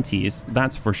Atlantis.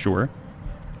 That's for sure.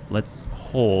 Let's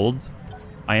hold.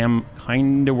 I am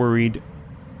kind of worried.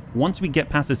 Once we get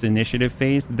past this initiative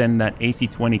phase, then that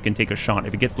AC-20 can take a shot.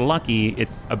 If it gets lucky,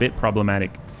 it's a bit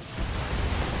problematic.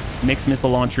 Mixed missile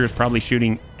launcher is probably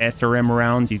shooting SRM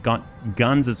rounds. He's got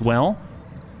guns as well,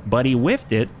 but he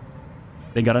whiffed it.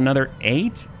 They got another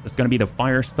 8. That's going to be the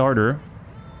fire starter.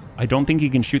 I don't think he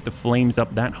can shoot the flames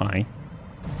up that high.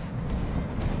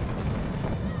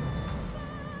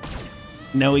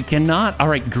 No, he cannot. All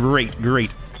right, great,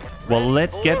 great. Well,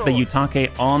 let's get the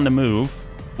Yutake on the move.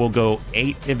 We'll go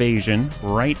 8 evasion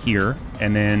right here,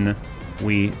 and then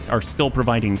we are still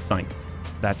providing sight.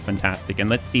 That's fantastic. And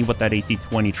let's see what that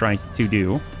AC-20 tries to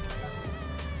do.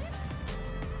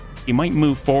 He might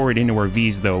move forward into our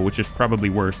Vs, though, which is probably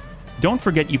worse. Don't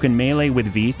forget you can melee with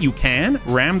Vs. You can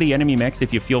ram the enemy mechs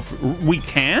if you feel... We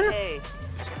can? Hey.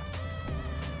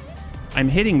 I'm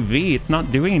hitting V. It's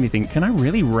not doing anything. Can I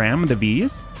really ram the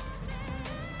Vs?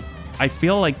 I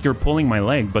feel like you're pulling my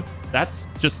leg, but that's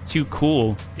just too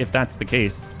cool if that's the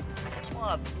case.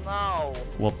 What? No.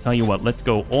 Well, tell you what. Let's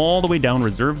go all the way down.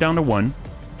 Reserve down to 1.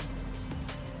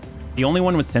 The only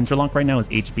one with sensor lock right now is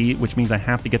HB, which means I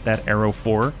have to get that arrow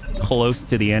 4 close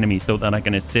to the enemy so that I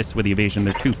can assist with the evasion.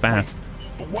 They're too fast.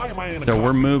 Why am I in a So car?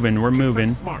 we're moving. We're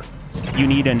moving. Smart. You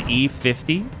need an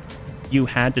E50. You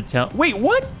had to tell... Wait,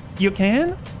 what? You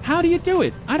can? How do you do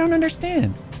it? I don't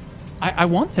understand. I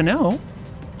want to know.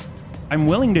 I'm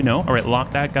willing to know. All right,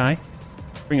 lock that guy.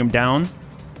 Bring him down.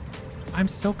 I'm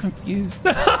so confused.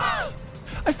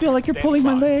 I feel like you're pulling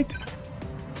my leg.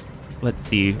 Let's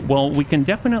see. Well, we can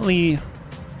definitely...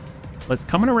 Let's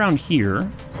come in around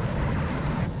here.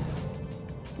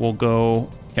 We'll go...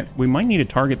 We might need to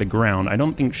target the ground. I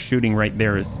don't think shooting right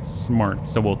there is smart.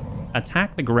 So we'll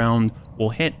attack the ground. We'll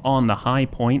hit on the high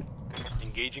point.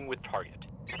 Engaging with target.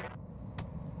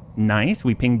 Nice.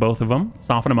 We ping both of them.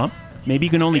 Soften them up. Maybe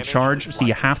you can only charge, so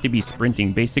you have to be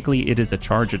sprinting. Basically, it is a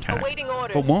charge attack. Awaiting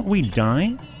orders. But won't we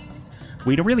die?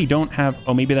 We really don't have...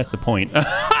 Oh, maybe that's the point. All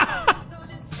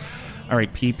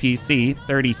right, PPC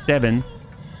 37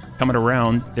 coming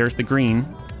around. There's the green.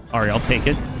 All right, I'll take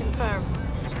it. Confirm.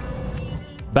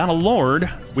 Battle Lord.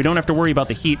 We don't have to worry about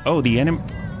the heat. Oh, the enemy...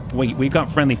 Wait, we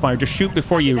got friendly fire. Just shoot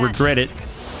before you regret it.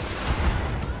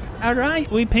 All right,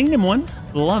 we pinged him one.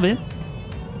 Love it.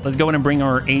 Let's go in and bring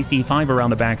our AC-5 around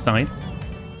the backside.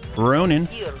 Ronin.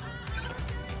 Here.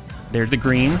 There's the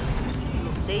green.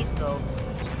 Say so.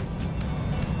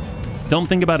 Don't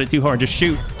think about it too hard. Just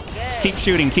shoot. Just keep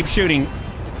shooting. Keep shooting.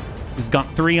 He's got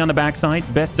 3 on the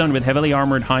backside. Best done with heavily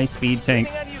armored high-speed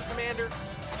tanks. Looking at you, Commander.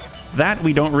 That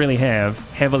we don't really have.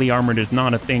 Heavily armored is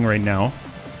not a thing right now.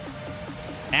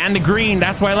 And the green.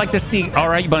 That's what I like to see. All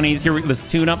right, bunnies. Here, let's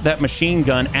tune up that machine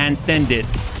gun and send it.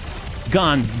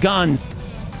 Guns. Guns.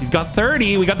 He's got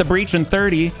 30. We got the breach in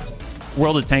 30.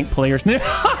 World of Tank players.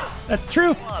 That's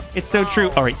true. It's so true.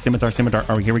 All right, scimitar, scimitar.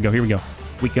 All right, here we go. Here we go.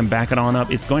 We can back it on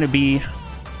up. It's going to be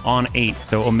on 8.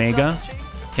 So Omega.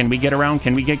 Can we get around?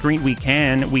 Can we get green? We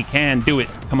can. We can. Do it.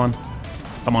 Come on.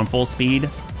 Come on. Full speed.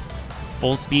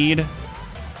 Full speed.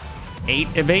 8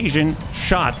 evasion.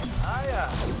 Shots.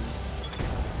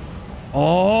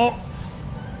 Oh.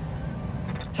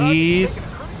 He's...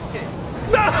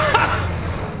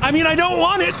 I mean, I don't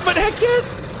want it, but heck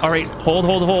yes. All right, hold,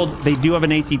 hold, hold. They do have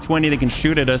an AC-20 that can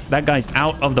shoot at us. That guy's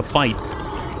out of the fight.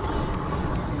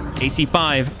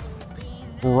 AC-5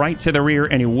 right to the rear,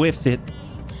 and he whiffs it.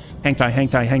 Hang tight, hang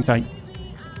tight, hang tight.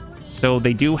 So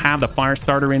they do have the fire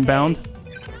starter inbound.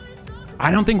 I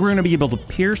don't think we're going to be able to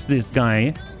pierce this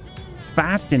guy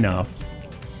fast enough.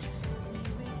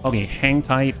 Okay, hang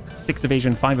tight. 6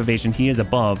 evasion, 5 evasion. He is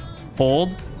above.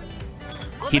 Hold.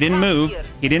 He didn't move.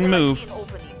 He didn't move.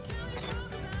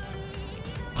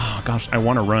 Oh, gosh, I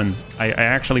want to run. I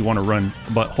actually want to run,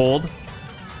 but hold.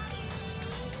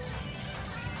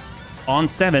 On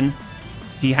 7.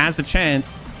 He has the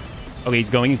chance. Okay, he's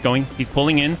going. He's going. He's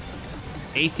pulling in.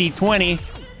 AC-20.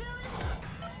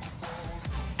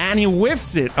 And he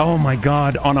whiffs it. Oh my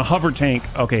God. On a hover tank.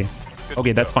 Okay.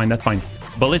 Okay, that's fine. That's fine.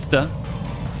 Ballista.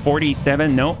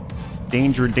 47. Nope.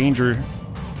 Danger, danger.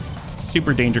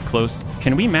 Super danger close.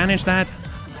 Can we manage that?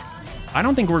 I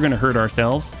don't think we're going to hurt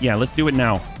ourselves. Yeah, let's do it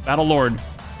now. Battle Lord.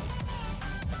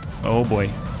 Oh boy.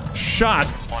 Shot.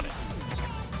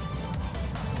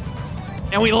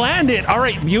 And we land it. All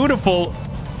right, beautiful.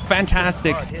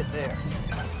 Fantastic.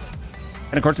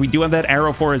 And of course, we do have that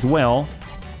arrow for as well.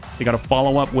 They got to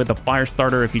follow up with a fire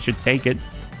starter if he should take it.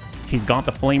 He's got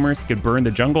the flamers. He could burn the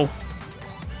jungle.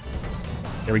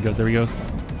 There he goes. There he goes.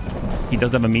 He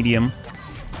does have a medium.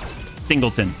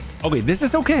 Singleton. Okay, this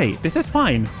is okay. This is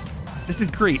fine. This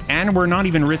is great. And we're not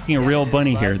even risking a real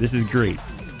bunny here. This is great.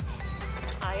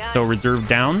 So reserve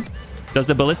down. Does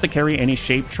the ballista carry any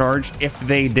shape charge? If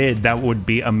they did, that would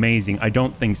be amazing. I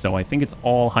don't think so. I think it's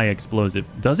all high explosive.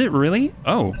 Does it really?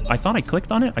 Oh, I thought I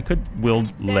clicked on it. I could. Well,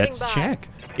 let's check.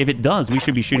 If it does, we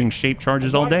should be shooting shape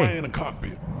charges all day.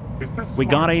 We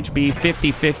got HB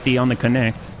 50-50 on the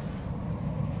connect.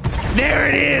 There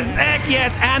it is. Heck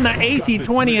yes. And the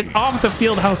AC-20 is off the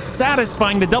field. How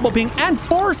satisfying. The double ping and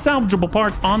 4 salvageable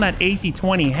parts on that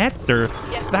AC-20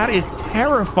 Hetzer. That is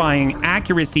terrifying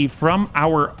accuracy from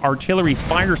our artillery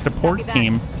fire support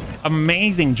team.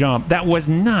 Amazing job. That was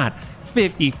not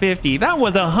 50-50. That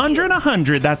was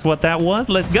 100-100. That's what that was.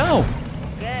 Let's go.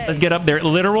 Let's get up there.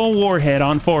 Literal warhead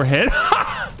on forehead.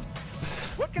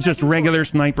 Just regular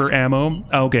sniper ammo.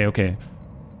 Okay, okay.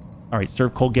 All right,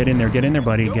 Surf Cole, get in there. Get in there,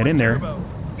 buddy. Get in there.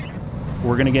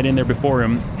 We're going to get in there before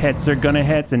him. Hetzer gonna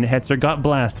Hetz, and Hetzer got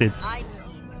blasted.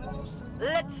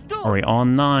 All right,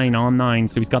 on 9, on 9.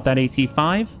 So he's got that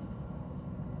AC-5.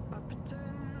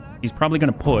 He's probably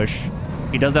going to push.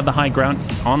 He does have the high ground.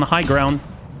 He's on the high ground.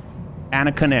 And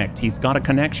a connect. He's got a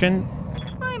connection.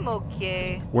 I'm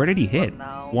okay. Where did he hit?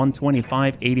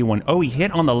 125, 81. Oh, he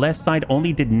hit on the left side.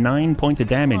 Only did 9 points of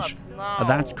damage.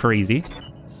 That's crazy.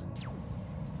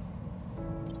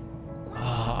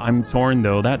 I'm torn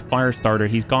though. That fire starter,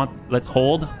 he's got. Let's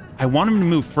hold. I want him to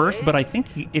move first, but I think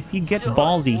if he gets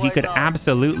ballsy, he could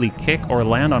absolutely kick or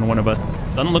land on one of us.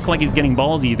 Doesn't look like he's getting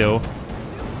ballsy though.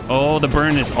 Oh, the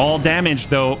burn is all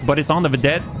damaged though, but it's on the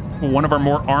Vedette, one of our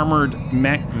more armored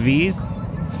mech Vs.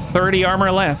 30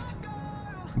 armor left,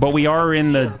 but we are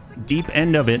in the deep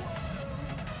end of it.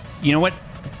 You know what?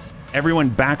 Everyone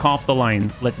back off the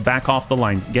line. Let's back off the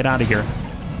line. Get out of here.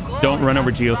 Don't run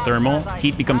over geothermal.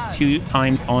 Heat becomes 2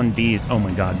 times on these. Oh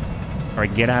my God. All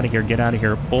right, get out of here. Get out of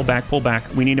here. Pull back, pull back.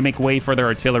 We need to make way for their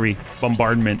artillery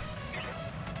bombardment.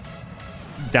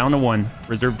 Down to 1.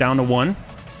 Reserve down to 1.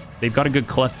 They've got a good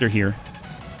cluster here.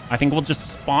 I think we'll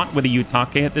just spot with a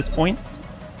Utake at this point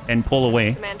and pull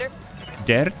away. Commander.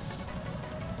 Dertz,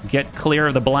 get clear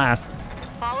of the blast.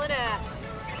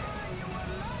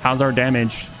 How's our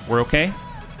damage? We're okay?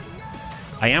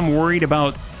 I am worried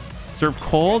about Surf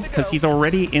Cold because he's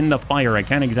already in the fire. I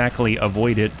can't exactly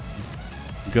avoid it.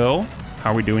 Go.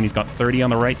 How are we doing? He's got 30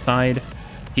 on the right side.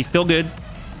 He's still good.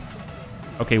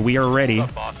 Okay, we are ready.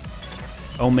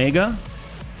 Omega.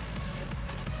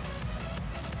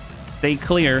 Stay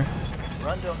clear.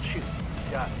 Run, don't shoot.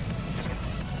 Got it.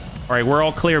 All right, we're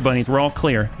all clear, bunnies. We're all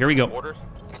clear. Here we go. Orders.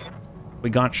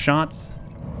 We got shots.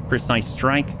 Precise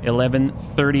strike. 11,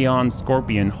 30 on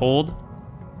Scorpion. Hold.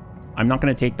 I'm not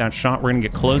going to take that shot. We're going to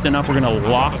get close enough. We're going to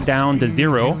lock down to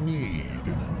 0.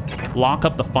 Lock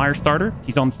up the fire starter.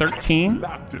 He's on 13.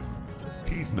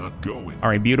 He's not going. All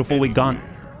right, beautiful. We got.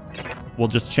 We'll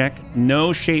just check.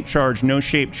 No shape charge. No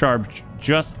shape charge.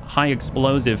 Just high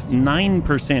explosive.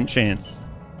 9% chance.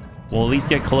 We'll at least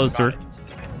get closer.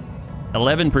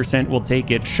 11% will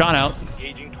take it. Shot out.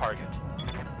 Engaging target.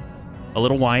 A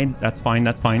little wide. That's fine.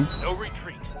 That's fine. No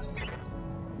retreat.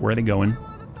 Where are they going?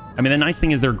 I mean, the nice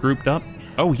thing is they're grouped up.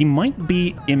 Oh, he might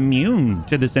be immune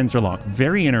to the sensor lock.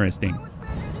 Very interesting.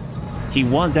 He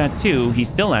was at 2. He's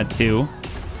still at 2.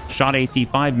 Shot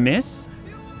AC-5. Miss.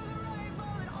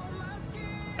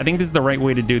 I think this is the right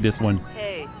way to do this one.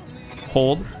 Hey.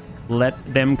 Hold. Let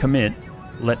them commit.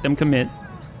 Let them commit.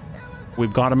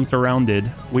 We've got them surrounded.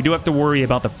 We do have to worry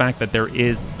about the fact that there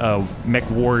is a mech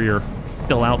warrior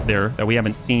still out there that we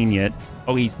haven't seen yet.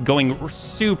 Oh, he's going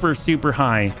super, super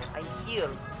high. I heal.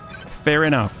 Fair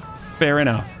enough. Fair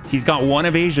enough. He's got 1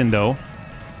 evasion, though.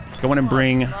 Let's go in and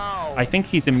bring... I think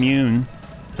he's immune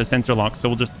to sensor lock, so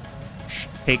we'll just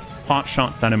take pot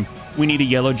shots at him. We need a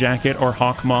yellow jacket or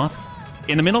hawk moth.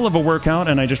 In the middle of a workout,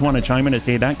 and I just want to chime in and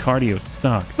say that cardio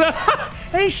sucks.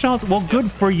 Hey, Shaws. Well,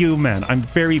 good for you, man. I'm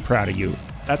very proud of you.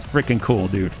 That's freaking cool,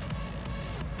 dude.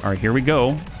 All right, here we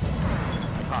go.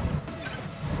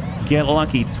 Get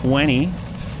lucky. 20.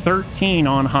 13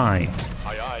 on high.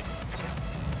 Aye, aye.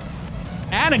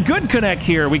 And a good connect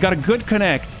here. We got a good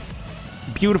connect.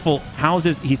 Beautiful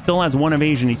houses. He still has one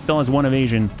evasion. He still has one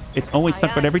evasion. It's always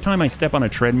sucked, but every time I step on a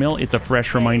treadmill, it's a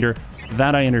fresh reminder.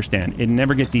 That I understand. It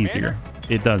never gets easier.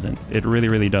 It doesn't. It really,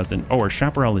 really doesn't. Oh, our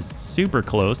chaparral is super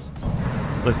close.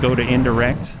 Let's go to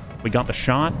indirect. We got the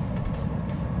shot.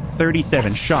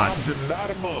 37 shot.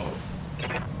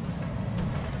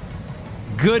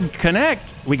 Good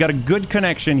connect. We got a good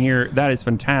connection here. That is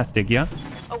fantastic. Yeah.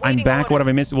 I'm back. What have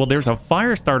I missed? Well, there's a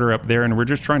fire starter up there, and we're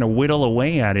just trying to whittle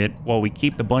away at it while we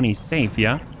keep the bunnies safe.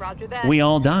 Yeah. Roger that. We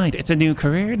all died. It's a new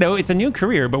career. No, it's a new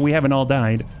career, but we haven't all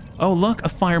died. Oh, look, a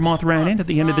fire moth ran in at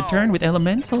the end of the turn with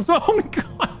elementals. Oh my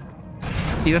god.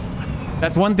 See,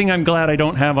 that's one thing I'm glad I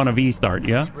don't have on a V start.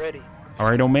 Yeah. Ready. All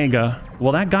right, Omega.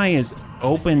 Well, that guy is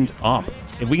opened up.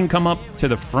 If we can come up to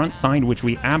the front side, which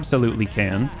we absolutely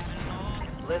can.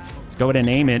 Let's go ahead and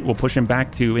aim it. We'll push him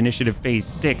back to initiative phase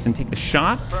 6 and take the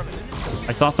shot.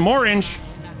 I saw some orange.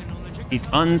 He's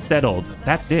unsettled.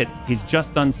 That's it. He's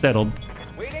just unsettled.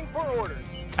 Waiting for orders.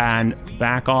 And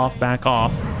back off, back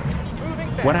off.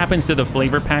 What happens to the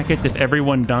flavor packets if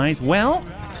everyone dies? Well,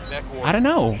 I don't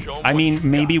know. I mean,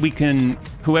 maybe we can...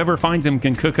 Whoever finds them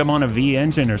can cook them on a V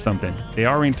engine or something. They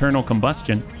are internal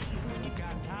combustion.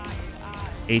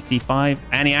 AC5.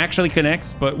 And he actually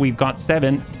connects, but we've got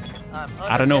 7.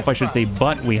 I don't know if I should say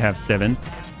but we have 7.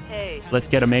 Hey. Let's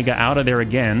get Omega out of there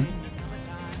again.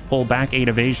 Pull back 8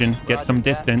 evasion. Get some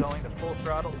distance. Going to full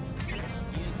throttle.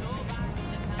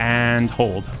 And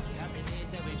hold.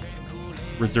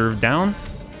 Reserve down.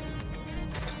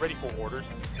 Ready for orders.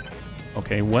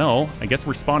 Okay, well, I guess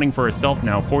we're spotting for ourselves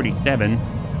now. 47.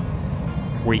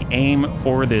 We aim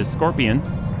for the Scorpion.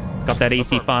 It's got that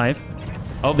AC5.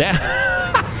 Oh,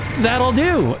 that'll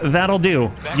do. That'll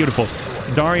do. Beautiful.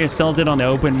 Darius sells it on the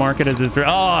open market as his...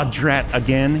 Oh, drat.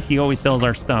 Again, he always sells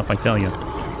our stuff, I tell you.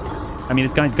 I mean,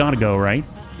 this guy's got to go, right?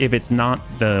 If it's not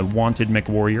the wanted mech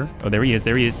warrior. Oh, there he is.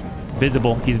 There he is.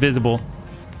 Visible. He's visible.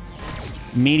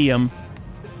 Medium.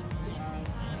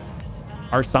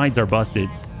 Our sides are busted.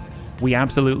 We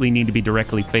absolutely need to be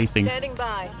directly facing. Standing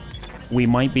by. We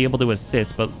might be able to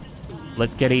assist, but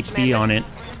let's get HP on it.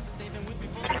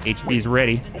 HP's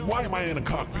ready. Why am I in a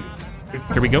cockpit?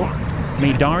 Here we go.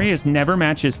 May Darius never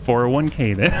match his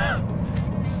 401k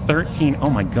then. 13. Oh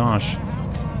my gosh.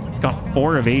 It's got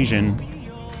 4 evasion.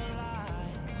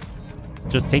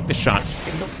 Just take the shot.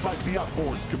 It looks like the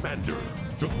outboards commander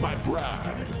took my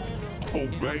bride. Oh,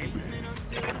 baby.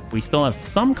 We still have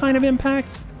some kind of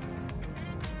impact.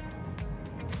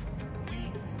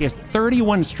 He has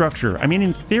 31 structure. I mean,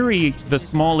 in theory, the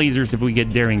small lasers, if we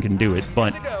get daring, can do it.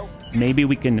 But maybe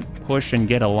we can push and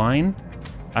get a line.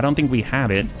 I don't think we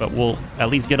have it, but we'll at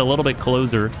least get a little bit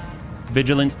closer.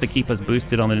 Vigilance to keep us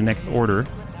boosted on the next order.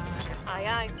 Aye,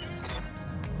 aye.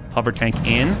 Hover tank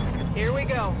in. Here we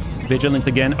go. Vigilance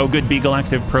again. Oh, good. Beagle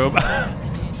active probe.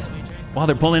 Wow,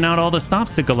 they're pulling out all the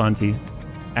stops, Sicolanti.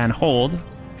 And hold.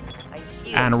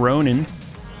 And Ronin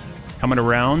coming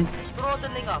around.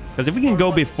 Because if we can go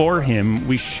before him,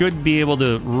 we should be able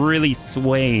to really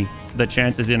sway the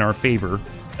chances in our favor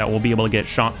that we'll be able to get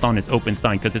shots on his open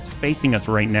side because it's facing us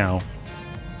right now.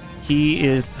 He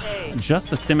is just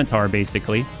the scimitar,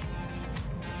 basically.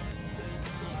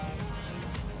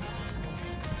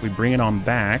 If we bring it on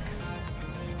back,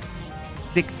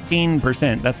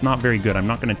 16%. That's not very good. I'm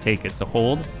not going to take it. So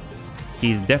hold.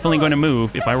 He's definitely going to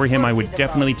move. If I were him, I would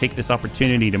definitely take this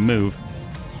opportunity to move.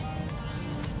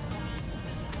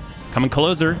 Coming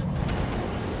closer.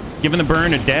 Giving the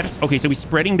burn a death. Okay, so he's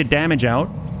spreading the damage out.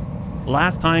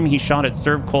 Last time he shot at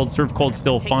Serve Cold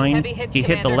still fine. He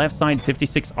hit the left side,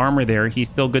 56 armor there. He's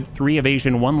still good. 3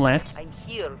 evasion, 1 less.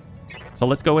 So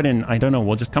let's go ahead and, I don't know,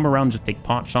 we'll just come around and just take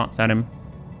pot shots at him.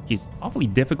 He's awfully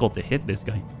difficult to hit, this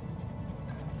guy.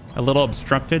 A little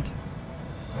obstructed.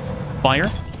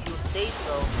 Fire.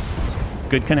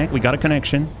 Good connect. We got a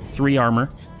connection. 3 armor.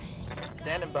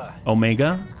 Standing by.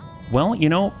 Omega. Well, you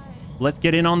know, let's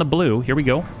get in on the blue. Here we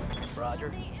go.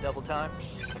 Roger. Double time.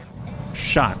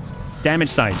 Shot. Damage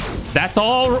side. That's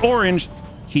all orange.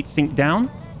 Heat sink down.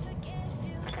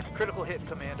 Critical hit,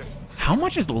 Commander. How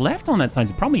much is left on that side?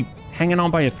 It's probably hanging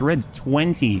on by a thread.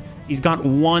 20. He's got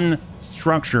 1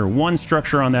 structure. 1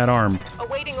 structure on that arm.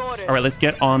 Awaiting orders. All right, let's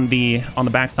get on the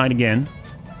back side again.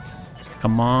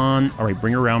 Come on. All right,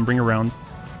 bring her around. Bring her around.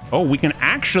 Oh, we can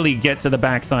actually get to the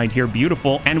backside here.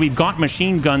 Beautiful. And we've got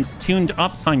machine guns tuned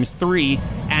up times 3.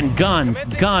 And guns.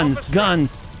 Guns.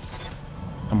 Guns.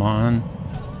 Come on.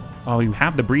 Oh, you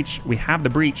have the breach. We have the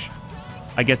breach.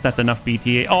 I guess that's enough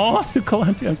BTA. Oh,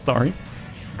 Sukalanti, I'm sorry.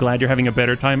 Glad you're having a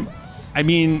better time. I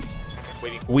mean,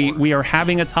 we are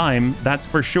having a time. That's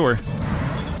for sure.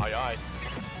 Aye, aye.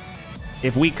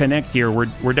 if we connect here, we're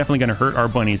definitely going to hurt our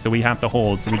bunny, so we have to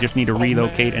hold. So we just need to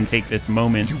relocate and take this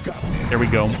moment. There we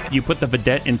go. You put the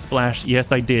vedette in splash.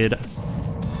 Yes, I did.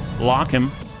 Lock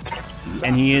him.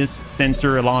 And he is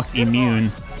sensor lock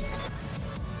immune.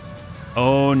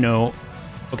 Oh, no.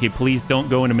 Okay, please don't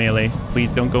go into melee. Please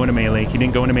don't go into melee. He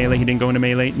didn't go into melee. He didn't go into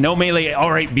melee. No melee.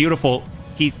 All right, beautiful.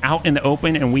 He's out in the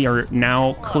open, and we are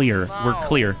now clear. We're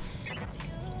clear.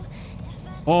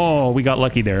 Oh, we got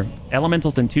lucky there.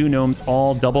 Elementals and 2 gnomes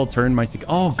all double turn my...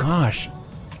 Oh, gosh.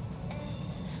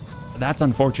 That's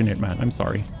unfortunate, man. I'm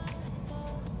sorry.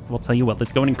 We'll tell you what.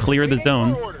 Let's go in and clear the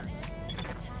zone.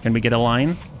 Can we get a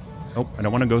line? Oh, I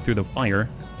don't want to go through the fire.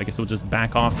 I guess we'll just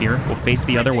back off here. We'll face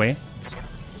the other way.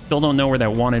 Still don't know where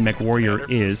that wanted mech warrior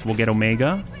is. We'll get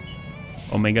Omega.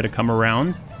 Omega to come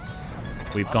around.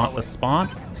 We've got the spot.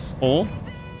 Hold.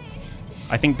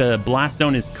 I think the blast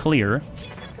zone is clear.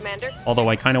 Commander. Although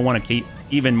I kind of want to keep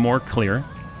even more clear.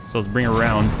 So let's bring her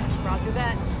around. Roger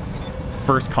that.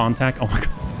 First contact. Oh my god.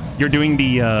 You're doing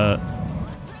the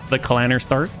Kalanner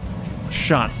start.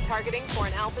 Shot. Targeting for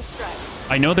an alpha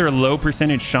strike. I know they're low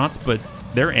percentage shots, but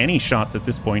they're any shots at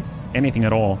this point. Anything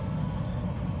at all.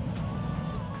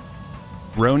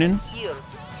 Ronin. Heal.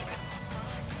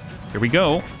 Here we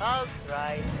go. All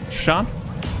right. Shot.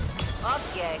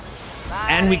 Okay. Bye.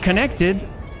 And we connected.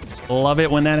 Love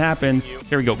it when that happens.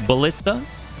 Here we go. Ballista.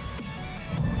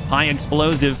 High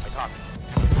explosive.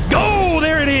 Go!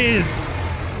 There it is!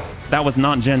 That was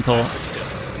not gentle.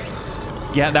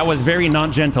 Yeah, that was very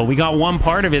not gentle. We got one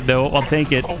part of it, though. I'll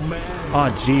take it.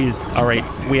 Oh, jeez. All right.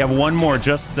 We have one more.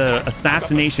 Just the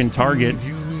assassination target.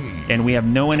 And we have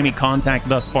no enemy contact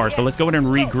thus far. So let's go ahead and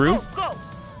regroup.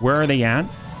 Where are they at?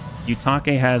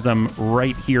 Utake has them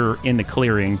right here in the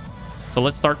clearing. So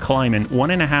let's start climbing.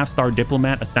 1.5-star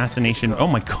diplomat assassination. Oh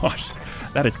my gosh.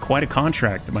 That is quite a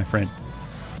contract, my friend.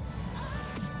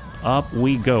 Up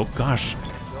we go. Gosh.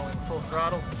 Going full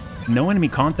throttle. No enemy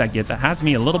contact yet. That has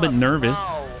me a little bit nervous.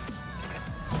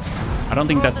 I don't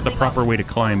think that's the proper way to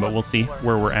climb, but we'll see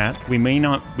where we're at. We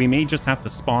may just have to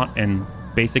spot and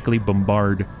basically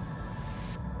bombard.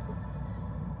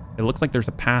 It looks like there's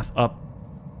a path up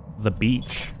the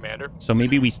beach. Commander. So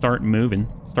maybe we start moving,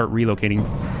 start relocating.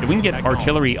 If we can get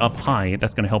artillery up high,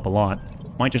 that's going to help a lot.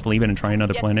 Might just leave it and try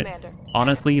another planet. Commander.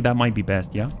 Honestly, that might be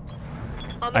best, yeah?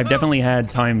 I've definitely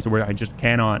had times where I just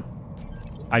cannot...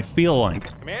 I feel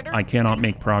like Commander? I cannot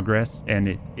make progress,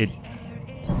 and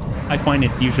I find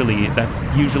that's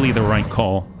usually the right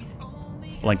call.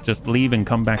 Like, just leave and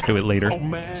come back to it later. Oh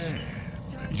man,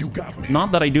 you got me.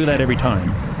 Not that I do that every time.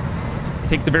 It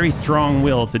takes a very strong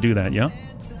will to do that, yeah?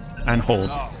 And hold.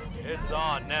 Oh, it's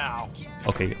on now.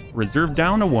 Okay, reserve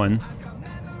down to 1.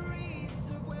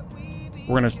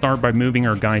 We're going to start by moving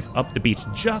our guys up the beach,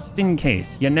 just in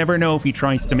case. You never know if he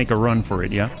tries to make a run for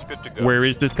it, yeah? Good to go. Where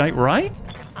is this guy? Right?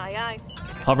 Aye, aye.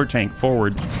 Hover tank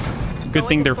forward. Good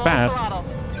thing they're Full fast. throttle.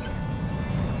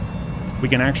 We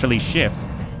can actually shift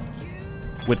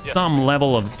with some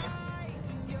level of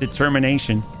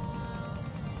determination.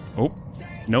 Oh,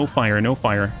 no fire, no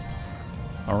fire.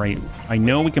 All right, I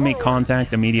know we can make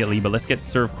contact immediately, but let's get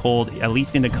served cold, at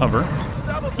least into cover.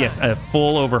 Yes, a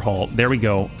full overhaul. There we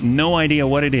go. No idea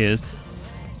what it is.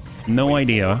 No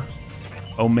idea.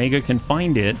 Omega can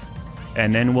find it,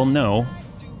 and then we'll know.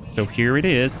 So here it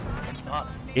is.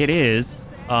 It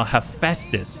is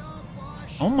Hephaestus.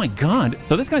 Oh my god.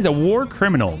 So this guy's a war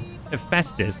criminal,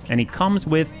 Hephaestus, and he comes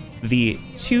with the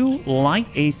 2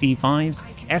 light AC5s,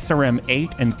 SRM 8,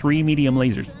 and 3 medium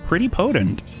lasers. Pretty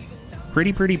potent.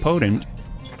 Pretty potent.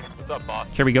 What's up, boss?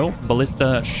 Here we go.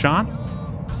 Ballista shot.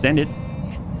 Send it.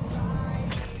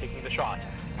 Taking the shot.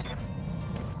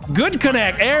 Good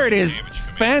connect. There it is.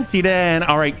 Fancy Dan.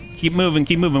 All right. Keep moving.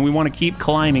 Keep moving. We want to keep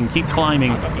climbing. Keep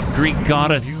climbing. Greek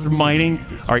goddess smiting.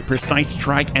 All right. Precise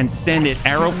strike and send it.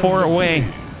 Arrow 4 away.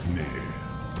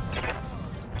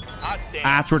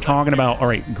 As we're talking about. All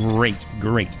right.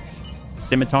 Great.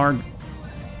 Scimitar.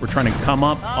 We're trying to come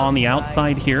up on the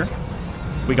outside here.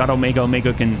 We got Omega.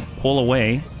 Omega can pull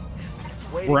away.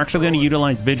 We're actually going to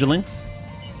utilize Vigilance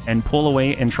and pull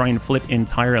away and try and flip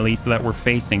entirely so that we're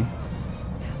facing.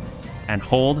 And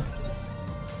hold.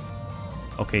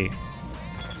 Okay.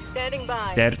 Standing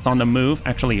by. Dead. It's on the move.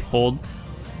 Actually, hold.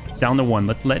 Down to 1.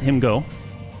 Let's let him go.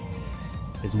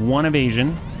 There's 1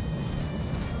 evasion.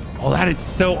 Oh, that is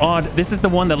so odd. This is the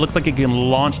one that looks like it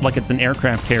can launch like it's an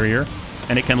aircraft carrier.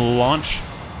 And it can launch...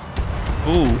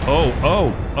 Ooh,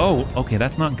 oh. Okay,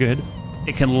 that's not good.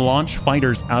 It can launch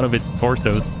fighters out of its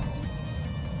torsos.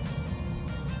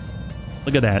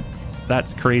 Look at that.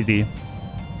 That's crazy.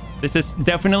 This is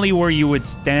definitely where you would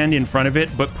stand in front of it,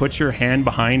 but put your hand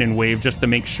behind and wave just to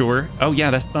make sure. Oh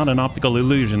yeah, that's not an optical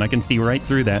illusion. I can see right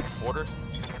through that. Orders.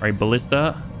 All right,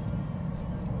 ballista.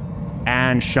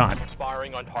 And shot.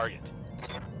 Firing on target.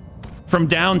 From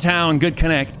downtown, good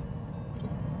connect.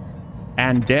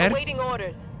 And dead. Awaiting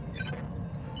orders.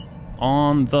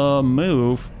 On the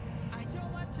move.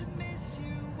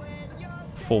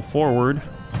 Full forward.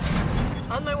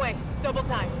 On my way. Double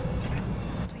time.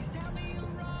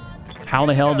 How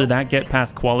the hell did that get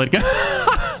past quality?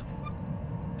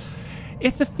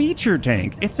 It's a feature,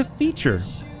 tank. It's a feature.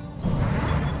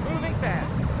 Moving fast.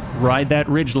 Ride that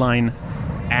ridge line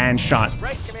and shot.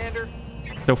 Right, Commander.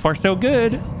 So far, so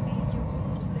good.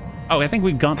 Oh, I think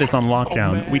we got this on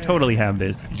lockdown. Oh, We totally have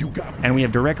this. You got me. And we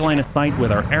have direct line of sight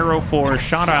with our arrow 4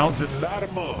 shot out. Light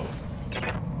 'em up.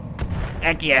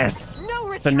 Heck yes. No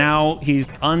retreat. So now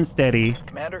he's unsteady.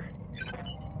 Commander.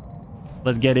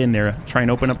 Let's get in there. Try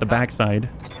and open up the backside.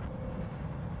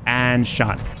 And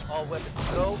shot. All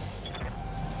weapons go.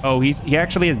 Oh, he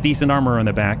actually has decent armor on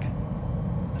the back.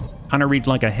 Kind of reads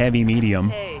like a heavy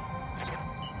medium. Hey.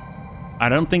 I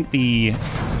don't think the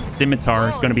scimitar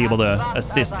is going to be able to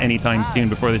assist anytime soon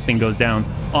before this thing goes down.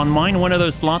 On mine, one of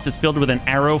those slots is filled with an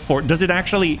arrow for... Does it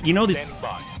actually... You know this... Standing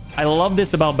by. I love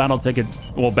this about Battletech,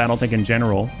 well, Battletech in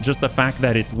general. Just the fact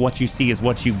that it's what you see is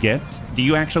what you get. Do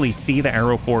you actually see the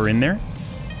arrow 4 in there?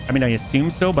 I mean, I assume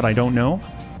so, but I don't know.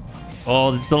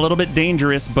 Oh, this is a little bit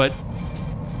dangerous, but...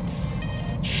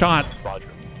 Shot. Roger.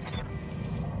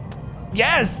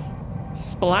 Yes!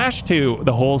 Splash 2.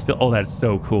 The hole's filled. Oh, that's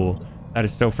so cool. That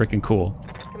is so freaking cool.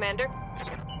 Commander.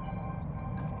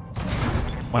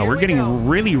 Wow, Here we're we getting go.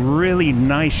 really, really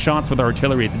nice shots with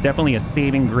artillery. It's definitely a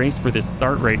saving grace for this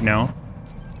start right now,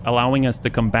 allowing us to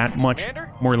combat much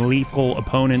Commander? more lethal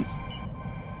opponents.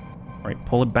 All right,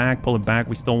 pull it back, pull it back.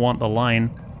 We still want the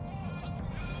line.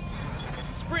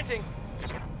 Sprinting.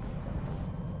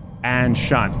 And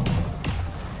shot.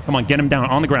 Come on, get him down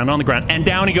on the ground, and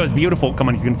down he goes. Beautiful. Come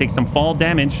on, he's gonna take some fall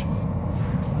damage.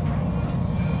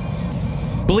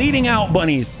 Bleeding out,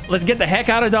 bunnies. Let's get the heck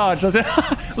out of Dodge.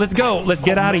 Let's go. Let's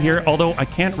get out of here. Although I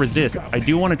can't resist. I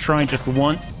do want to try just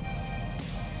once.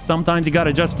 Sometimes you got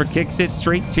to just for kicks it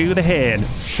straight to the head.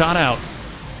 Shot out.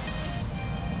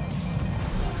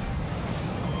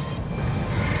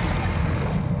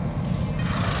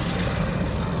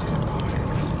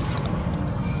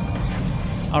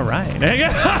 All right.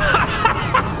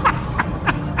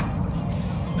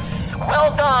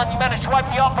 Well done. You managed to wipe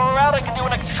the opera out. I can do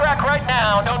an extract right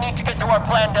now. No need to get to our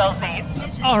planned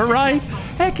LZ. All right.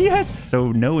 Heck yes.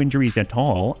 So no injuries at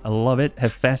all. I love it.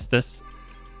 Hephaestus.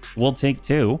 We'll take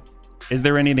 2. Is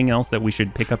there anything else that we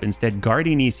should pick up instead?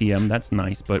 Guardian ECM. That's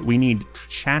nice, but we need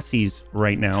chassis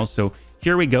right now. So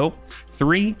here we go.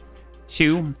 3,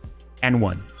 2, and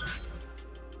 1.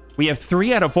 We have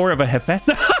 3 out of 4 of a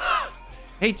Hephaestus.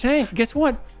 Hey, Tank, guess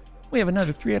what? We have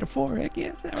another 3 out of 4. Heck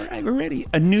yes, all right, we're ready.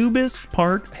 Anubis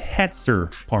part,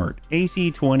 Hetzer part,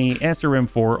 AC-20,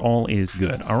 SRM-4, all is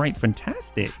good. All right,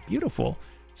 fantastic, beautiful.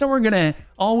 So we're gonna,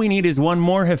 all we need is 1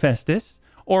 more Hephaestus,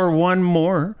 or 1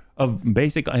 more of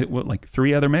basic, what, like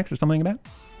 3 other mechs or something like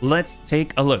that? Let's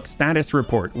take a look. Status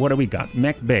report, what do we got?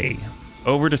 Mech Bay,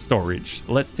 over to storage.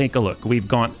 Let's take a look. We've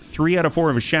got 3 out of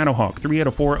 4 of a Shadowhawk, 3 out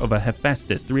of 4 of a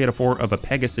Hephaestus, 3 out of 4 of a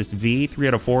Pegasus V, 3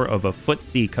 out of 4 of a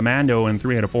Footsie Commando, and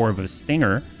 3 out of 4 of a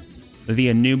Stinger. The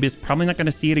Anubis, probably not going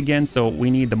to see it again, so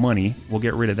we need the money. We'll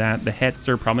get rid of that. The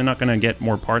Hetzer, probably not going to get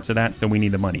more parts of that, so we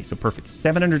need the money. So perfect.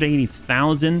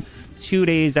 780,000, 2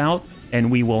 days out,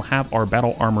 and we will have our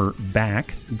battle armor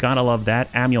back. Gotta love that.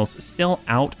 Amiel's still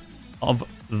out of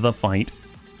the fight.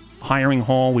 Hiring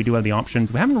hall, we do have the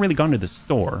options. We haven't really gone to the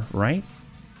store, right?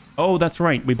 Oh, that's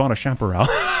right. We bought a chaparral.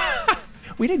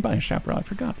 We did buy a chaparral. I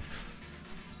forgot.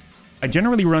 I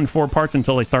generally run 4 parts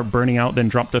until they start burning out, then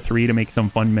drop to 3 to make some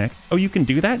fun mix. Oh, you can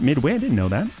do that midway? I didn't know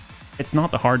that. It's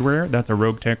not the hardware. That's a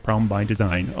Rogue Tech problem by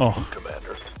design. Oh,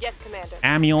 Commander. Yes, Commander.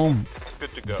 Amiel,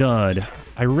 Good to go. dud.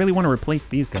 I really want to replace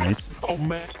these guys. Oh,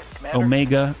 man. Commander.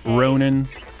 Omega, Ronin.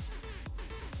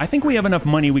 I think we have enough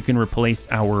money we can replace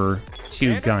our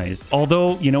 2 guys.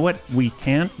 Although, you know what? We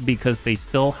can't because they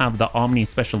still have the Omni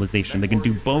specialization. They can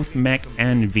do both mech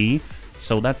and V.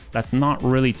 So that's not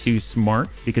really too smart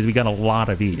because we got a lot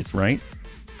of Vs, right?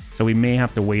 So we may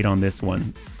have to wait on this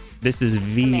one. This is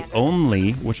V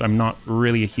only, which I'm not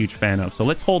really a huge fan of. So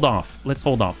let's hold off. Let's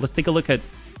hold off. Let's take a look at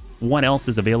what else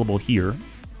is available here.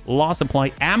 Law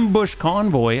Supply, Ambush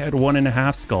Convoy at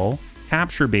 1.5 skull.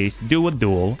 Capture Base, do a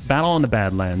duel, Battle in the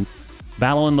Badlands,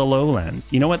 Battle in the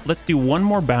Lowlands. You know what? Let's do 1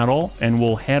 more battle and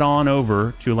we'll head on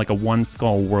over to like a 1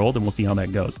 skull world and we'll see how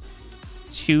that goes.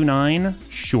 2-9,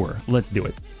 sure, let's do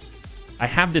it. I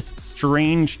have this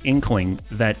strange inkling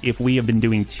that if we have been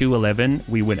doing 211,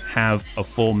 we would have a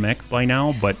full mech by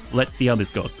now, but let's see how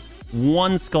this goes.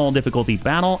 1 skull difficulty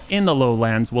battle in the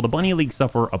lowlands. Will the Bunny League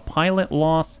suffer a pilot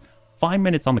loss? 5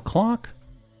 minutes on the clock,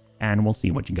 and we'll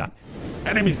see what you got.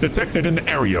 Enemies detected in the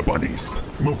area, bunnies.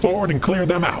 Move forward and clear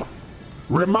them out.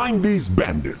 Remind these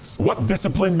bandits what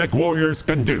disciplined mech warriors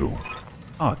can do.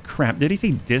 Oh, crap. Did he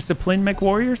say disciplined mech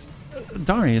warriors?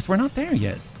 Darius, we're not there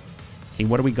yet. See,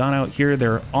 what do we got out here?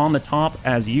 They're on the top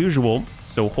as usual.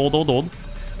 So hold.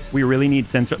 We really need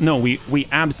sensor. No, we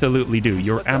absolutely do.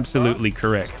 You're absolutely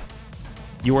correct.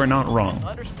 You are not wrong.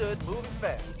 Understood. Moving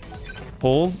fast.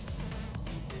 Hold.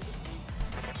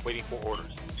 Waiting for orders.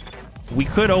 We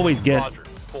could always get Roger.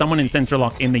 someone in sensor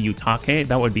lock in the Yutake.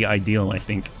 That would be ideal, I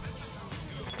think.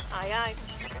 Aye, aye.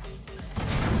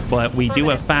 But we do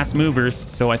have fast movers,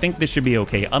 so I think this should be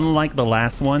okay. Unlike the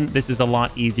last one, this is a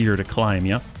lot easier to climb,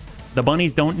 yeah? The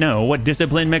bunnies don't know what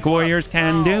disciplined mech warriors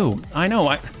can do. I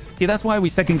know. See, that's why we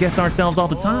second guess ourselves all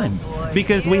the time.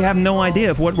 Because we have no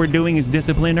idea if what we're doing is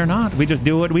disciplined or not. We just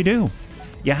do what we do.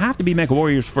 You have to be mech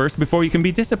warriors first before you can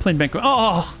be disciplined mech.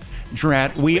 Oh,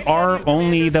 drat. We are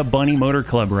only the Bunny Motor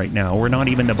Club right now. We're not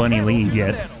even the Bunny League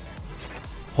yet.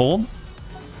 Hold.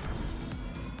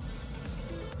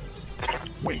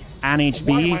 Wait. And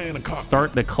HB,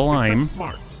 start the climb.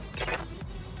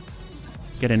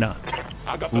 Get in a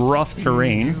rough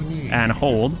terrain and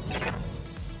hold.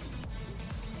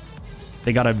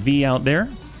 They got a V out there,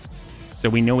 so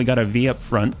we know we got a V up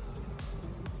front.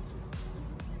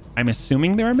 I'm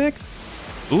assuming they're a mix.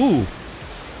 Ooh.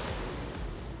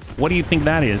 What do you think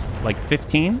that is? Like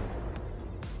 15?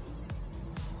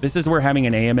 This is where having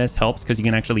an AMS helps because you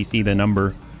can actually see the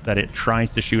number that it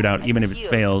tries to shoot out even if it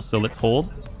fails. So let's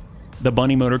hold. The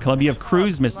Bunny Motor Club. You have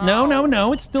cruise miss.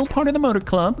 No. It's still part of the Motor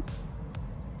Club.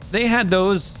 They had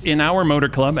those in our Motor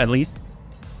Club, at least.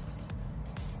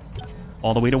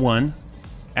 All the way to 1.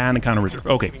 And the counter reserve.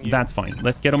 Okay, that's fine.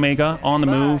 Let's get Omega on the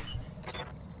move.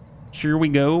 Here we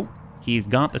go. He's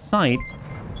got the sight.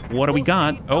 What do we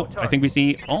got? Oh, I think we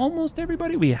see almost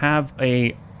everybody. We have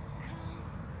a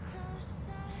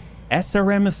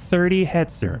SRM-30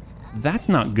 Hetzer. That's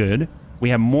not good. We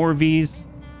have more Vs.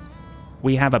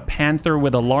 We have a Panther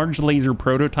with a large laser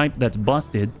prototype that's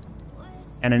busted.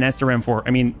 And an SRM-4.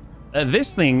 I mean,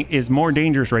 this thing is more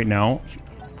dangerous right now.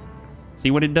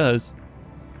 See what it does.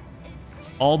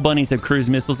 All bunnies have cruise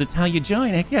missiles. It's how you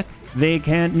join. Heck yes. They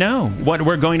can't know what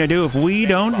we're going to do if we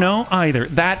don't know either.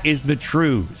 That is the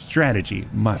true strategy,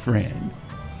 my friend.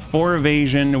 4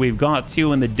 evasion. We've got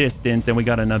 2 in the distance, and we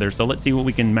got another. So let's see what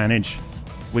we can manage.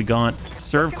 We got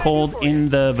serve cold in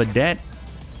the Vedette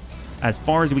as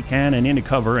far as we can and into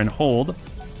cover and hold.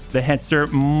 The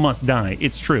Hetzer must die.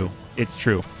 It's true. It's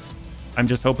true. I'm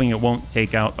just hoping it won't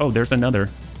take out. Oh, there's another.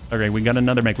 Okay, we got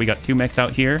another mech. We got 2 mechs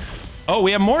out here. Oh,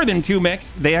 we have more than 2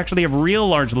 mechs. They actually have real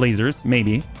large lasers,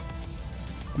 maybe.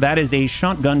 That is a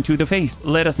shotgun to the face.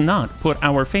 Let us not put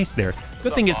our face there.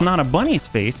 Good thing it's not a bunny's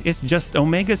face. It's just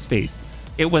Omega's face.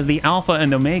 It was the Alpha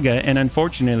and Omega, and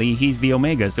unfortunately, he's the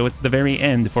Omega, so it's the very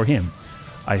end for him.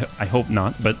 I hope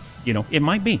not, but, you know, it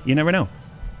might be. You never know.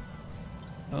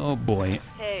 Oh, boy.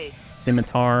 Hey.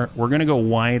 Scimitar. We're going to go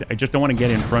wide. I just don't want to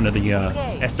get in front of the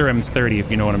SRM-30, if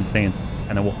you know what I'm saying.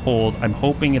 And then we'll hold. I'm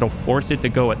hoping it'll force it to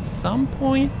go at some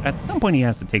point. At some point, he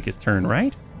has to take his turn,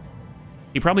 right?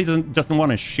 He probably doesn't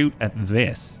want to shoot at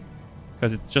this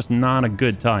because it's just not a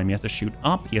good time. He has to shoot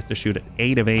up. He has to shoot at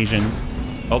 8 evasion.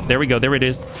 Oh, there we go. There it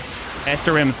is.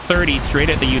 SRM-30 straight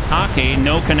at the Yutake.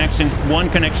 No connections. 1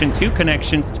 connection, 2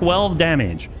 connections, 12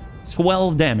 damage.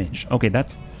 12 damage. Okay,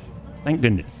 that's... Thank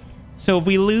goodness. So if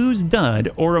we lose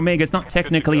Dud or Omega, it's not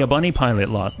technically a bunny pilot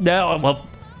loss. No, well...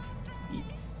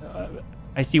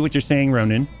 I see what you're saying,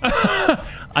 Ronan.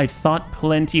 I thought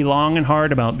plenty long and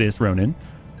hard about this, Ronan.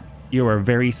 You are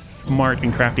very smart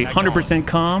and crafty. 100%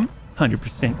 calm,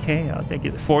 100% chaos.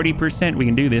 40%, we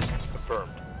can do this.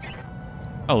 Confirmed.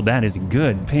 Oh, that is a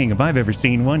good ping if I've ever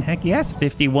seen one. Heck yes,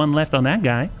 51 left on that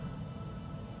guy.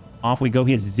 Off we go.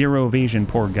 He has 0 evasion,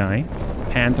 poor guy.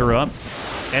 Panther up.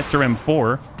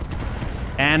 SRM-4.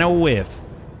 And a whiff.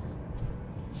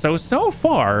 So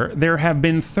far, there have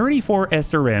been 34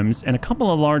 SRMs and a couple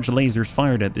of large lasers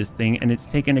fired at this thing, and it's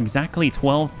taken exactly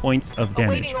 12 points of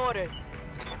damage.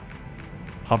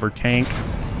 Hover tank.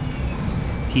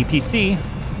 PPC.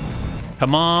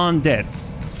 Come on,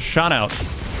 Dets. Shot out.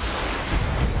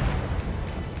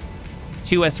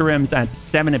 2 SRMs at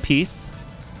 7 apiece.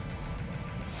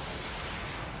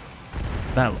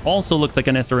 That also looks like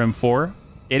an SRM-4.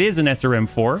 It is an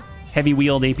SRM-4.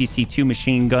 Heavy-wheeled APC-2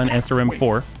 machine gun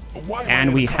SRM-4.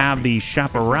 And we have the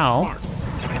Chaparral.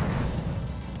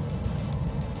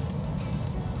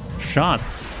 shot.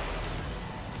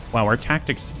 Wow, our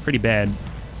tactics pretty bad.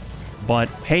 But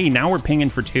hey, now we're pinging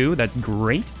for 2. That's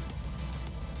great.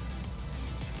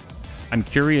 I'm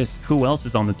curious who else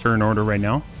is on the turn order right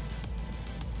now.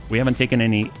 We haven't taken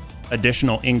any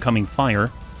additional incoming fire.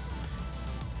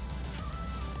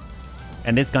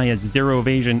 And this guy has 0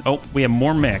 evasion. Oh, we have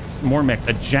more mechs. More mechs.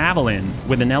 A javelin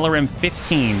with an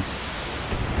LRM-15.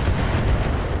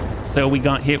 So we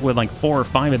got hit with like 4 or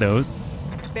 5 of those.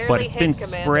 But it's been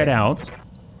spread out.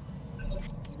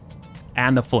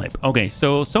 And the flip. Okay,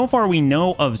 so far we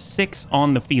know of 6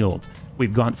 on the field.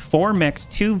 We've got 4 mechs,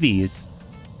 2 Vs.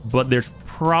 But there's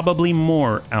probably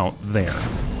more out there.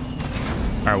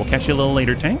 All right, we'll catch you a little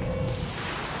later, Tank.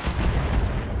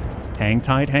 Hang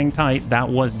tight, hang tight. That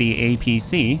was the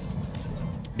APC.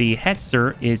 The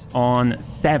Hetzer is on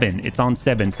 7. It's on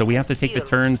 7, so we have to take the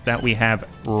turns that we have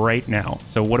right now.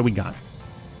 So what do we got?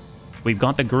 We've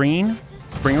got the green.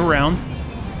 Bring around.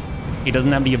 He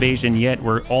doesn't have the evasion yet.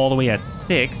 We're all the way at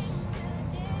 6.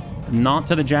 Not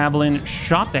to the javelin.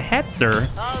 Shot to Hetzer.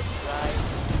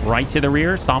 Right to the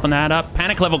rear. Soften that up.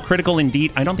 Panic level critical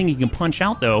indeed. I don't think he can punch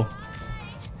out, though.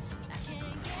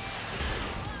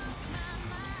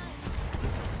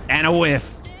 And a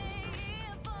whiff.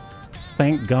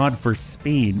 Thank God for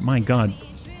speed. My God.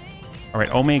 All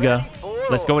right, Omega.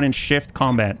 Let's go ahead and shift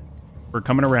combat. We're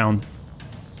coming around.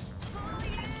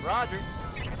 Roger.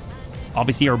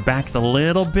 Obviously, our back's a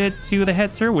little bit to the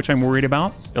Hetzer, which I'm worried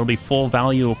about. It'll be full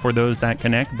value for those that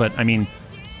connect, but I mean,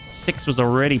 6 was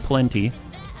already plenty.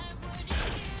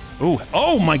 Ooh,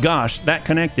 oh my gosh, that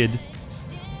connected.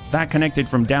 That connected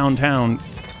from downtown.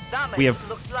 We have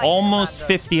almost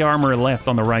 50 armor left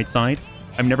on the right side.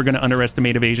 I'm never going to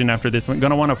underestimate evasion after this one.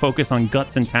 Going to want to focus on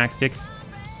guts and tactics.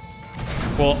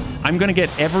 Well, I'm going to get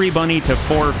everybody to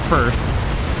 4 first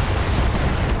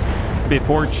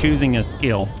before choosing a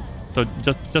skill. So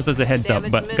just as a heads up,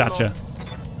 but gotcha.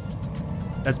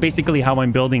 That's basically how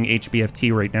I'm building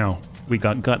HBFT right now. We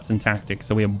got guts and tactics,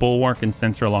 so we have Bulwark and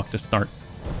Sensor Lock to start.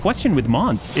 Question with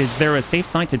mods, is there a safe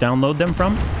site to download them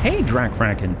from? Hey,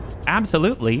 Drakfraken.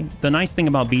 Absolutely. The nice thing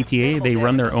about BTA, they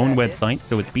run their own website,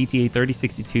 so it's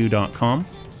bta3062.com.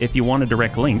 If you want a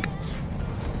direct link,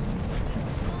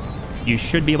 you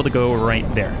should be able to go right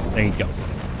there. There you go.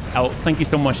 Oh, thank you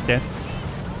so much, Deaths.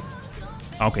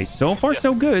 Okay, so far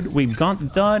so good. We've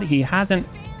got Dud. He hasn't...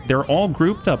 They're all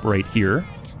grouped up right here.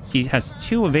 He has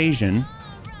 2 evasion.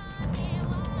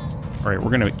 All right, we're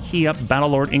going to key up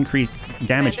Battlelord, increased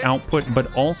damage output,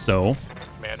 but also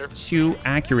 2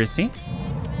 accuracy.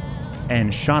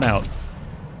 And shot out.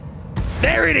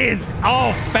 There it is!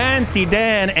 Oh, fancy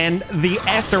Dan! And the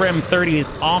SRM-30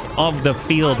 is off of the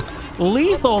field.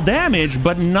 Lethal damage,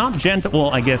 but not gentle.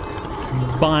 Well, I guess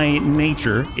by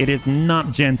nature, it is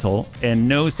not gentle. And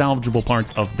no salvageable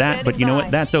parts of that. But you know what?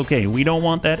 That's okay. We don't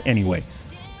want that anyway.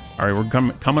 All right, we're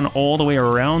coming all the way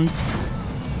around.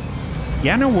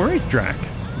 Yeah, no worries, Drak.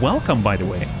 Welcome, by the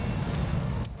way.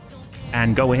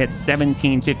 And go ahead,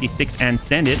 1756 and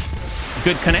send it.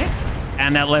 Good connect.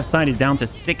 And that left side is down to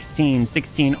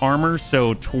 16 armor,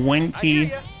 so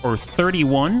 20 or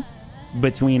 31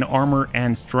 between armor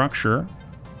and structure.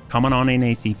 Coming on in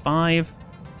AC5.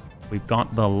 We've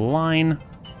got the line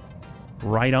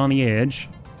right on the edge.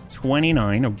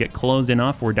 29. It'll get close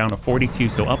enough. We're down to 42,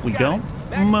 so up we go.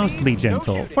 Mostly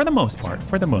gentle, for the most part.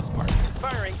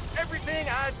 Firing everything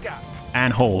I've got.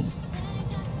 And hold.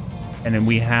 And then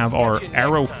we have our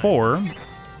Arrow 4.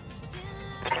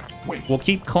 We'll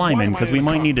keep climbing because we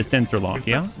might need a sensor lock,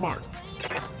 yeah? Smart.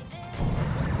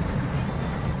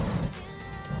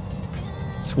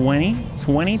 20,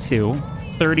 22,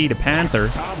 30 to Panther.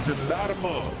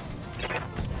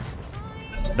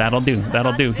 That'll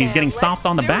do. He's getting soft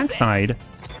on the backside.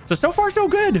 So far, so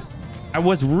good. I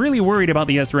was really worried about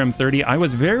the SRM-30. I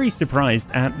was very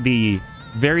surprised at the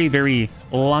very, very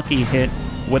lucky hit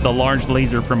with a large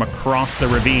laser from across the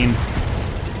ravine.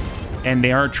 And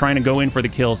they are trying to go in for the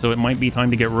kill, so it might be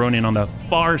time to get Ronin on the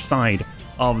far side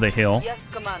of the hill. Yes,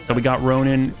 so we got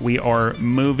Ronin. We are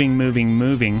moving.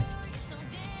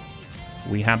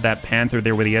 We have that Panther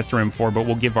there with the SRM-4, but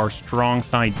we'll give our strong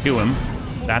side to him.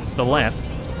 That's the left.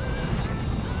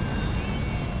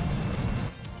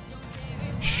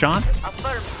 Shot.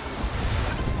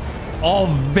 Oh,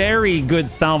 very good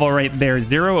salvo right there.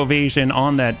 0 evasion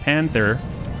on that Panther.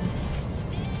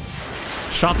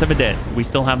 Shot to Vedette. We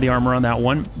still have the armor on that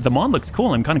one. The mod looks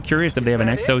cool. I'm kind of curious if they have an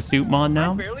exosuit mod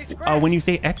now. When you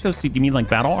say exosuit, do you mean like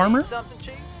battle armor?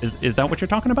 Is that what you're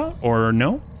talking about? Or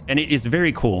no? And it is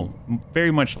very cool.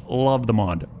 Very much love the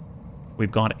mod.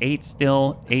 We've got 8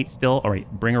 still. All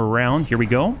right, bring her around. Here we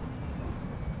go.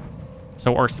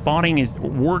 So our spotting is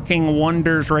working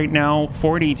wonders right now.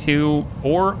 42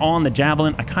 or on the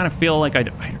javelin. I kind of feel like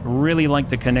I'd really like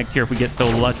to connect here if we get so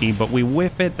lucky, but we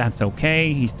whiff it. That's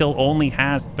okay. He still only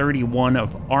has 31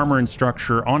 of armor and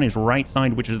structure on his right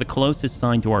side, which is the closest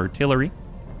side to our artillery.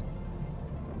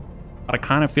 But I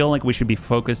kind of feel like we should be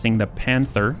focusing the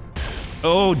Panther.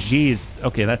 Oh, geez.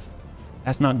 Okay, that's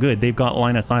not good. They've got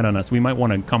line of sight on us. We might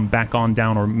want to come back on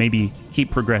down or maybe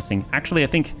keep progressing. Actually, I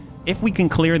think if we can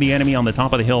clear the enemy on the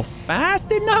top of the hill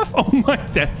fast enough, oh my,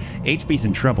 that HB's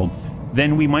in trouble,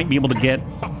 then we might be able to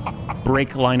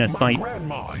break line of sight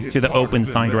to the open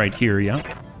side right here,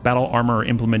 yeah? Battle armor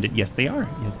implemented. Yes, they are.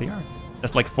 Yes, they are.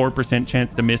 That's like 4%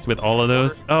 chance to miss with all of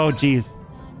those. Oh, geez.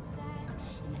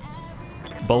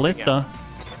 Ballista,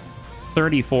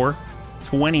 34,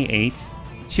 28,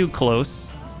 too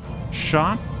close.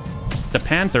 Shot to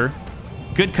Panther.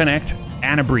 Good connect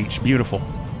and a breach. Beautiful.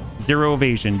 0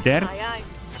 evasion. Dead.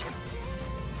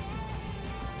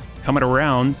 Coming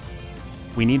around.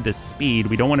 We need the speed.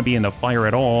 We don't want to be in the fire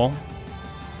at all.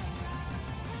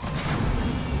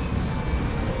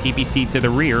 PPC to the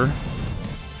rear.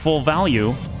 Full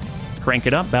value. Crank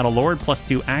it up. Battle Lord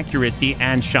 +2 accuracy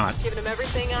and shot. Giving him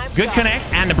everything I've Good got.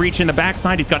 connect and the breach in the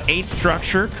backside. He's got 8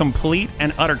 structure. Complete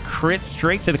and utter crit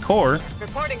straight to the core.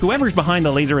 Reporting. Whoever's behind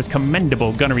the laser is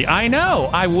commendable gunnery. I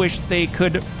know. I wish they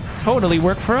could totally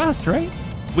work for us, right?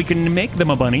 We can make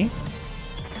them a bunny.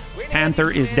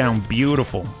 Panther is down.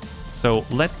 Beautiful. So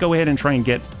let's go ahead and try and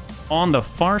get on the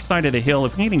far side of the hill.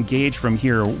 If we can engage from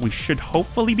here, we should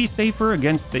hopefully be safer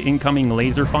against the incoming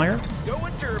laser fire.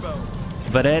 Going turbo.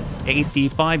 Vedette,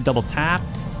 AC5, double tap,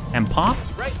 and pop.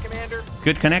 Right, Commander.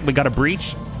 Good connect. We got a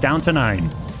breach. Down to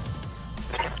 9.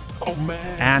 Oh,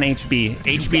 man. And HB.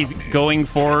 HB's going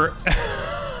for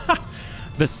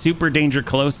the super danger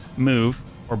close move.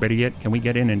 Or better yet, can we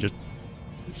get in and just...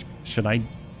 Should I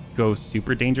go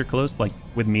super danger close? Like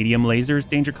with medium lasers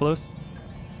danger close?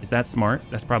 Is that smart?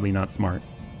 That's probably not smart.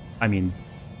 I mean,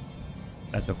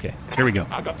 that's okay. Here we go.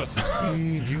 I got the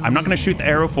speed you I'm not going to shoot the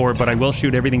arrow for it, but I will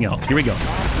shoot everything else. Here we go.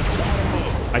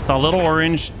 I saw a little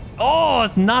orange. Oh,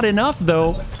 it's not enough,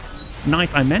 though.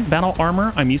 Nice. I meant battle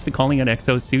armor. I'm used to calling it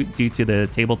exosuit due to the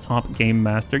tabletop game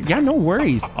master. Yeah, no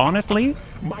worries. Honestly,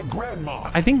 My grandma.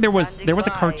 I think there was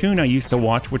a cartoon I used to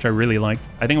watch which I really liked.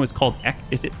 I think it was called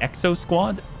is it Exo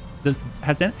Squad? Is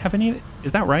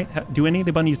that right? Do any of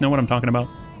the bunnies know what I'm talking about?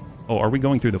 Oh, are we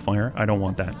going through the fire? I don't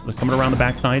want that. Let's come around the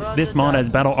backside. This mod has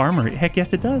battle armor. Heck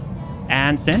yes, it does.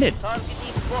 And send it.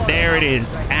 There it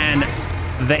is. And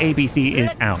the APC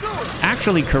is out.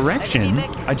 Actually, correction.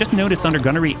 I just noticed under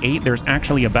Gunnery 8, there's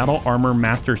actually a battle armor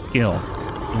master skill.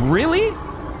 Really?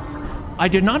 I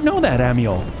did not know that,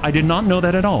 Amiel. I did not know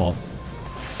that at all.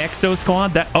 Exo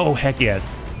Squad? That? Oh, heck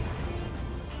yes.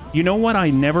 You know what I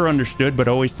never understood but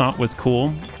always thought was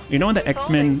cool? You know the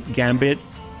X-Men Gambit?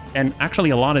 And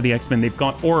actually a lot of the X-Men they've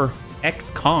got, or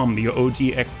XCOM, the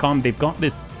OG XCOM, they've got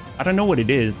this, I don't know what it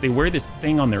is. They wear this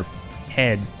thing on their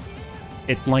head.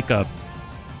 It's like a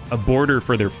border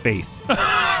for their face.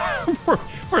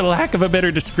 for lack of a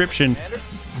better description.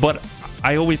 But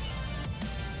I always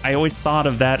thought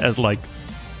of that as like,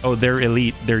 oh, they're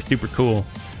elite. They're super cool.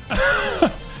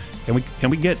 Can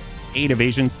we get 8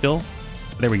 evasion still?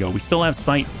 There we go. We still have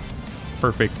sight.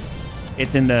 Perfect.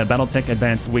 It's in the Battletech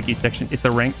Advanced Wiki section. It's the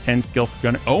rank 10 skill for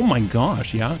gunner. Oh my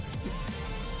gosh, yeah.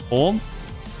 Hold.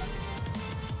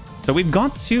 So we've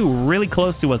got 2 really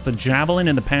close to us, the Javelin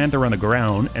and the Panther on the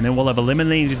ground, and then we'll have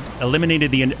eliminated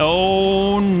the...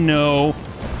 Oh no.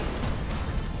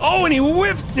 Oh, and he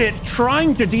whiffs it,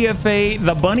 trying to DFA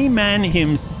the bunny man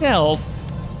himself.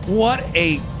 What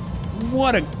a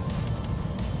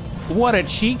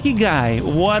cheeky guy.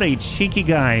 What a cheeky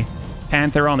guy.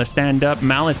 Panther on the stand-up,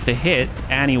 Malice to hit,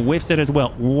 and he whiffs it as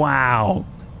well. Wow.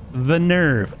 The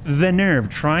nerve.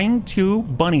 Trying to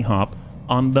bunny hop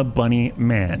on the bunny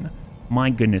man. My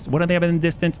goodness. What do they have in the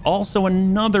distance? Also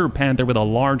another Panther with a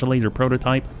large laser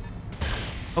prototype.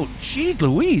 Oh, jeez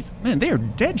Louise. Man, they are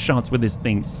dead shots with this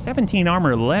thing. 17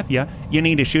 armor left, yeah. You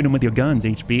need to shoot him with your guns,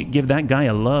 HB. Give that guy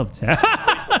a love tap.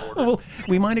 Well,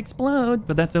 we might explode,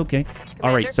 but that's okay.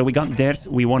 All right, so we got deaths.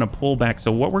 We want to pull back.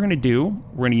 So what we're going to do,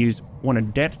 we're going to use one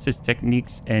of Death's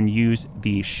techniques and use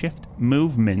the shift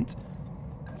movement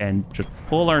and just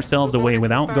pull ourselves away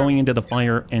without going into the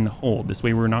fire and hold. This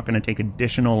way we're not going to take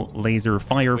additional laser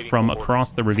fire from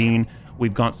across the ravine.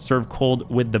 We've got Serve Cold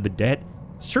with the Vedette.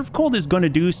 Serve Cold is going to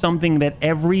do something that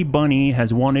every bunny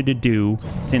has wanted to do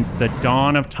since the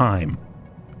dawn of time.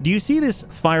 Do you see this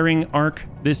firing arc,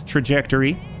 this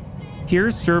trajectory?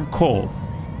 Here's Serve Cold.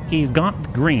 He's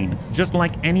got green, just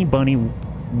like any bunny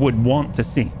would want to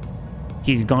see.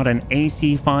 He's got an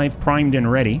AC-5 primed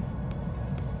and ready.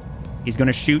 He's going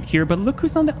to shoot here, but look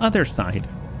who's on the other side.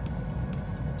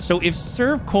 So if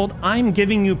Serve called, I'm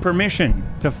giving you permission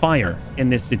to fire in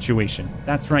this situation.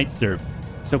 That's right, Serve.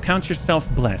 So count yourself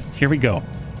blessed. Here we go.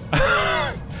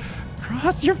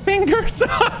 Cross your fingers.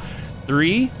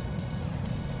 3,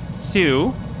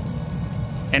 2,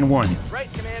 and 1.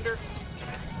 Right, Commander.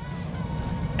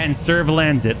 And Serve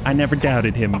lands it. I never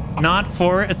doubted him. Not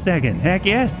for a second. Heck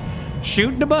yes.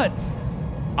 Shoot the butt.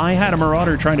 I had a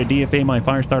Marauder trying to DFA my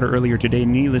Firestarter earlier today.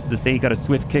 Needless to say, he got a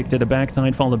swift kick to the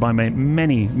backside, followed by my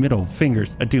many middle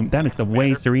fingers of doom. That is the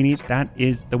way, Serini. That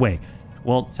is the way.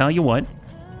 Well, tell you what.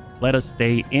 Let us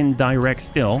stay indirect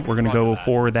still. We're going to go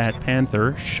for that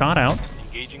Panther. Shot out.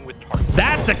 Engaging with target.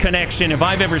 That's a connection if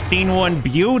I've ever seen one.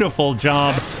 Beautiful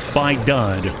job by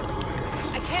Dud.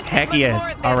 Heck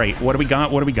yes. All right, what do we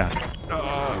got? What do we got?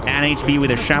 An HB with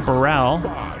a Chaparral.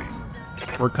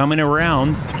 We're coming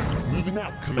around.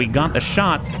 We got the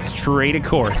shots straight at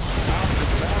course.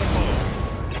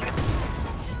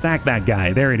 Stack that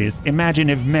guy. There it is. Imagine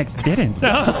if Mex didn't.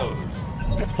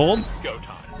 Hold. Go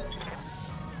time.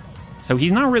 So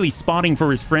he's not really spotting for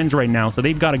his friends right now, so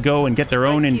they've got to go and get their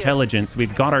own intelligence.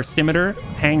 We've got our scimitar.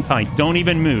 Hang tight. Don't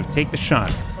even move. Take the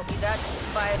shots.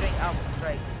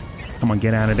 Come on,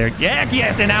 get out of there. Yeah,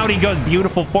 yes, and out he goes.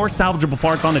 Beautiful. 4 salvageable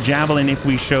parts on the Javelin if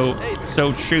we so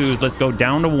choose. Let's go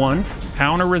down to 1.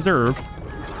 Counter reserve.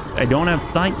 I don't have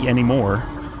sight anymore,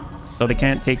 so they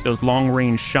can't take those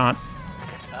long-range shots.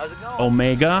 How's it going?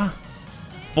 Omega.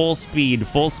 Full speed.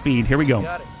 Full speed. Here we go.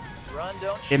 Got it. Run,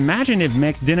 don't shoot. Imagine if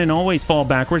Mex didn't always fall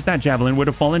backwards. That Javelin would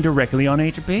have fallen directly on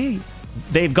HP.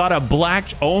 They've got a black...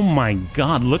 Oh, my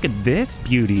God. Look at this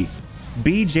beauty.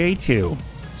 BJ2.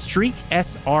 Streak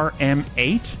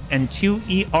SRM8 and 2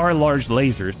 ER large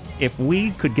lasers. If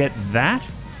we could get that,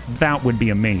 that would be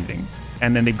amazing.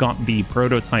 And then they've got the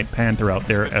prototype Panther out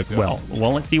there as well.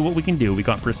 Well, let's see what we can do. We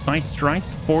got precise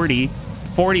strikes, 40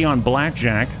 on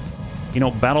Blackjack. You know,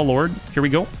 Battlelord. Here we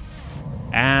go.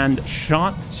 And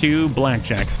shot to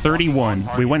Blackjack, 31.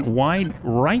 We went wide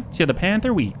right to the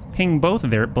Panther. We pinged both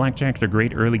there. Blackjacks are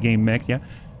great early game mechs, yeah.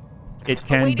 It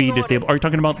can be disabled. Are you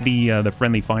talking about the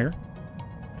friendly fire?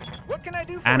 What can I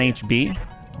do for An you? HB,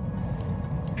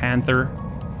 Panther,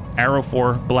 Arrow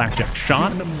 4, Blackjack.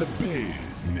 Shot.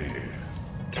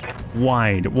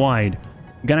 Wide.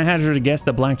 Gonna hazard a guess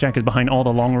that Blackjack is behind all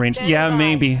the long range. Yeah,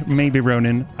 maybe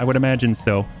Ronin. I would imagine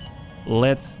so.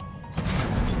 Let's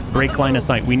break line of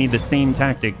sight. We need the same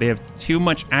tactic. They have too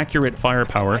much accurate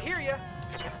firepower. I hear ya.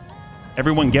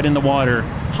 Everyone get in the water.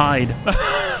 Hide.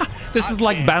 This is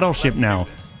like Battleship now.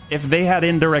 If they had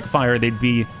indirect fire, they'd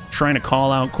be trying to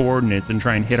call out coordinates and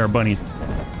try and hit our bunnies.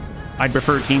 I'd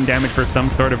prefer team damage for some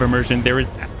sort of immersion.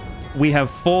 We have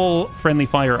full friendly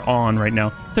fire on right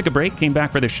now. Took a break, came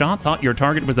back for the shot, thought your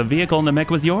target was a vehicle and the mech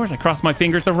was yours. I crossed my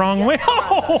fingers the wrong way.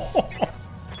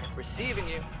 Receiving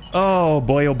you. Oh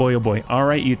boy, oh boy, oh boy. All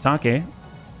right, Yutake.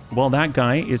 Well, that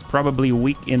guy is probably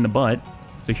weak in the butt.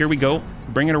 So here we go.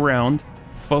 Bring it around.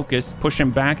 Focus. Push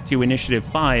him back to initiative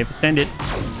 5. Send it.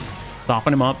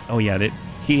 Soften him up. Oh yeah,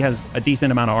 he has a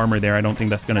decent amount of armor there. I don't think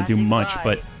that's going to do much,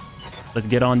 but let's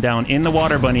get on down. In the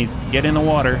water, bunnies. Get in the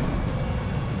water.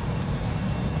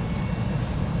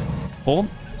 Hold.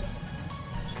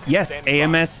 Yes,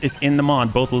 AMS is in the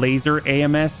mod. Both laser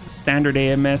AMS, standard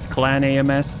AMS, clan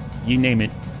AMS, you name it.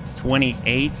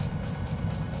 28.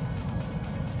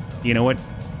 You know what?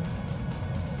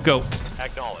 Go.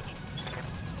 Acknowledged.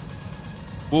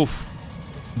 Oof.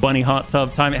 Bunny hot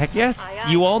tub time. Heck yes,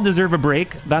 you all deserve a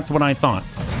break. That's what I thought.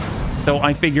 So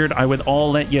I figured I would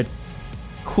all let you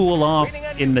cool off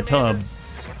in the tub.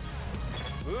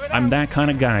 I'm that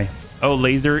kind of guy. Oh,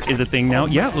 laser is a thing now.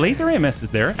 Yeah, laser AMS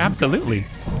is there. Absolutely.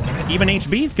 Even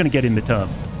HB's going to get in the tub.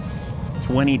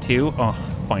 22. Oh,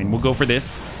 fine. We'll go for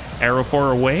this. Arrow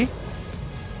 4 away.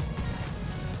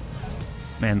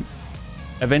 Man,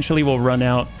 eventually we'll run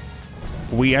out.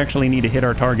 We actually need to hit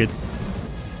our targets.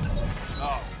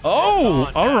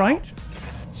 Oh, all right.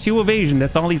 2 evasion.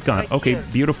 That's all he's got. Okay,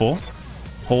 beautiful.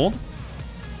 Hold.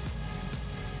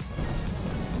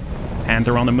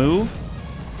 Panther on the move.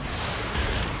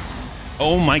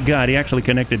 Oh my God, he actually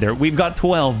connected there. We've got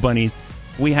 12 bunnies.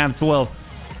 We have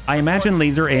 12. I imagine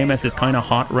laser AMS is kind of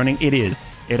hot running. It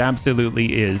is. It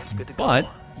absolutely is. But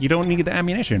you don't need the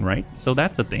ammunition, right? So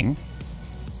that's a thing.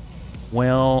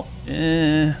 Well,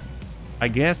 I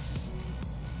guess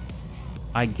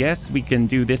we can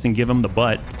do this and give him the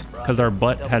butt, because our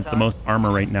butt has the most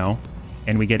armor right now.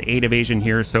 And we get 8 evasion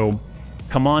here, so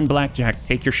come on, Blackjack,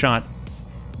 take your shot.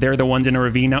 They're the ones in a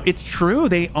ravine now. It's true,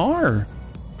 they are.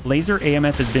 Laser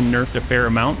AMS has been nerfed a fair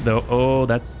amount, though. Oh,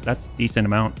 that's decent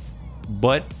amount.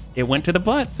 But it went to the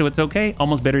butt, so it's okay.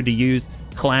 Almost better to use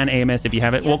Clan AMS if you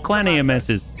have it. Well, Clan AMS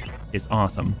is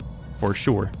awesome, for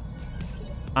sure.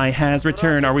 I has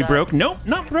returned. Are we broke? Nope,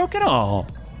 not broke at all.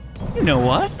 You know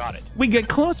us. Got it. We get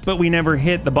close, but we never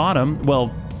hit the bottom.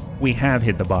 Well, we have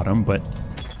hit the bottom, but...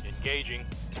 Engaging.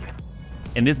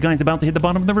 And this guy's about to hit the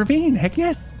bottom of the ravine. Heck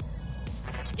yes.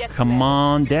 Yes, Come ma'am.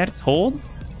 on, Debs. Hold.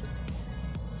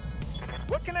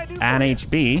 What can I do? And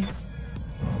HB.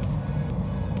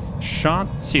 Shot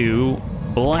to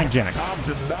Blackjack. Time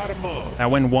to light 'em up.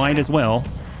 That went wide as well.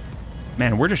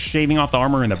 Man, we're just shaving off the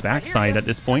armor in the backside at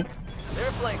this point. They're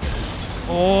flanking.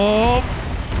 Oh.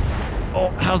 Oh,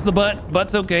 how's the butt?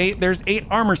 Butt's okay. There's 8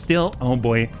 armor still. Oh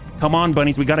boy. Come on,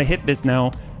 bunnies. We gotta hit this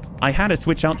now. I had to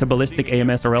switch out to ballistic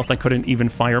AMS or else I couldn't even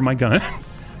fire my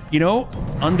guns. You know,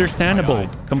 understandable.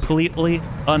 Completely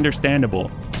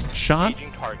understandable. Shot.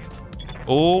 Engaging target.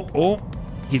 Oh.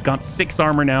 He's got 6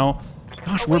 armor now.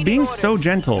 Gosh, we're being so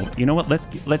gentle. You know what?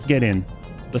 Let's get in.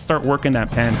 Let's start working that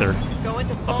Panther. Go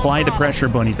into full Apply the throttle. pressure,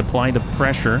 bunnies. Apply the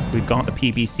pressure. We've got the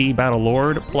PPC, Battle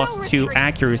Lord, +2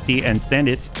 accuracy, and send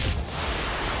it.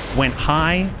 Went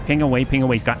high. Ping away, ping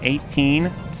away. He's got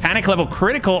 18. Panic level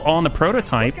critical on the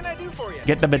prototype. What can I do for you?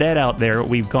 Get the vedette out there.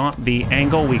 We've got the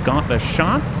angle. We got the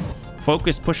shot.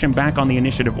 Focus pushing back on the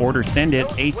initiative order. Send it.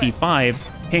 AC5.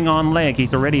 Ping on leg.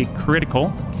 He's already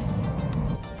critical.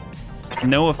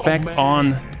 No effect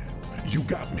on... You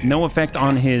got me. No effect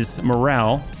on his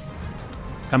morale.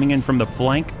 Coming in from the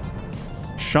flank.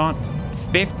 Shot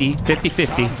 50.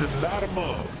 50-50. Time to light 'em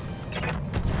up.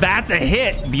 That's a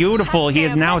hit. Beautiful. He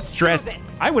is now stressed.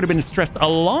 I would have been stressed a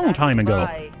long time ago.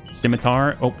 Right.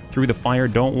 Scimitar. Oh, through the fire.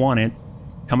 Don't want it.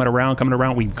 Coming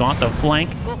around. We've got the flank.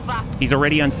 Go fast. He's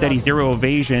already unsteady. 0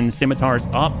 evasion. Scimitar's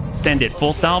up. Send it.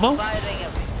 Full salvo. Firing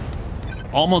him.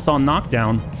 Almost on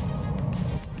knockdown.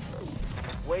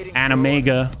 Waiting.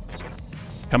 Animega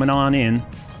coming on in.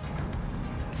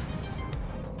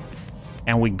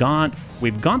 And we've got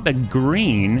the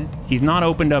green. He's not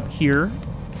opened up here.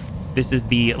 This is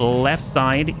the left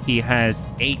side. He has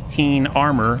 18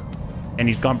 armor and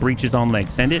he's got breaches on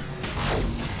legs. Send it.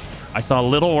 I saw a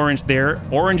little orange there.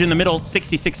 Orange in the middle,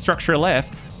 66 structure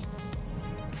left.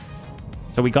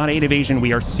 So we got 8 evasion.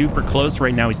 We are super close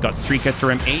right now. He's got Streak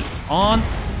SRM 8 on.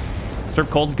 Serve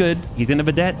cold's good. He's in the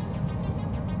vedette.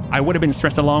 I would have been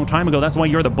stressed a long time ago. That's why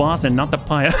you're the boss and not the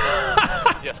pilot.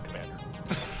 Yes, Commander.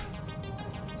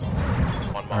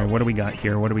 One All right, what do we got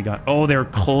here? What do we got? Oh, they're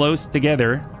close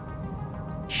together.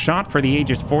 Shot for the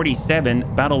ages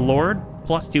 47. Battle Lord,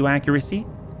 +2 accuracy.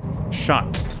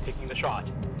 Shot. Taking the shot.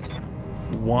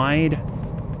 Wide.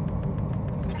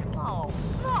 Oh,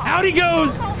 no. Out he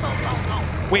goes! No, no, no,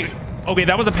 no. Wait. Okay,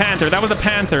 that was a Panther. That was a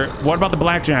Panther. What about the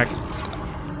Blackjack?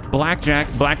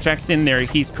 Blackjack's in there.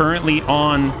 He's currently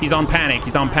on... He's on panic.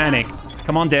 He's on panic.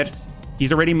 Come on, Debs.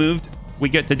 He's already moved. We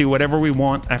get to do whatever we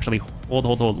want. Actually,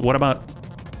 hold. What about...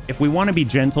 If we want to be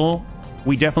gentle,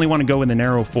 we definitely want to go in the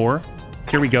narrow 4.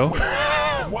 Here we go.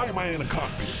 Why am I in a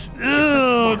cockpit?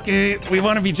 Ugh, okay, we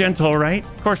want to be gentle, right?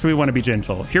 Of course we want to be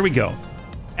gentle. Here we go.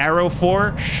 Arrow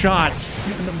 4, shot.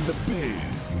 Giving them the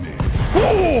business.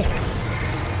 Oh!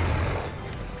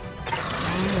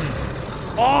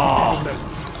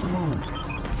 Oh!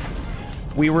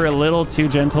 Smooth. We were a little too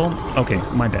gentle. Okay,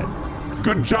 my bad.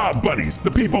 Good job, buddies.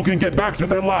 The people can get back to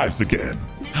their lives again.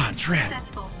 Ah, Trent.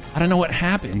 I don't know what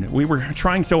happened. We were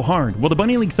trying so hard. Will the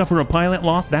Bunny League suffer a pilot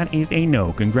loss? That is a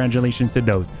no. Congratulations to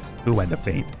those who had the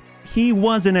faith. He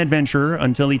was an adventurer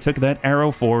until he took that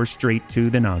arrow 4 straight to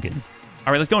the noggin.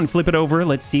 All right, let's go and flip it over.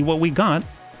 Let's see what we got.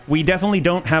 We definitely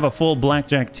don't have a full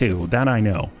Blackjack 2. That I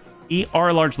know.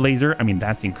 ER large laser. I mean,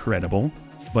 that's incredible.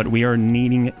 But we are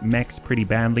needing mechs pretty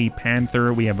badly.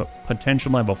 Panther. We have a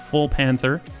potential to have a full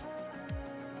Panther.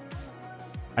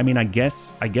 I mean, I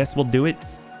guess we'll do it.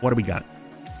 What do we got?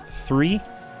 3,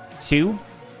 2,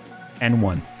 and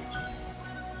 1.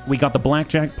 We got the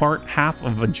Blackjack part, half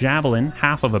of a Javelin,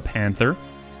 half of a Panther.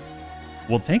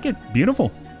 We'll take it.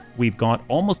 Beautiful. We've got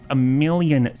almost 1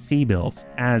 million C-bills,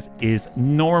 as is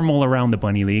normal around the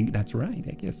Bunny League. That's right,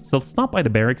 I guess. So let's stop by the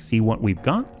barracks, see what we've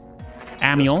got.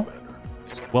 Amiel.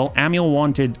 Well, Amiel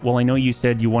wanted... Well, I know you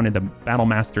said you wanted the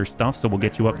Battlemaster stuff, so we'll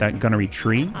get you up that gunnery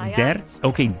tree. Aye, aye. Dertz.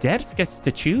 Okay, Dertz gets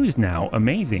to choose now.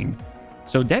 Amazing.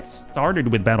 So Dertz started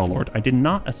with Battlelord. I did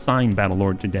not assign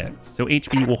Battlelord to Dertz. So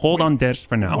HB will hold on Dertz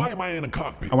for now. Why am I in a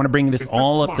cockpit? I want to bring this Is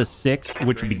all up smart? to 6,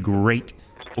 which would be great.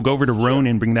 We'll go over to Ronin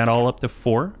and bring that all up to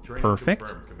 4.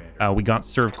 Perfect. We got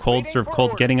Serve Cold. Serve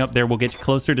Cold's getting up there. We'll get you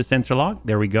closer to Sensor Lock.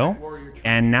 There we go.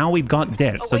 And now we've got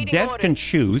Dertz. So Awaiting Dertz can orders.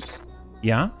 choose.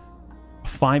 Yeah.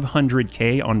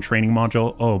 500k on training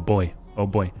module. Oh boy. Oh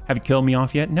boy. Have you killed me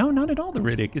off yet? No, not at all, the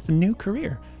Riddick. It's a new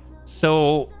career.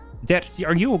 So, Det,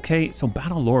 are you okay? So,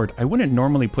 Battle Lord. I wouldn't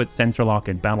normally put Sensor Lock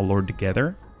and Battle Lord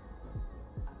together.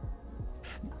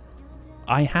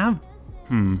 I have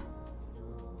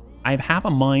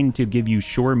a mind to give you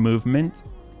Sure Movement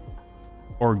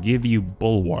or give you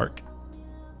Bulwark.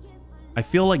 I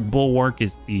feel like Bulwark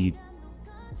is the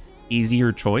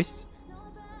easier choice.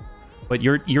 But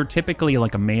you're typically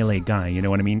like a melee guy, you know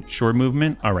what I mean? Sure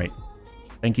Movement? All right.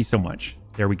 Thank you so much.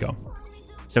 There we go.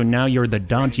 So now you're the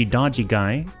dodgy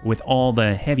guy with all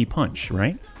the heavy punch,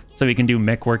 right? So you can do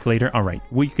mech work later. All right.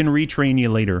 We can retrain you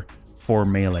later for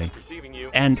melee. Receiving you.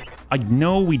 And I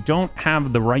know we don't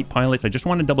have the right pilots. I just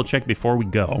want to double check before we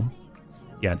go.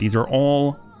 Yeah, these are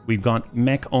all... We've got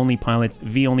mech only pilots,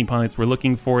 V only pilots. We're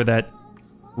looking for that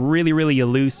really, really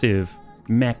elusive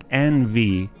mech and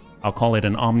V. I'll call it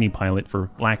an Omni pilot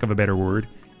for lack of a better word.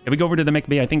 If we go over to the mech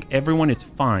bay, I think everyone is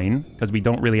fine because we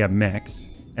don't really have mechs.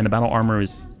 And the battle armor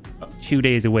is 2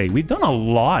 days away. We've done a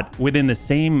lot within the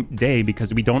same day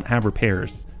because we don't have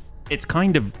repairs. It's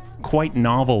kind of quite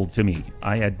novel to me.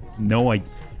 I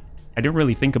didn't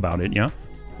really think about it, yeah?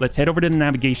 Let's head over to the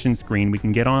navigation screen. We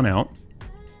can get on out.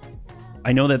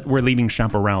 I know that we're leaving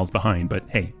chaparrals behind, but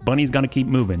hey, Bunny's got to keep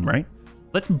moving, right?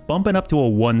 Let's bump it up to a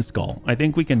 1 skull. I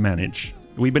think we can manage.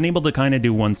 We've been able to kind of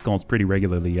do 1 skulls pretty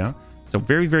regularly, yeah? So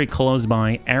very, very close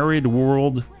by. Arid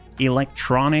world,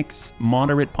 electronics,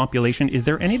 moderate population. Is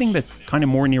there anything that's kind of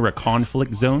more near a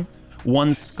conflict zone?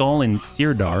 1 skull in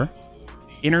Sirdar.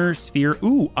 Inner sphere.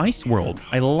 Ooh, ice world.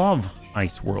 I love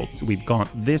ice worlds. We've got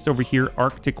this over here,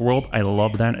 Arctic world. I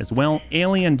love that as well.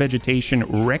 Alien vegetation,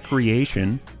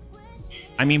 recreation.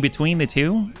 I mean, between the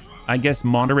two, I guess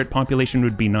moderate population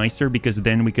would be nicer because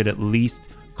then we could at least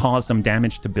cause some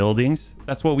damage to buildings.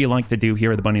 That's what we like to do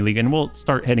here at the Bunny League, and we'll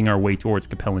start heading our way towards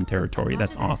Capellan territory.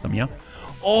 That's awesome, yeah?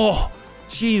 Oh,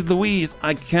 jeez Louise,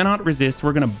 I cannot resist.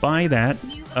 We're gonna buy that.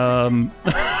 All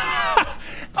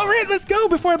right, let's go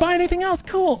before I buy anything else.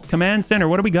 Cool. Command center,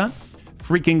 what do we got?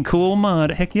 Freaking cool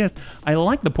mod. Heck yes. I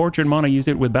like the portrait mod. I use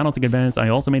it with Battletech Advanced. I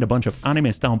also made a bunch of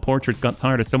anime-style portraits. Got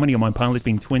tired of so many of my pilots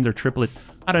being twins or triplets.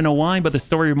 I don't know why, but the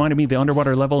story reminded me of the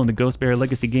underwater level in the Ghost Bear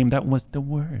Legacy game. That was the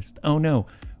worst. Oh no.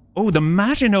 Oh, the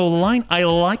Maginot Line. I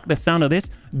like the sound of this.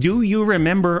 Do you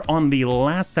remember on the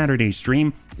last Saturday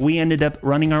stream, we ended up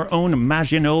running our own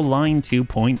Maginot Line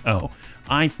 2.0.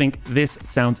 I think this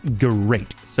sounds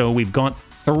great. So we've got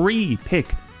 3 pick...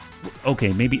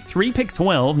 Okay, maybe 3 pick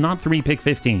 12, not 3 pick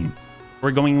 15.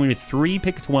 We're going with 3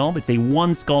 pick 12. It's a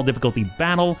 1 skull difficulty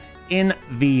battle in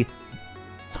the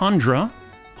tundra,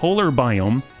 polar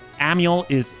biome. Amiel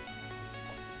is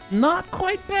not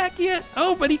quite back yet.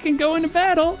 Oh, but he can go into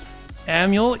battle.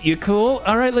 Amiel, you cool?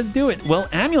 All right, let's do it. Well,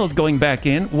 Amiel's going back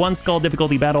in. 1 skull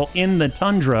difficulty battle in the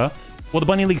tundra. Will the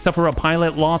Bunny League suffer a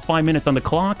pilot? Lost 5 minutes on the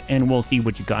clock, and we'll see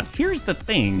what you got. Here's the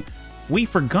thing. We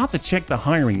forgot to check the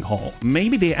hiring hall.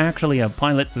 Maybe they actually have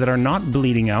pilots that are not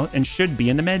bleeding out and should be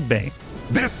in the med bay.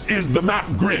 This is the map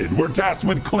grid we're tasked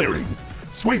with clearing.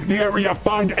 Sweep the area,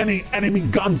 find any enemy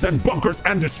guns and bunkers,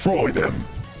 and destroy them.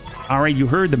 All right, you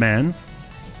heard the man.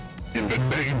 In the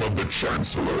name of the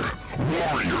Chancellor,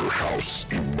 Warrior House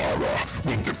Imara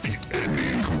will defeat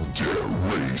any who dare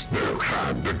raise their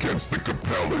hand against the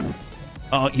Capellan.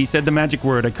 Oh, he said the magic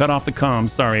word. I cut off the comms.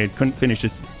 Sorry, I couldn't finish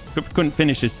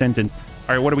his sentence.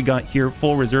 All right, what do we got here?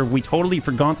 Full reserve. We totally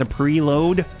forgot to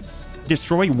preload.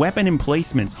 Destroy weapon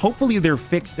emplacements. Hopefully they're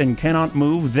fixed and cannot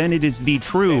move. Then it is the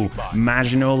true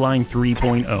Maginot Line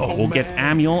 3.0. We'll get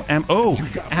Amiel.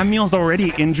 Amiel's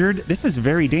already injured. This is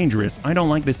very dangerous. I don't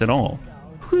like this at all.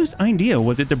 Whose idea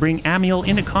was it to bring Amiel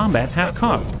into combat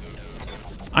half-cocked?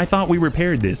 I thought we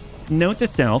repaired this. Note to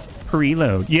self,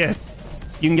 preload. Yes.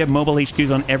 You can get mobile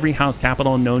HQs on every house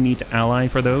capital. No need to ally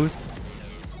for those.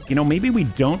 You know, maybe we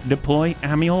don't deploy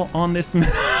Amiel on this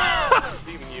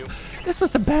This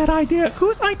was a bad idea.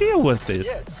 Whose idea was this?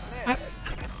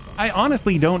 I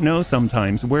honestly don't know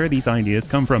sometimes where these ideas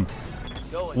come from.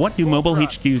 What do mobile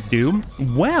HQs do?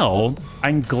 Well,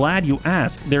 I'm glad you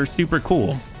asked. They're super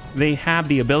cool. They have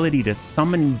the ability to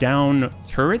summon down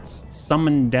turrets,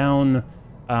 summon down...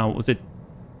 was it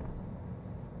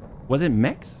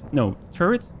mechs? No,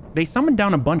 turrets. They summon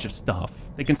down a bunch of stuff.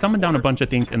 They can summon down a bunch of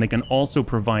things, and they can also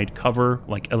provide cover,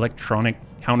 like electronic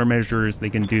countermeasures. They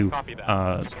can do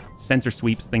sensor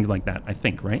sweeps, things like that, I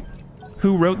think, right?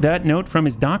 Who wrote that note from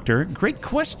his doctor? Great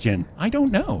question. I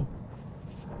don't know.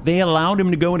 They allowed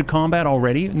him to go into combat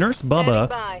already. Nurse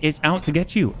Bubba is out to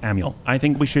get you, Amiel. I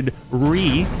think we should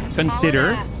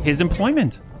reconsider his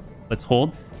employment. Let's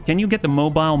hold. Can you get the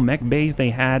mobile mech bays they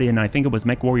had in, I think it was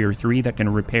Mech Warrior 3, that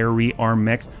can repair, rearm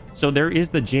mechs? So there is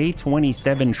the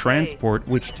J27 transport,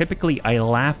 which typically I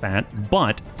laugh at,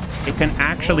 but it can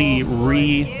actually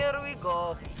Here we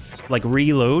go.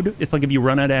 reload. It's like if you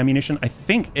run out of ammunition, I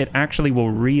think it actually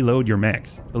will reload your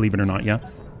mechs, believe it or not, yeah?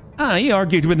 Ah, he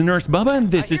argued with Nurse Bubba, and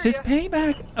this is his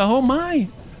payback. Oh my.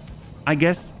 I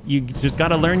guess you just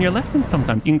gotta learn your lessons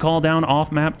sometimes. You can call down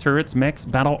off-map turrets, mechs,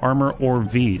 battle armor, or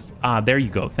Vs. Ah, there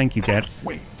you go. Thank you, Dad.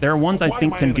 There are ones I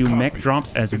think can do mech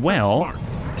drops as well,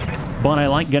 but I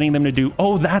like getting them to do...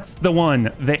 Oh, that's the one.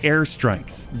 The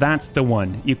airstrikes. That's the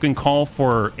one. You can call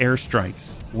for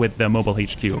airstrikes with the mobile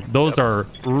HQ. Those are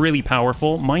really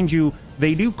powerful. Mind you,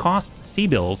 they do cost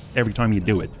C-bills every time you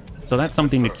do it. So that's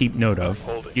something to keep note of.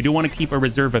 You do want to keep a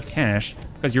reserve of cash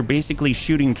because you're basically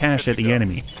shooting cash at the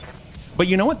enemy. But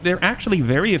you know what? They're actually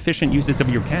very efficient uses of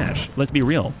your cash. Let's be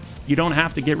real. You don't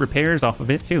have to get repairs off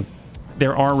of it, too.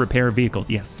 There are repair vehicles,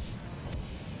 yes.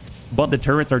 But the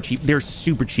turrets are cheap. They're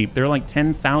super cheap. They're like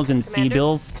 10,000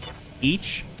 C-bills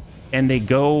each, and they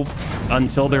go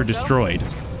until they're destroyed.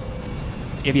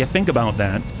 If you think about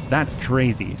that, that's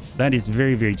crazy. That is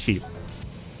very, very cheap.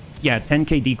 Yeah,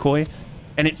 10k decoy.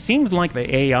 And it seems like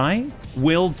the AI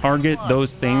will target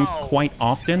those things quite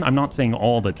often. I'm not saying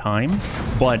all the time,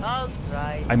 but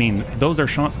I mean, those are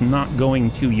shots not going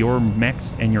to your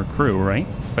mechs and your crew, right?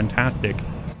 It's fantastic.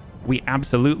 We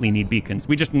absolutely need beacons.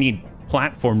 We just need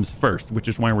platforms first, which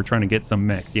is why we're trying to get some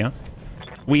mechs, yeah?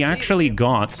 We actually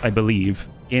got, I believe,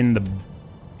 in the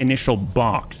initial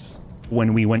box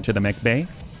when we went to the mech bay,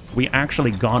 we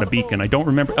actually got a beacon. I don't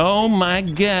remember. Oh my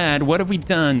god, what have we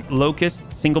done?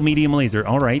 Locust, single medium laser.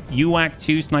 All right, UAC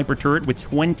 2 sniper turret with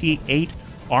 28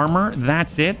 armor.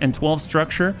 That's it, and 12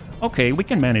 structure. Okay, we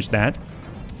can manage that.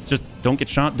 Just don't get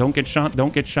shot, don't get shot,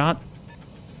 don't get shot.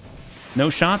 No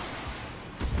shots.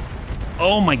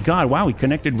 Oh my god, wow, we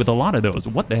connected with a lot of those.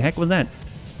 What the heck was that?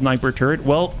 Sniper turret.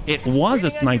 Well, it was a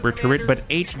sniper turret, but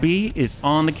HB is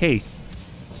on the case.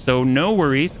 So no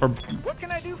worries. Or What can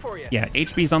I do for you? yeah,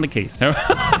 HB's on the case.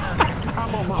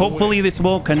 Hopefully this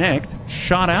will connect.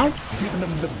 Shot out. Giving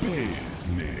them the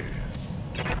business.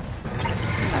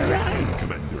 All right.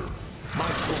 Commander.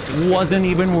 My social Wasn't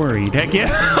even worried. Heck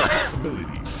yeah.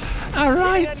 responsibilities. All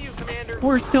right. On you, Commander.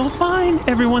 We're still fine.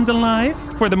 Everyone's alive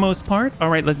for the most part. All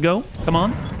right, let's go. Come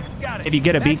on. Got it. If you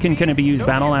get a beacon, can it be used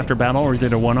battle after battle, or is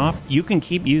it a one-off? You can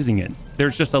keep using it.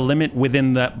 There's just a limit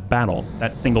within that battle,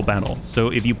 that single battle. So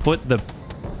if you put the...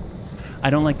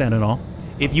 I don't like that at all.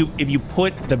 If you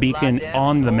put the beacon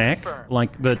on the mech,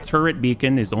 like the turret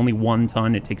beacon is only 1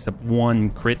 ton, it takes up 1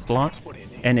 crit slot,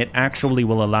 and it actually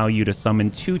will allow you to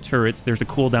summon 2 turrets. There's a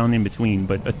cooldown in between,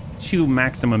 but 2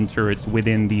 maximum turrets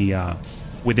within the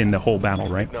whole battle,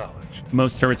 right?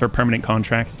 Most turrets are permanent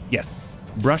contracts. Yes.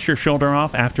 Brush your shoulder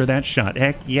off after that shot.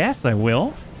 Heck yes, I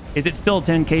will. Is it still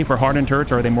 10k for hardened turrets,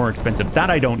 or are they more expensive? That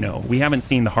I don't know. We haven't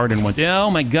seen the hardened ones.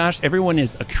 Oh my gosh, everyone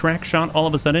is a crack shot all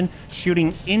of a sudden,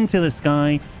 shooting into the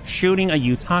sky, shooting a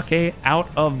Yutake out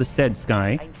of the said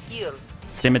sky. I'm here.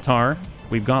 Scimitar.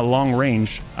 We've got long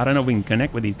range. I don't know if we can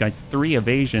connect with these guys. 3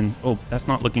 evasion. Oh, that's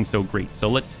not looking so great. So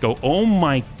let's go. Oh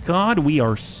my god, we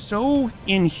are so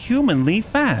inhumanly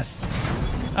fast.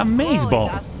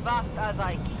 Amazeballs. As fast as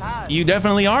I can. You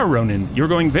definitely are, Ronin. You're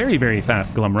going very, very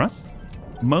fast, Glumrus.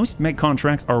 Most mech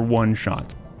contracts are 1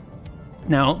 shot.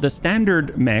 Now, the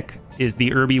standard mech is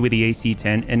the Irby with the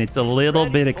AC-10, and it's a little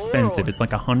bit expensive. It's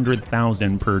like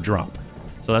 100,000 per drop.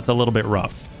 So that's a little bit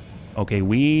rough. Okay,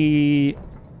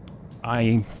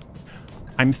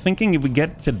 I'm thinking if we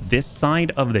get to this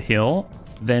side of the hill,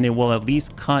 then it will at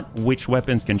least cut which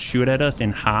weapons can shoot at us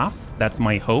in half. That's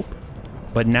my hope.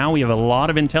 But now we have a lot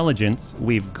of intelligence.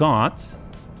 We've got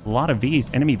a lot of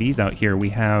Vs, enemy Vs out here. We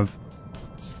have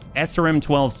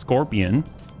SRM-12 Scorpion.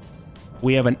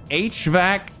 We have an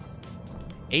HVAC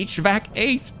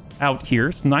 8 out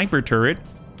here. Sniper turret.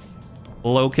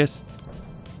 Locust.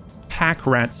 Pack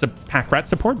rat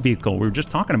support vehicle. We were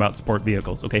just talking about support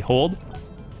vehicles. Okay, hold.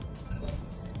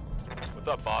 What's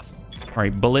up, boss? All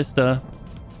right, Ballista.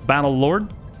 Battle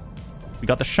Lord. We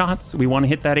got the shots. We want to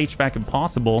hit that HVAC if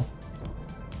possible.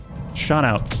 Shot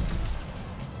out.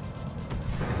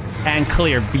 And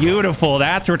clear. Beautiful.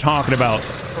 That's what we're talking about.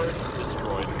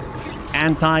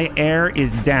 Anti-air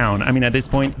is down. I mean, at this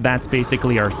point, that's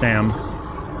basically our SAM.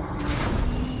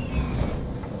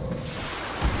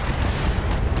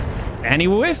 And he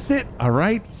whiffs it. All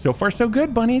right. So far, so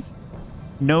good, bunnies.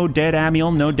 No dead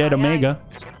Amiel. No dead Omega.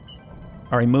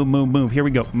 All right. Move, move, move. Here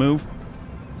we go. Move.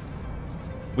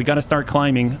 We got to start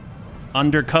climbing.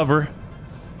 Undercover.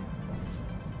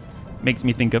 Makes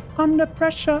me think of under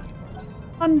pressure,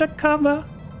 undercover.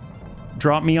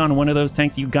 Drop me on one of those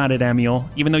tanks. You got it, Amiel.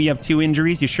 Even though you have 2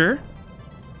 injuries, you sure?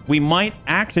 We might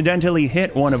accidentally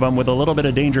hit one of them with a little bit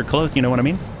of danger close, you know what I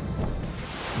mean?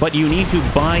 But you need to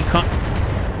buy...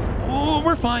 Oh,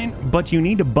 we're fine. But you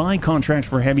need to buy contracts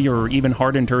for heavy or even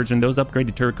hardened turrets, and those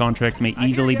upgraded turret contracts may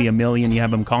easily be $1 million. You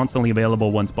have them constantly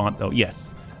available once bought, though.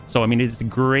 Yes. So, I mean, it's a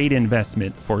great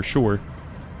investment for sure.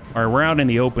 All right, we're out in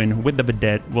the open with the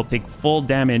Vedette. We'll take full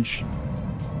damage.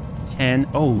 10.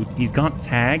 Oh, he's got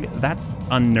tag. That's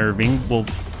unnerving. We'll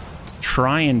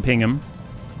try and ping him.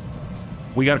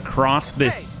 We got to cross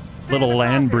this little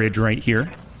land bridge right here.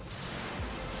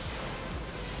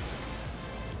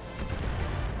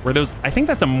 Where those... I think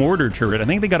that's a mortar turret. I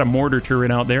think they got a mortar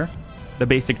turret out there. The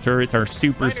basic turrets are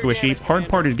super squishy. Hard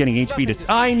part is getting HP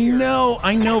to... I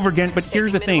know, Vergent, but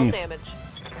here's the thing.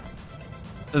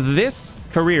 This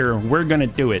career, we're going to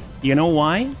do it. You know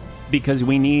why? Because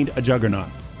we need a Juggernaut.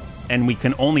 And we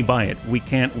can only buy it. We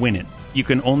can't win it. You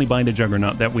can only buy the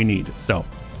Juggernaut that we need. So,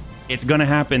 it's going to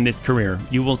happen this career.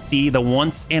 You will see the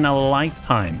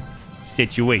once-in-a-lifetime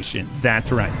situation.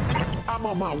 That's right. I'm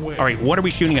on my way. All right, what are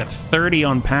we shooting at? 30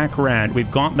 on Pack Rat. We've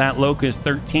got that Locust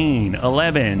 13,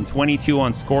 11, 22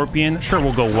 on Scorpion. Sure,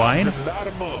 we'll go wide.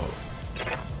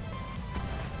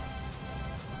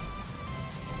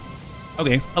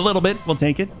 Okay, a little bit. We'll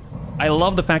take it. I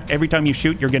love the fact every time you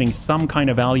shoot, you're getting some kind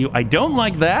of value. I don't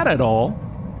like that at all.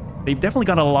 They've definitely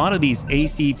got a lot of these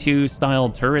AC2 style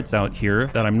turrets out here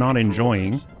that I'm not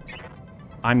enjoying.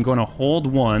 I'm going to hold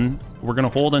one. We're going to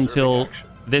hold until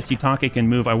this Yutaka can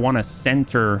move. I want to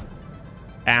center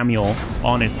Amiel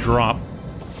on his drop.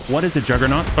 What is a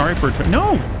Juggernaut? Sorry for...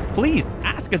 No! Please,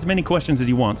 ask as many questions as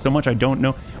you want. So much I don't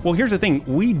know. Well, here's the thing.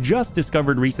 We just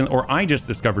discovered recently, or I just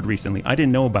discovered recently, I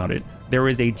didn't know about it. There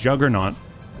is a Juggernaut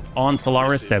on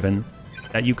Solaris 7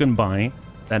 that you can buy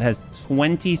that has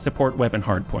 20 support weapon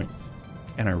hardpoints.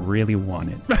 And I really want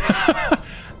it.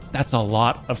 That's a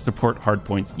lot of support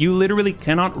hardpoints. You literally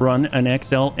cannot run an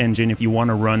XL engine if you want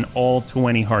to run all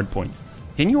 20 hardpoints.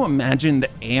 Can you imagine the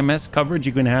AMS coverage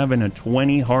you can have in a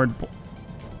 20 hardpoint?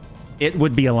 It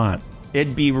would be a lot.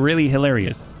 It'd be really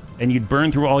hilarious. And you'd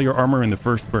burn through all your armor in the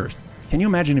first burst. Can you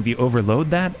imagine if you overload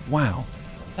that? Wow.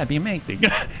 That'd be amazing.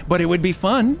 But it would be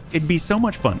fun. It'd be so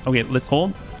much fun. Okay, let's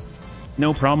hold.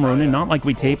 No problem, Ronan. Not like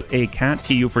we tape a cat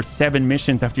to you for 7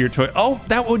 missions after your toy. Oh,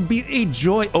 that would be a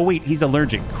joy. Oh, wait, he's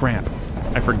allergic. Crap.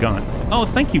 I forgot. Oh,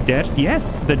 thank you, Debs.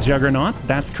 Yes, the Juggernaut.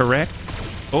 That's correct.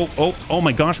 Oh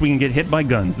my gosh, we can get hit by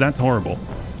guns. That's horrible.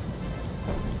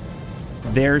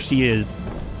 There she is.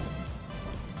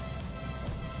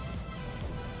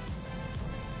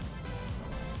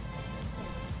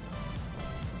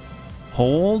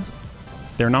 Hold.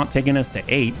 They're not taking us to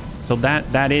 8. So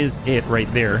that is it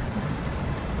right there.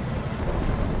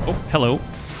 Oh, hello.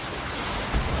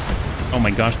 Oh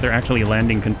my gosh, they're actually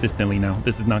landing consistently now.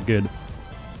 This is not good.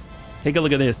 Take a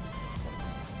look at this.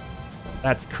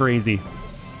 That's crazy.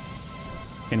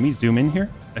 Can we zoom in here?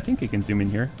 I think we can zoom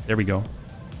in here. There we go.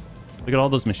 Look at all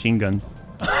those machine guns.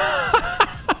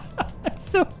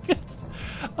 That's so good.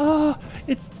 Oh,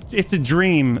 it's a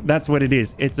dream. That's what it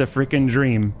is. It's a freaking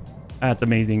dream. That's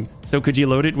amazing. So could you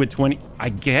load it with 20? I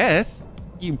guess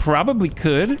you probably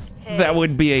could. That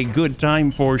would be a good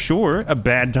time for sure. A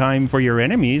bad time for your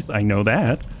enemies. I know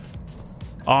that.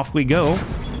 Off we go.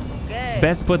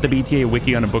 Best put the BTA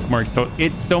wiki on a bookmark. So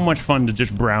it's so much fun to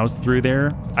just browse through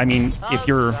there. I mean, if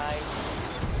you're...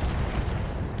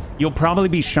 You'll probably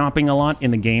be shopping a lot in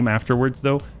the game afterwards,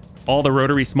 though. All the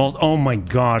rotary smalls. Oh my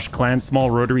gosh, clan small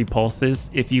rotary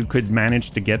pulses. If you could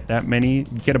manage to get that many,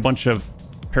 get a bunch of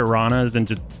piranhas and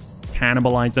just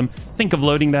cannibalize them. Think of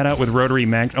loading that out with rotary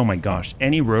mag. Oh my gosh,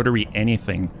 any rotary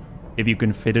anything, if you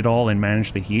can fit it all and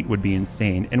manage the heat, would be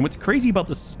insane. And what's crazy about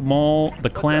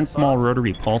the clan small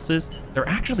rotary pulses, they're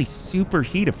actually super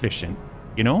heat efficient.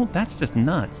 You know, that's just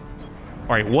nuts.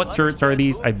 All right, what turrets are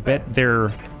these? I bet they're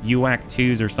UAC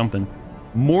 2s or something.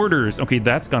 Mortars. Okay,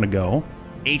 that's gonna go.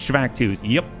 HVAC 2s.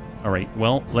 Yep. All right,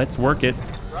 well, let's work it.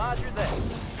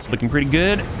 Looking pretty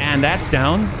good. And that's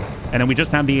down. And then we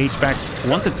just have the HVACs.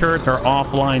 Once the turrets are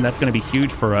offline, that's going to be huge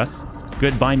for us.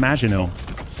 Goodbye, Maginot.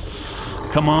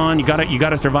 Come on, you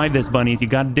gotta survive this, bunnies. You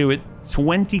gotta do it.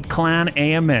 20 clan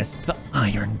AMS. The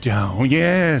Iron Dome.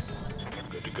 Yes.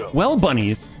 Good to go. Well,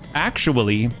 bunnies,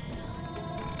 actually,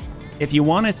 if you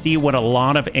want to see what a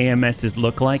lot of AMSs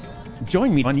look like,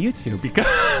 join me on YouTube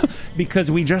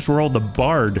because we just rolled the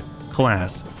Bard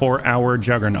class for our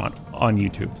Juggernaut on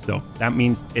YouTube. So that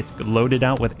means it's loaded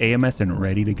out with AMS and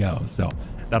ready to go. So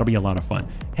that'll be a lot of fun.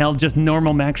 Hell, just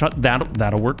normal mag shot,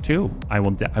 that'll work too. I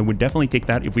would definitely take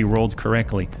that if we rolled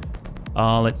correctly.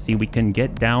 Let's see, we can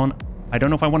get down. I don't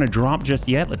know if I want to drop just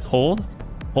yet. Let's hold.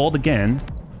 Hold again.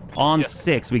 On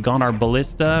 6, we got our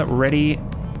ballista ready.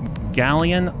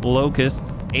 Galleon, Locust,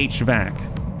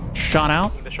 HVAC. Shot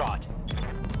out. The shot.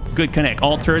 Good connect.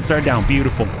 All turrets are down.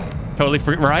 Beautiful. Totally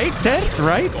free. Right? That's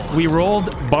right. We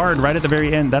rolled Bard right at the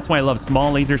very end. That's why I love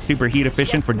small lasers, super heat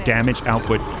efficient for damage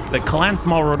output. The Clan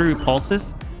small rotary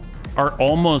pulses are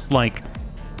almost like,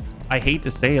 I hate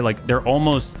to say it, like they're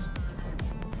almost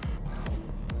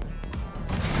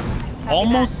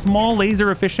small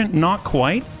laser efficient. Not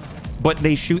quite, but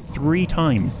they shoot 3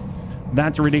 times.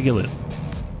 That's ridiculous.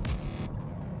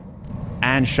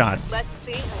 And shot. Let's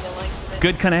see.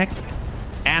 Good connect.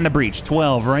 And a breach.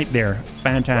 12 right there.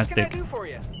 Fantastic. What can I do for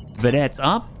you? Vedette's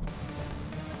up.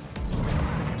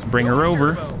 Bring her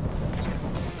over.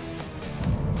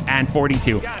 And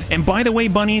 42. And by the way,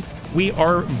 bunnies, we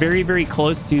are very, very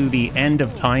close to the end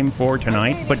of time for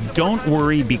tonight. But don't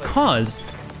worry, because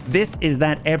this is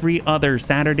that every other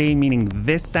Saturday, meaning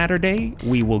this Saturday,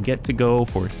 we will get to go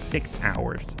for 6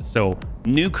 hours. So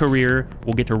new career,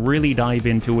 we'll get to really dive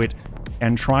into it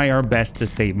and try our best to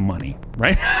save money,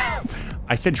 right?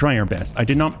 I said try our best. I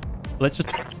did not, I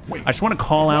just want to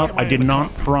call out, I did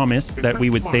not promise that we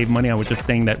would save money. I was just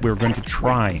saying that we were going to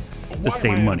try to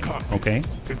save money, okay?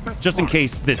 Just in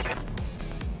case this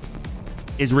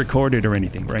is recorded or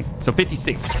anything, right? So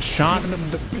 56, shot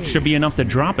should be enough to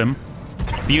drop him.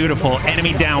 Beautiful,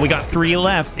 enemy down. We got 3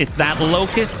 left. It's that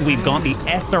Locust. We've got the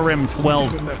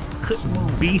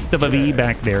SRM-12 beast of a V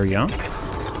back there, yeah?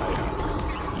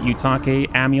 Utake,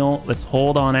 Amiel. Let's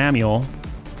hold on Amiel.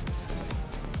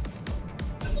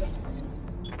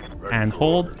 And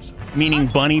hold, meaning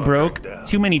Bunny broke.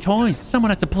 Too many toys. Someone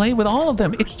has to play with all of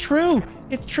them. It's true.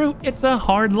 It's true. It's a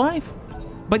hard life.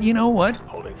 But you know what?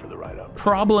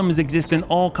 Problems exist in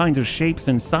all kinds of shapes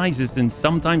and sizes, and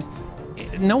sometimes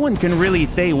no one can really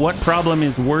say what problem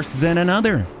is worse than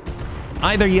another.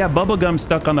 Either you have bubblegum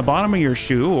stuck on the bottom of your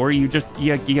shoe, or you just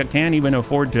you can't even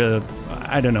afford to,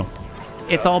 I don't know.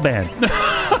 It's all bad.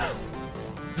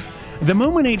 The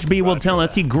moment HB will tell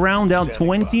us he ground out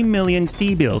 20 million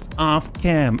C-bills off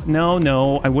cam.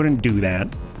 No, I wouldn't do that.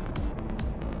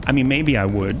 I mean, maybe I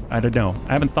would. I don't know.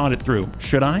 I haven't thought it through.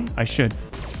 Should I? I should.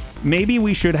 Maybe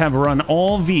we should have run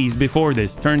all Vs before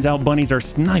this. Turns out bunnies are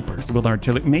snipers with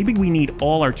artillery. Maybe we need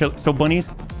all artillery. So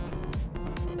bunnies,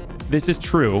 this is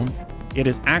true. It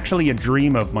is actually a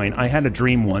dream of mine. I had a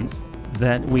dream once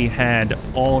that we had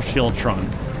all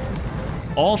Shieldtrons.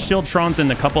 All Shieldtrons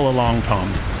and a couple of Long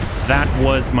Toms. That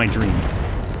was my dream.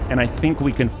 And I think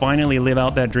we can finally live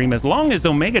out that dream as long as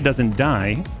Omega doesn't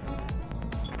die.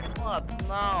 What?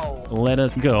 No. Let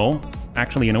us go.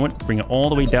 Actually, you know what? Bring it all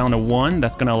the way down to 1.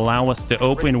 That's going to allow us to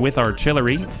open with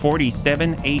artillery.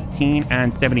 47, 18,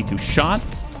 and 72. Shot.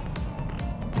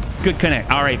 Good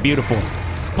connect. All right, beautiful.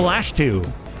 Splash 2.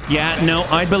 Yeah, no,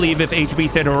 I believe if HB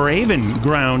said Raven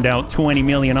ground out 20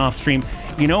 million off stream,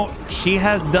 you know, she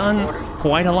has done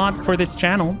quite a lot for this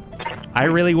channel. I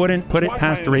really wouldn't put it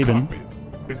past Raven.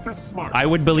 I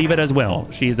would believe it as well.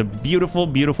 She is a beautiful,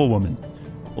 beautiful woman.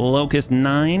 Locust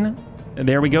 9.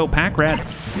 There we go. Pack Rat.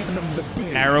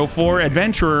 Arrow 4.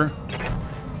 Adventurer.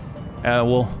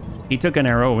 Well, he took an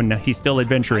arrow and he's still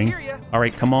adventuring. All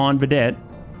right, come on, Vedette.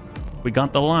 We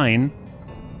got the line.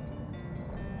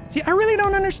 See, I really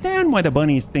don't understand why the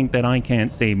bunnies think that I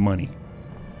can't save money.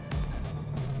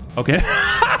 Okay.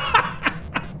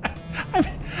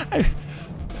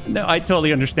 No, I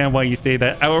totally understand why you say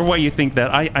that, or why you think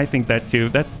that. I think that too.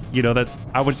 That's, you know, that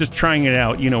I was just trying it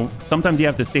out. You know, sometimes you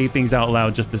have to say things out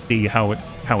loud just to see how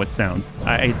it sounds.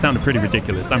 It sounded pretty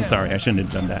ridiculous. I'm sorry, I shouldn't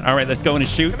have done that. All right, let's go in and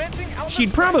shoot.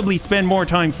 She'd probably spend more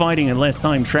time fighting and less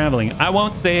time traveling. I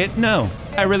won't say it. No,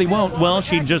 I really won't. Well,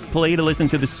 she'd just play to listen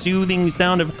to the soothing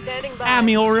sound of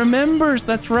Amiel remembers.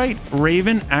 That's right.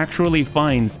 Raven actually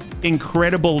finds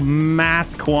incredible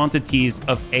mass quantities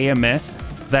of AMS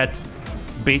that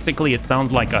basically it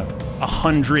sounds like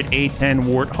 100 A10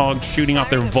 Warthogs shooting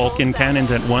off their Vulcan cannons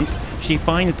at once. She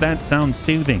finds that sound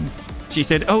soothing. She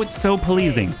said, oh, it's so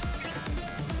pleasing.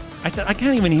 I said, I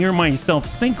can't even hear myself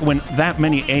think when that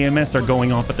many AMS are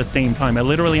going off at the same time. I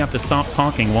literally have to stop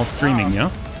talking while streaming, yeah?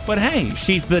 But hey,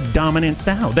 she's the dominant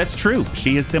sow. That's true.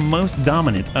 She is the most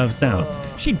dominant of sows.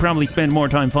 She'd probably spend more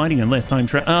time fighting and less time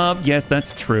yes,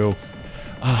 that's true.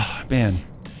 Oh, man.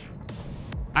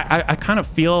 I kind of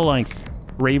feel like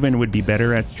Raven would be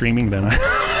better at streaming than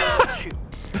I.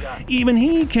 Even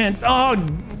he can't. Oh,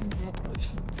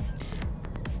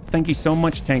 thank you so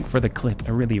much, Tank, for the clip.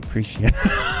 I really appreciate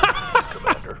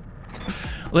it.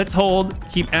 Let's hold.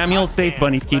 Keep Amiel safe,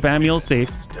 bunnies. Keep Amiel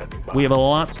safe. We have a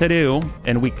lot to do,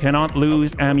 and we cannot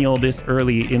lose Amiel this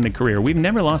early in the career. We've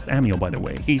never lost Amiel, by the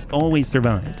way. He's always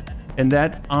survived. And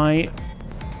that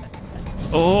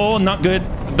Oh, not good.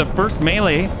 The first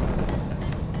melee.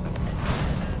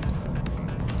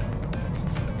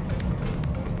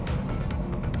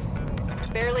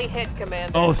 Barely hit,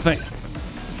 Commander. Oh,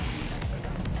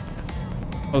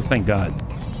 thank God.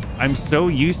 I'm so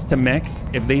used to mechs.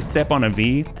 If they step on a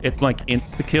V, it's like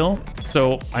insta-kill.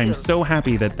 So I'm so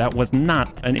happy that that was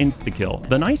not an insta-kill.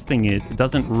 The nice thing is it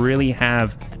doesn't really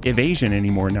have evasion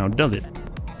anymore now, does it?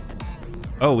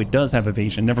 Oh, it does have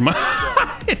evasion. Never mind.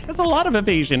 It has a lot of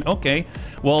evasion. Okay.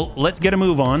 Well, let's get a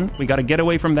move on. We got to get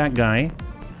away from that guy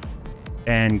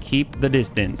and keep the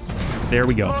distance. There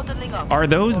we go. Are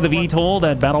those the VTOL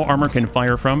that battle armor can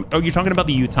fire from? Oh, you're talking about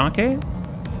the Utake?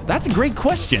 That's a great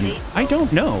question. I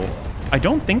don't know. I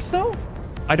don't think so.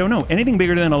 I don't know. Anything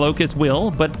bigger than a Locust will,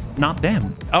 but not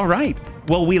them. All right.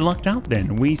 Well, we lucked out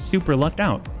then. We super lucked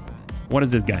out. What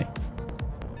is this guy?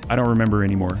 I don't remember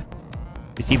anymore.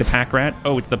 Is he the pack rat?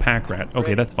 Oh, it's the pack rat.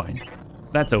 Okay, that's fine.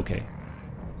 That's okay.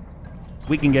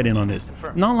 We can get in on this.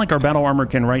 Not like our battle armor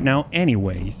can right now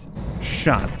anyways.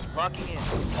 Shot.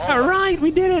 All right,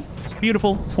 we did it.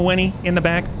 Beautiful. 20 in the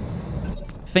back.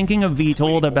 Thinking of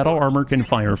VTOL that battle armor can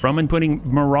fire from and putting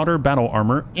Marauder battle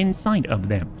armor inside of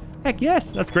them. Heck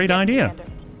yes, that's a great idea.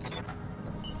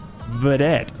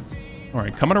 Vedette. All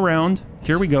right, coming around.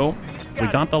 Here we go. We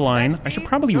got the line. I should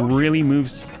probably really move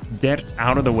Dets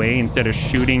out of the way instead of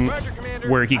shooting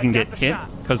where he can get hit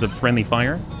because of friendly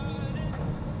fire.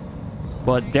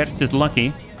 But Dets is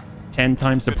lucky. 10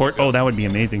 times support. Oh, that would be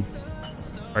amazing.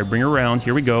 All right, bring her around.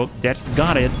 Here we go. Dets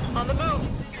got it.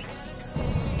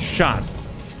 Shot.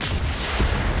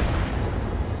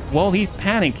 Well, he's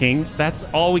panicking. That's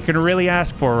all we can really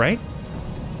ask for, right?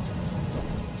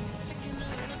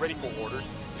 Ready for orders.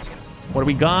 What do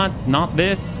we got? Not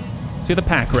this. To the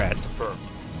pack rat.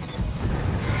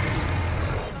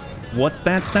 What's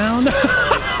that sound?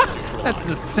 That's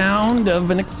the sound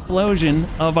of an explosion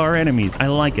of our enemies. I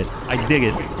like it. I dig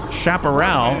it.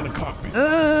 Chaparral.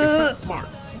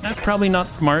 That's probably not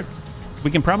smart.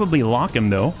 We can probably lock him,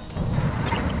 though.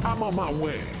 I'm on my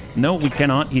way. No, we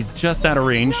cannot. He's just out of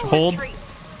range. Hold.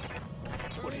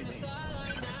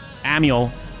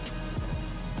 Amiel.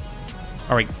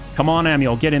 All right. Come on,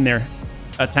 Amiel. Get in there.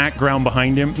 Attack ground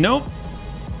behind him. Nope.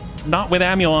 Not with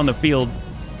Amiel on the field.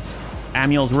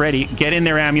 Amiel's ready. Get in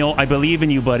there, Amiel. I believe in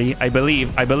you, buddy. I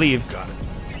believe. I believe. Got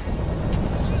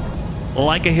it.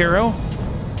 Like a hero.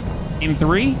 In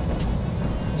 3,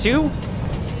 2,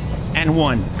 and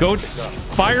 1. Go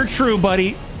fire true,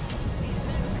 buddy.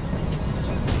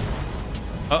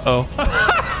 Uh-oh.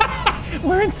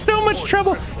 We're in so much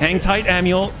trouble. Hang tight,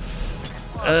 Amiel.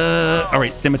 All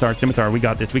right, Scimitar, Scimitar. We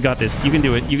got this. We got this. You can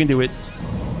do it. You can do it.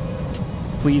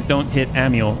 Please don't hit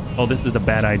Amiel. Oh, this is a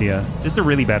bad idea. This is a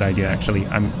really bad idea, actually.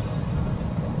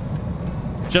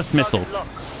 Just missiles.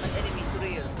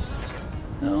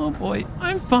 Oh, boy.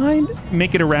 I'm fine.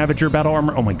 Make it a Ravager battle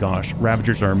armor. Oh, my gosh.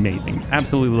 Ravagers are amazing.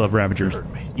 Absolutely love Ravagers.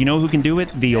 You know who can do it?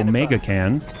 The Omega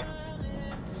can.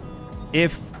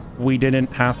 If we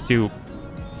didn't have to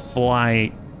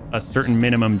fly a certain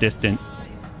minimum distance.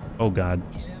 Oh, God.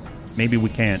 Maybe we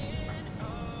can't.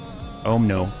 Oh,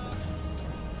 no.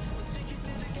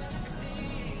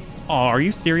 Oh, are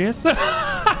you serious?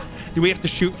 Do we have to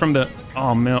shoot from the...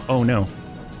 Oh, no. Oh, no.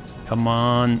 Come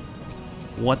on.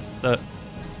 What's the...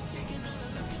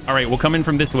 All right, we'll come in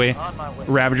from this way.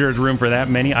 Ravager has room for that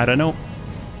many. I don't know.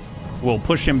 We'll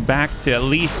push him back to at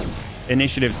least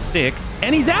initiative 6.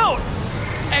 And he's out!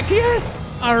 Heck yes!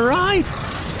 All right.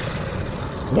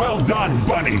 Well done,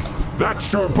 bunnies. That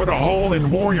sure put a hole in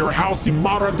Warrior House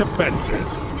Imara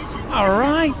defenses. All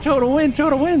right. Total win,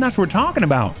 total win. That's what we're talking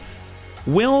about.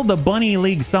 Will the Bunny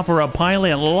League suffer a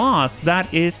pilot loss?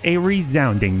 That is a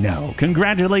resounding no.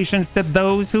 Congratulations to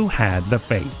those who had the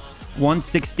faith.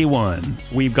 161.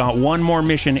 We've got one more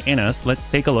mission in us. Let's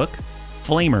take a look.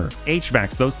 Flamer,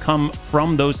 HVACs, those come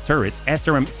from those turrets.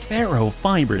 SRM,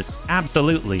 ferrofibers,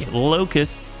 absolutely.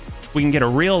 Locust, we can get a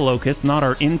real Locust, not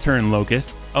our intern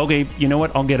Locust. Okay, you know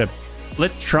what? I'll get a...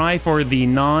 Let's try for the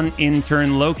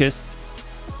non-intern Locust.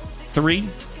 3,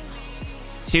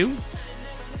 2,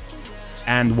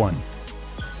 and 1.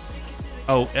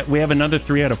 Oh, we have another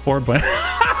 3 out of 4, but...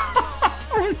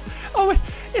 oh,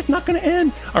 it's not going to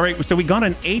end. All right, so we got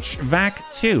an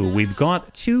HVAC 2. We've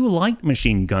got 2 light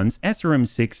machine guns,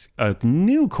 SRM-6, a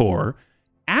new core,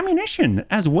 ammunition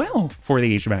as well for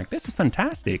the HVAC. This is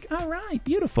fantastic. All right,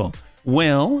 beautiful.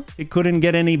 Well, it couldn't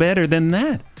get any better than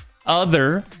that.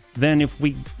 Other than if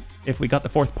we got the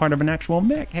 4th part of an actual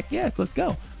mech. Heck yes, let's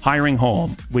go. Hiring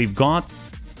home. We've got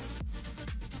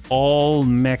all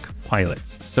mech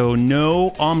pilots. So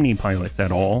no Omni pilots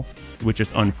at all, which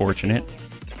is unfortunate.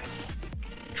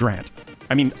 Drat.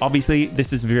 I mean, obviously,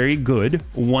 this is very good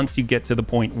once you get to the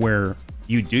point where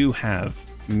you do have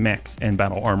mechs and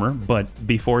battle armor, but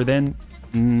before then,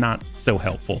 not so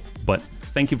helpful. But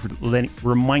thank you for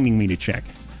reminding me to check.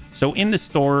 So in the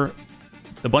store,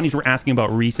 the bunnies were asking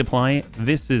about resupply.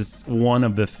 This is one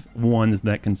of the ones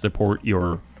that can support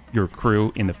your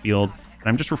crew in the field. And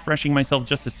I'm just refreshing myself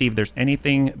just to see if there's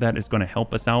anything that is going to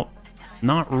help us out.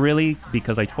 Not really,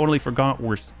 because I totally forgot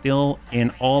we're still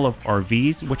in all of our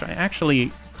Vs, which I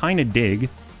actually kind of dig.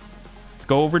 Let's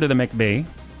go over to the mech bay.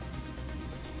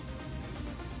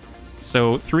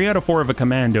 So 3 out of 4 of a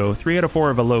Commando, 3 out of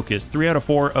 4 of a Locust, 3 out of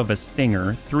 4 of a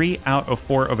Stinger, 3 out of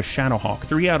 4 of a Shadowhawk,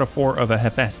 3 out of 4 of a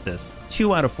Hephaestus,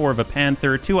 2 out of 4 of a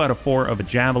Panther, 2 out of 4 of a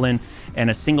Javelin, and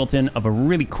a singleton of a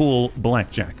really cool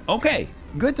Blackjack. Okay,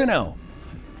 good to know.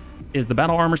 Is the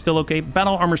battle armor still okay?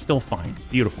 Battle armor still fine.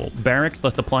 Beautiful. Barracks,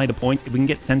 let's apply the points. If we can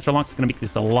get sensor locks, it's going to make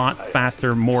this a lot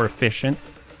faster, more efficient.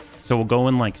 So we'll go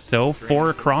in like so. 4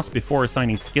 across before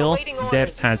assigning skills.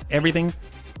 Depth has everything.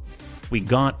 We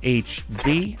got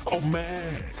HB. Oh,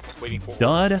 man.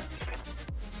 Dud.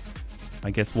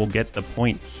 I guess we'll get the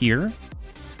point here.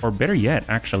 Or better yet,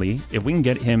 actually, if we can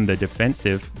get him the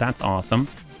defensive, that's awesome.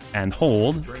 And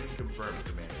hold.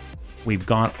 We've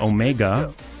got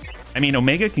Omega. I mean,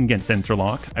 Omega can get sensor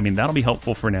lock. I mean, that'll be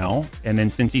helpful for now. And then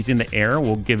since he's in the air,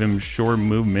 we'll give him sure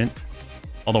movement.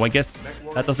 Although I guess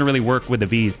that doesn't really work with the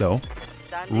Vs, though.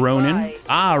 Ronin.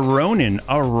 Ah, Ronin.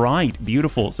 All right.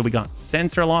 Beautiful. So we got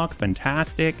sensor lock.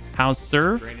 Fantastic. How's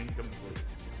serve?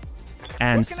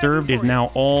 And served is now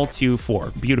all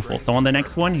 2-4. Beautiful. So on the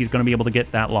next one, he's going to be able to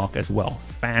get that lock as well.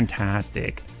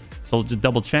 Fantastic. So let's just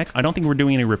double check. I don't think we're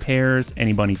doing any repairs.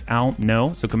 Anybody's out?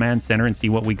 No. So command center and see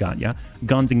what we got, yeah?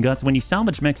 Guns and guts. When you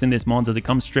salvage mechs in this mod, does it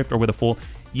come stripped or with a full?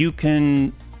 You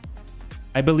can...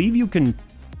 I believe you can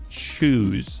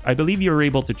choose. I believe you're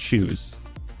able to choose.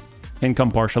 Can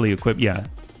come partially equipped, yeah.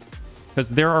 Because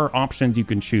there are options you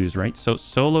can choose, right? So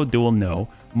solo, dual, no.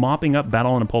 Mopping up,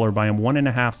 battle in a polar biome,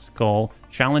 1.5 skull,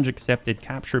 challenge accepted,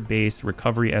 capture base,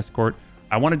 recovery escort.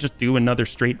 I want to just do another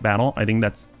straight battle. I think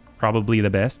that's probably the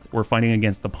best. We're fighting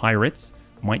against the pirates.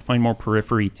 Might find more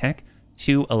periphery tech.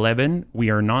 211. We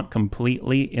are not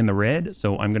completely in the red,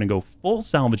 so I'm going to go full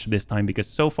salvage this time because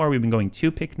so far we've been going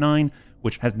 2 pick 9,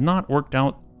 which has not worked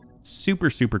out super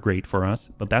great for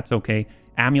us, but that's okay.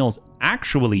 Amiel's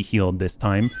actually healed this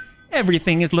time.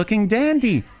 Everything is looking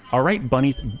dandy. All right,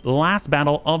 bunnies, last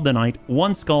battle of the night.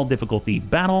 1 skull difficulty.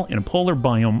 Battle in a polar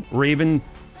biome. Raven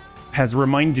has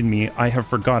reminded me I have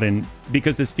forgotten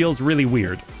because this feels really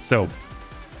weird. So,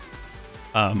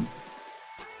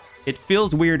 it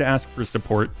feels weird to ask for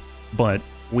support, but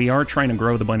we are trying to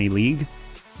grow the Bunny League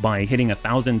by hitting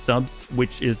 1,000 subs,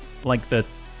 which is like the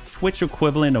Twitch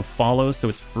equivalent of follow, so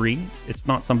it's free. It's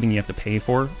not something you have to pay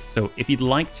for. So if you'd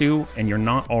like to, and you're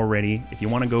not already, if you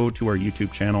want to go to our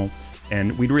YouTube channel,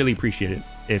 and we'd really appreciate it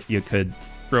if you could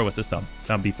throw us a sub.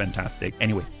 That'd be fantastic.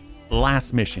 Anyway,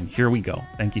 last mission. Here we go.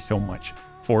 Thank you so much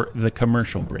for the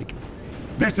commercial break.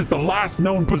 This is the last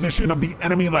known position of the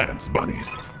enemy Lance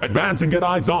bunnies. Advance and get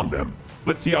eyes on them.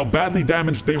 Let's see how badly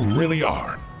damaged they really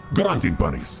are. Good hunting,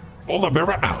 bunnies.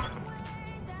 Olivera out.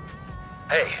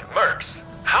 Hey, Mercs,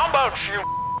 how about you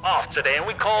off today and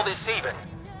we call this even?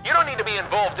 You don't need to be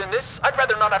involved in this. I'd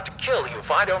rather not have to kill you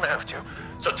if I don't have to.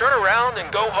 So turn around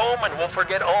and go home and we'll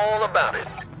forget all about it.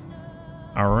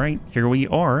 All right, here we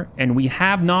are. And we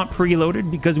have not preloaded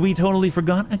because we totally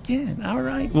forgot again. All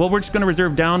right. Well, we're just going to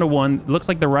reserve down to 1. Looks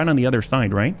like they're right on the other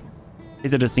side, right?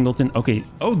 Is it a singleton? Okay.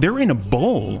 Oh, they're in a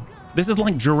bowl. This is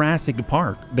like Jurassic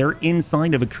Park. They're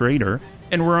inside of a crater.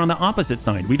 And we're on the opposite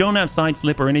side. We don't have side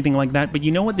slip or anything like that, but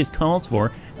you know what this calls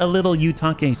for? A little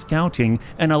Utake scouting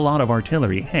and a lot of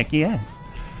artillery. Heck yes.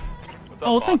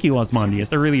 Oh, thank you,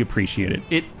 Osmondius. I really appreciate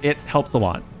it. It helps a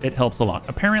lot. It helps a lot.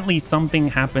 Apparently, something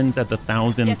happens at the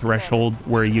 1,000 threshold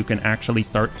where you can actually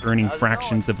start earning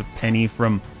fractions of a penny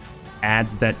from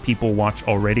ads that people watch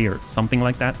already or something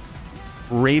like that.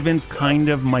 Raven's kind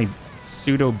of my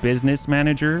pseudo business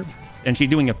manager, and she's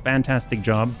doing a fantastic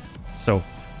job. So,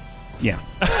 yeah.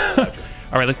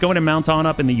 All right, let's go in and mount on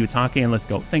up in the Utake and let's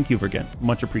go. Thank you again.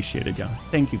 Much appreciated, yeah.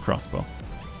 Thank you, Crossbow.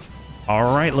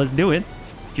 All right, let's do it.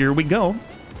 Here we go.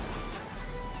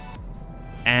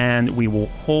 And we will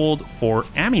hold for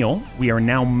Amiel. We are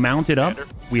now mounted up.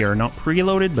 We are not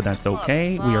preloaded, but that's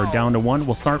okay. We are down to 1.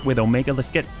 We'll start with Omega.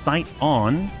 Let's get sight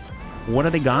on. What do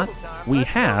they got? We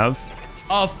have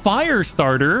a fire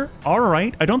starter. All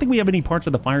right. I don't think we have any parts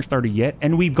of the fire starter yet.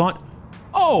 And we've got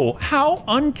Oh, how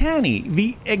uncanny.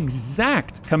 The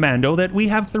exact commando that we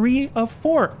have 3 of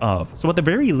 4 of. So at the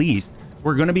very least,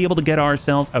 we're going to be able to get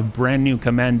ourselves a brand new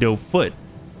commando foot.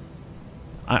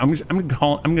 I'm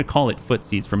gonna call it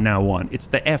footsies from now on. It's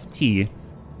the FT.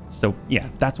 So yeah,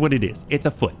 that's what it is. It's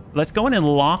a foot. Let's go in and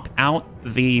lock out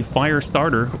the fire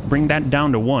starter. Bring that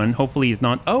down to 1. Hopefully he's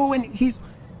not. Oh, and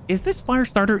is this fire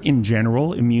starter in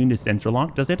general immune to sensor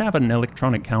lock? Does it have an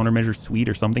electronic countermeasure suite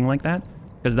or something like that?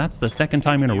 Because that's the 2nd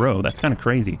time in a row. That's kind of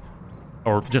crazy.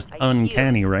 Or just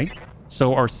uncanny, right?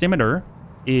 So our scimitar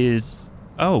is...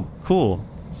 Oh, cool.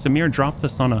 Samir dropped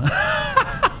us on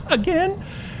a... Again?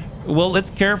 Well,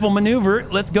 let's careful maneuver.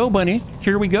 Let's go, bunnies.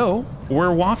 Here we go.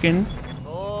 We're walking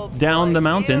down the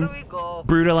mountain.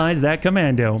 Brutalize that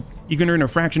commando. You can earn a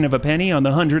fraction of a penny on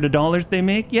the $100 of dollars they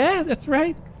make. Yeah, that's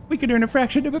right. We can earn a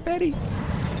fraction of a penny.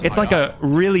 It's like a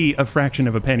fraction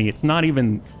of a penny. It's not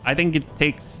even... I think it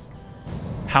takes...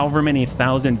 however many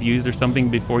 1,000 views or something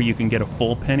before you can get a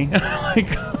full penny.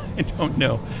 Like, I don't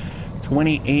know.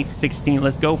 28-16.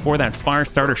 Let's go for that fire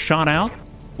starter shot out.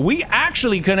 We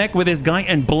actually connect with this guy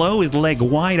and blow his leg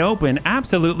wide open.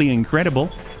 Absolutely incredible.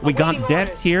 We got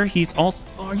depths here. He's also...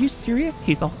 Oh, are you serious?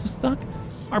 He's also stuck?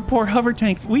 Our poor hover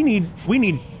tanks. We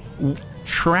need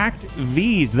tracked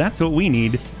Vs. That's what we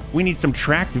need. We need some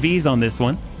tracked Vs on this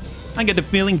one. I get the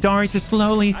feeling Darius is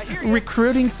slowly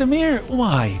recruiting Samir.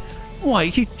 Why? Why,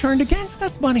 he's turned against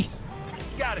us, bunnies.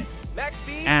 Got it. Max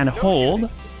speed, and no hold.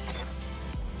 damage.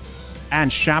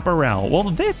 And chaparral. Well,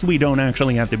 this we don't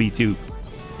actually have to be too,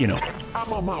 you know.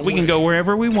 We can go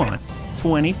wherever we want.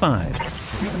 25.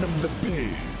 Giving them the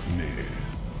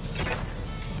business.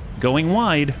 Going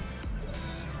wide.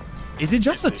 Is it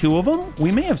just the 2 of them?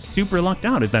 We may have super lucked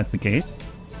out if that's the case.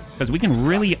 Because we can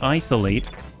really isolate.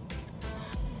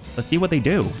 Let's see what they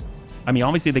do. I mean,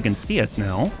 obviously they can see us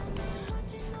now.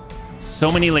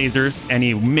 So many lasers, and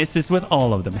he misses with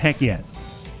all of them. Heck yes.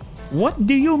 What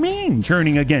do you mean,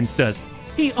 turning against us?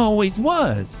 He always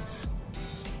was.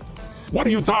 What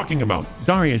are you talking about?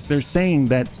 Darius, they're saying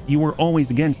that you were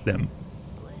always against them.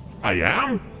 I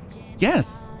am?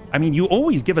 Yes. I mean, you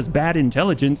always give us bad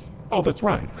intelligence. Oh, that's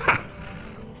right. Ha.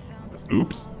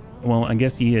 Oops. Well, I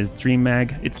guess he is. Dream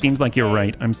Mag, it seems like you're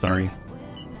right. I'm sorry.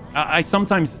 I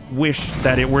sometimes wish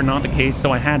that it were not the case,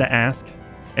 so I had to ask.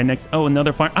 And next, oh,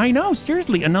 another fire. I know,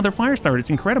 seriously, another fire starter. It's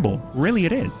incredible. Really,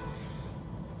 it is.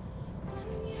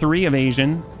 3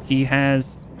 evasion.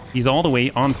 He's all the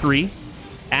way on 3.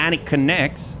 And it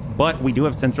connects, but we do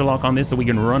have sensor lock on this, so we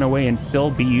can run away and still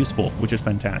be useful, which is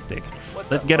fantastic.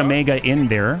 Let's get Omega in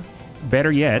there.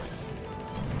 Better yet,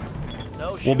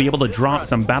 we'll be able to drop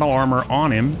some battle armor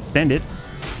on him. Send it.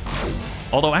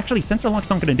 Although, actually, sensor lock's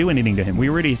not going to do anything to him. We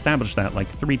already established that like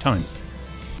 3 times.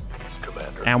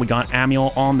 And we got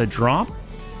Amiel on the drop.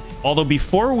 Although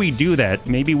before we do that,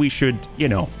 maybe we should, you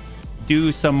know,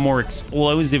 do some more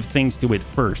explosive things to it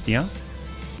first, yeah?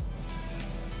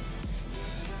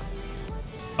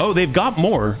 Oh, they've got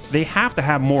more. They have to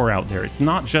have more out there. It's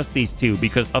not just these 2,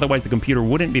 because otherwise the computer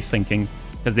wouldn't be thinking,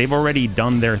 because they've already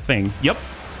done their thing. Yep.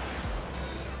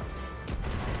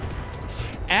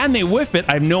 And they whiff it.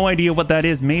 I have no idea what that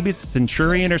is. Maybe it's a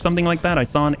Centurion or something like that. I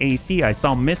saw an AC. I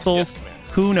saw missiles.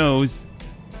 Who knows?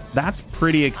 That's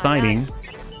pretty exciting.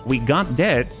 We got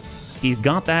Dets. He's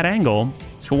got that angle.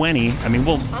 20. I mean,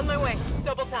 On my way.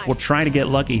 Double time. we'll try to get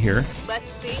lucky here. Let's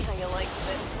see how you like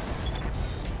this.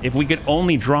 If we could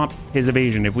only drop his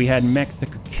evasion, if we had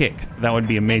Mexico kick, that would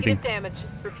be amazing. Negative damage.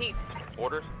 Repeat.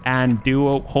 Orders. And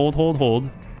duo, hold.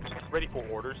 Ready for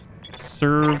orders.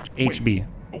 Served HB.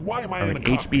 Why am I All in right, a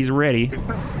cockpit? HB's ready. Is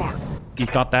this smart? He's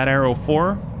got that arrow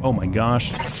 4. Oh my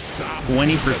gosh.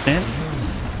 20%.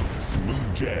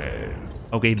 Smooth jazz.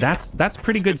 Okay, that's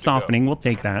pretty good softening. We'll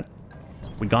take that.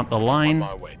 We got the On line.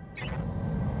 my way.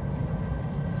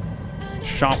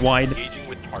 Shot wide. Engaging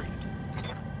with target.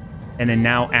 And then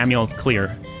now Amiel's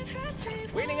clear.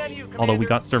 Waiting on you, Although we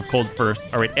got served cold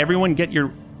first. All right, everyone get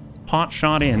your pot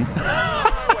shot in.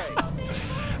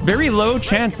 Very low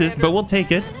chances, but we'll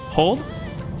take it. Hold.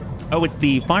 Oh, it's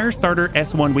the fire starter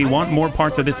S1. We want more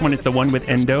parts of this one. It's the one with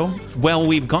endo. Well,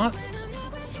 we've got...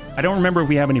 I don't remember if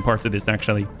we have any parts of this,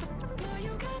 actually.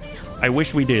 I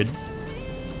wish we did.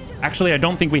 Actually, I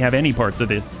don't think we have any parts of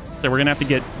this. So we're going to have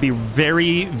to be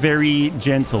very, very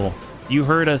gentle. You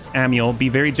heard us, Amiel. Be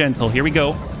very gentle. Here we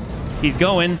go. He's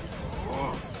going.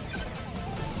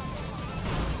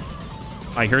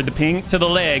 I heard the ping to the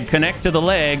leg. Connect to the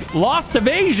leg. Lost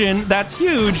evasion. That's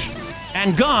huge.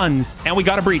 And guns. And we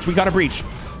got a breach. We got a breach.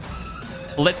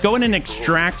 Let's go in and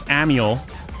extract Amiel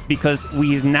because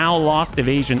we've now lost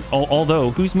evasion.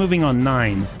 Although, who's moving on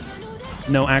 9?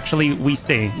 No, actually, we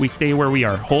stay. We stay where we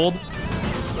are. Hold.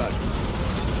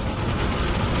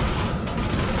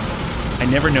 I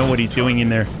never know what he's doing in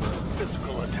there.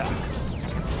 Physical attack.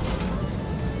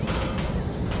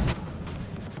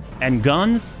 And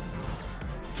guns.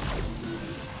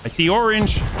 I see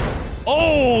orange.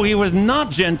 Oh, he was not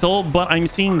gentle, but I'm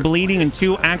seeing bleeding and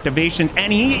 2 activations,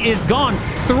 and he is gone.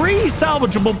 3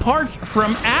 salvageable parts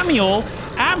from Amiel.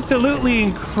 Absolutely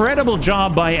incredible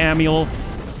job by Amiel.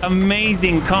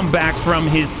 Amazing comeback from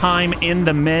his time in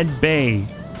the med bay.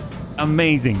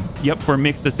 Amazing. Yep, for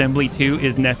mixed assembly 2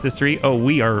 is necessary. Oh,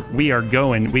 we are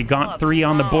going. We got 3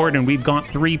 on the board, and we've got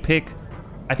 3 pick.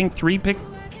 I think 3 pick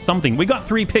something. We got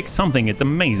 3 pick something. It's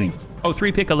amazing. Oh,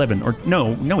 3 pick 11. Or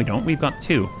no, we don't. We've got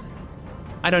 2.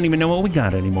 I don't even know what we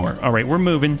got anymore. All right, we're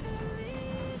moving.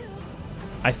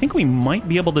 I think we might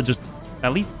be able to just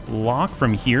at least lock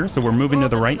from here. So we're moving to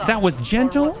the right. That was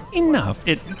gentle enough.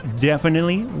 It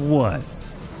definitely was.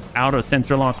 Out of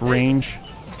sensor lock range.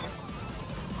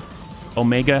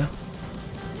 Omega.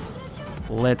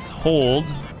 Let's hold.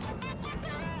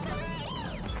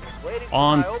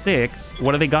 On 6.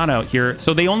 What do they got out here?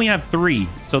 So they only have 3.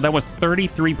 So that was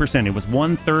 33%. It was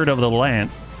 1/3 of the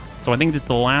lance. So I think this is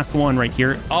the last one right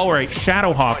here. All right,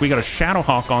 Shadowhawk. We got a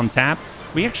Shadowhawk on tap.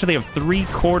 We actually have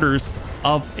 3/4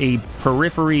 of a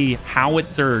periphery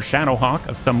howitzer Shadowhawk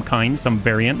of some kind, some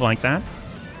variant like that.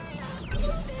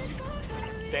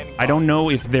 I don't know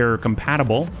if they're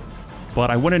compatible, but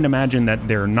I wouldn't imagine that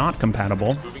they're not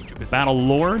compatible. Battle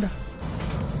Lord.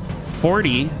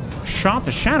 40. Shot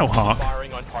the Shadowhawk.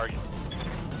 Firing on target.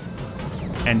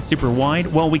 And super wide.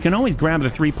 Well, we can always grab the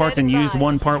 3 parts and use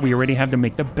 1 part we already have to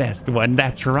make the best one.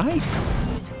 That's right.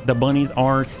 The bunnies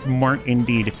are smart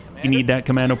indeed. You need that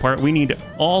commando part. We need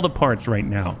all the parts right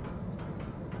now.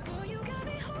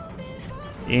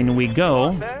 In we go.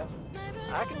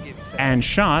 I can give you that. And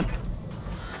shot.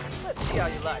 Let's see how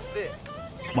you like this.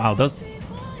 Wow, that's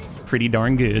pretty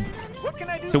darn good. What can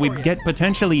I do So we for you? get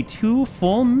potentially 2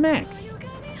 full mechs.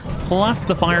 Plus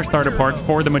the fire starter parts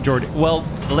for the majority. Well,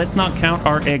 let's not count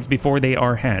our eggs before they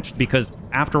are hatched, because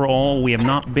after all, we have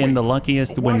not been the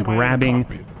luckiest when grabbing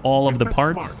all of the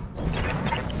parts.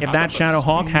 If that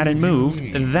Shadowhawk hadn't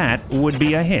moved, that would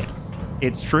be a hit.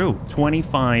 It's true.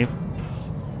 25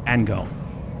 and go.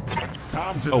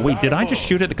 Oh, wait, did I just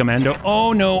shoot at the commando?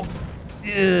 Oh, no.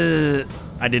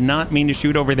 I did not mean to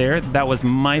shoot over there. That was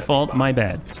my fault. My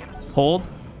bad. Hold.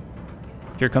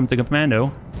 Here comes the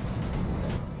commando.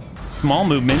 Small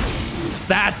movement.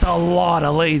 That's a lot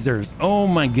of lasers. Oh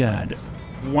my god.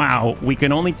 Wow. We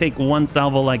can only take 1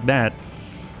 salvo like that.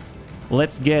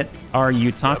 Let's get our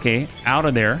Yutake out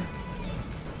of there.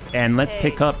 And let's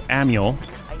pick up Amiel.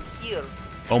 I'm here.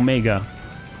 Omega.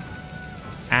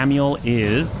 Amiel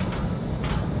is...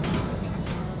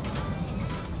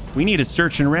 We need a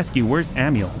search and rescue. Where's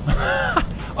Amiel?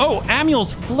 Oh,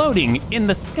 Amiel's floating in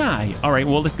the sky. All right,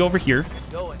 well, let's go over here.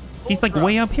 Going. He's like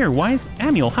way up here. Why is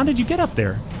Amiel? How did you get up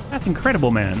there? That's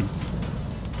incredible, man.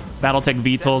 Battletech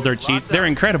VTOLs are cheats. They're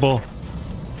incredible.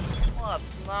 What?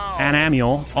 No. And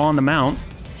Amiel on the mount.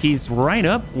 He's right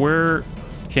up where...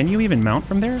 Can you even mount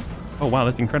from there? Oh, wow,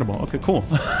 that's incredible. Okay, cool.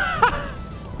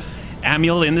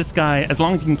 Amiel in the sky, as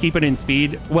long as you can keep it in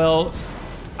speed. Well,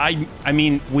 I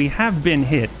mean, we have been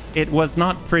hit. It was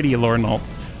not pretty, Lornalt.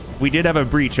 We did have a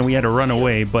breach and we had to run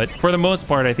away, but for the most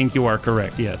part, I think you are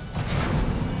correct, yes.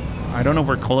 I don't know if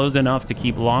we're close enough to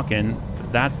keep locking.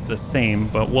 That's the same,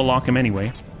 but we'll lock him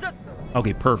anyway.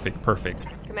 Okay, perfect, perfect.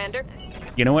 Commander?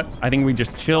 You know what? I think we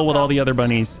just chill with all the other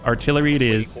bunnies. Artillery it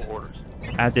is,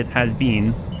 as it has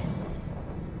been.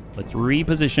 Let's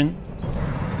reposition.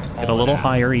 Get a little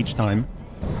higher each time.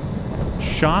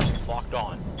 Shot. Locked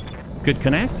on. Good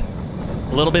connect.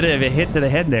 A little bit of a hit to the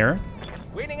head there.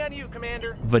 Waiting on you,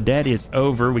 Commander. Vedette is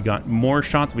over. We got more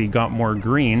shots. We got more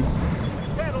green.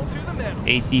 Pedal to the metal.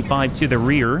 AC5 to the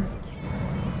rear.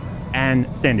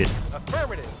 And send it.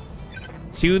 Affirmative.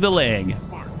 To the leg.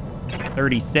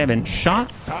 37.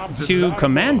 Shot to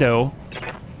commando.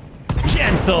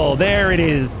 Gentle. There it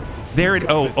is. There it...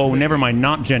 Oh, never mind.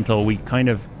 Not gentle. We kind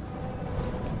of...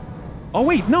 Oh,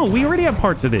 wait. No, we already have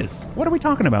parts of this. What are we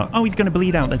talking about? Oh, he's going to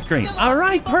bleed out. That's great. All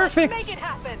right. Perfect. Make it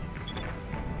happen.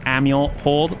 Amiel,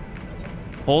 hold.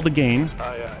 Hold the gain.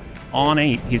 On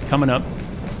 8. He's coming up.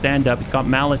 Stand up. He's got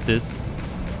Malices.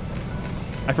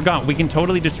 I forgot. We can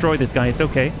totally destroy this guy. It's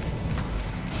okay.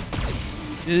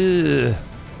 Ugh.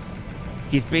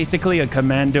 He's basically a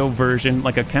commando version,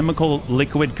 like a chemical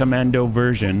liquid commando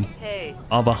version Hey.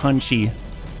 of a Hunchy.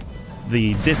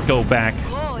 The disco back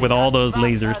with all those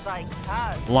lasers.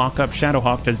 Lock up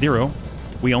Shadowhawk to 0.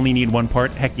 We only need 1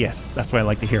 part. Heck yes. That's what I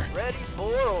like to hear. Ready for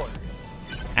order.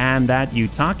 And that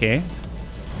Yutake.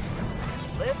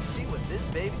 Let's see what this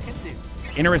baby can do.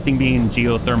 Interesting being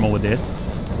geothermal with this.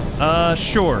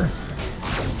 Sure.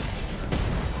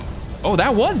 Oh,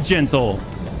 that was gentle.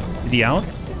 Is he out?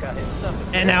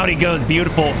 And out he goes.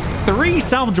 Beautiful. 3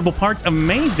 salvageable parts.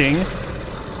 Amazing.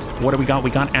 What do we got?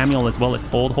 We got Amiel as well. Let's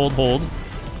hold.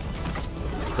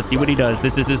 Let's see what he does.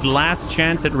 This is his last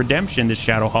chance at redemption, this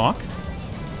Shadowhawk.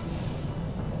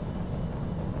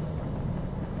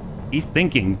 He's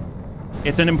thinking.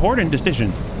 It's an important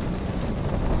decision.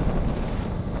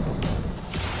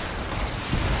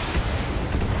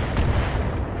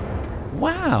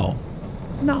 Wow.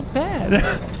 Not bad.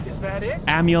 Is that it?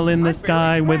 Amiel in the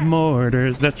sky with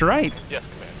mortars. That's right. Yes,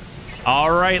 Commander.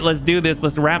 All right, let's do this.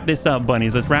 Let's wrap this up,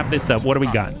 bunnies. Let's wrap this up. What do we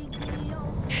got?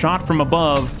 Shot from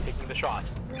above. Taking the shot.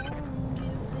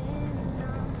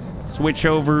 Switch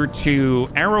over to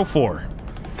arrow 4.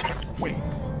 Wait,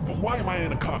 but why am I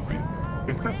in a coffee?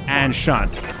 Is this And shot.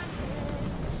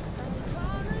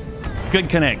 Good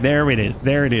connect. There it is.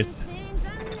 There it is.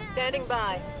 Standing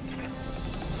by.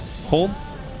 Hold.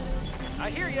 I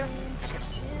hear you.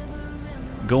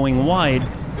 Going wide.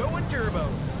 Going turbo.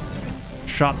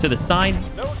 Shot to the side.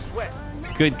 No sweat.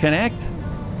 Good connect.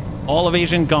 All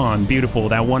evasion gone. Beautiful.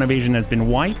 That one evasion has been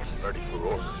wiped. Ready for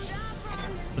orders.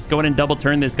 Let's go ahead and double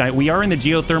turn this guy. We are in the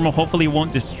geothermal. Hopefully it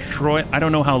won't destroy it. I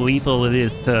don't know how lethal it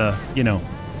is to, you know,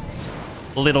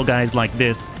 little guys like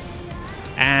this.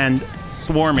 And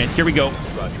swarm it. Here we go.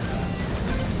 Roger.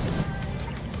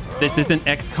 This isn't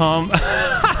XCOM.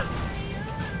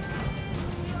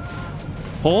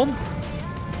 Hold.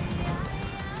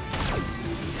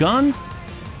 Guns.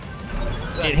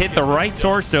 It hit the right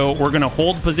torso. We're going to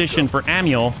hold position for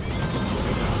Amiel.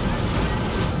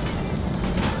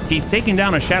 He's taken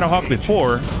down a Shadowhawk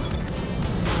before.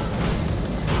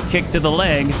 Kick to the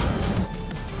leg.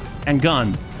 And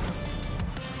guns.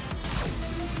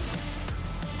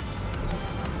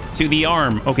 To the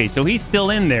arm. Okay, so he's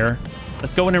still in there.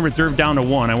 Let's go in and reserve down to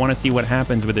 1. I want to see what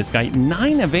happens with this guy.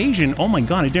 9 evasion. Oh my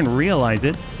god, I didn't realize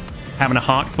it. Having a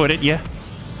hot foot it, yeah.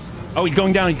 Oh, he's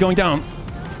going down. He's going down.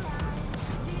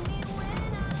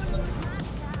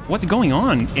 What's going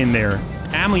on in there?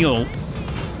 Amiel,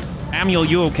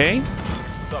 you okay?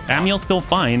 Amiel's still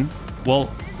fine. Well,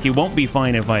 he won't be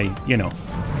fine if I, you know,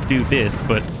 do this,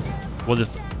 but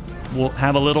we'll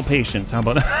have a little patience. How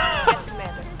about that? Yes,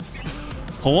 Commander.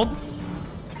 Hold.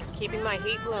 Keeping my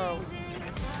heat low.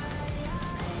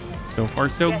 So far,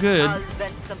 so Yes, good. I'll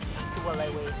vent some heat while I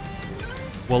wait.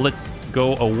 Well, let's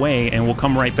go away and we'll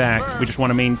come right back. We just want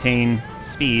to maintain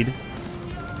speed.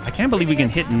 I can't believe we can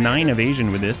hit 9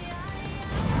 evasion with this.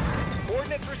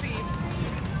 Coordinates received.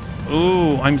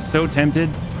 Ooh, I'm so tempted.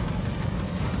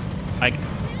 Like,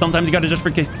 sometimes you gotta just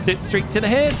freaking sit straight to the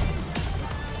head.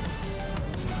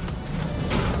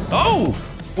 Oh,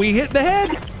 we hit the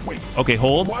head. Wait, Okay,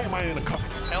 hold. why am I in a coffee?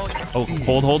 Oh,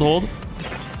 hold.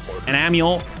 And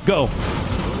Amiel, go.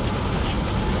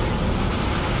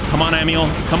 Come on, Amiel.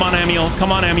 Come on, Amiel.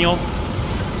 Come on, Amiel.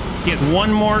 He has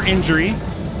 1 more injury.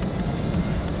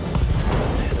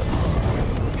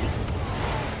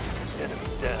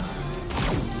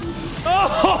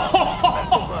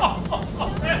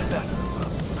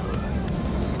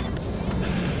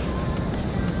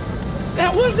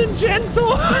 That wasn't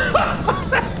gentle.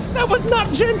 That was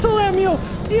not gentle, Amiel.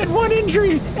 He had 1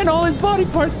 injury and all his body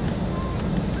parts.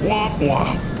 Womp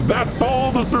womp. That's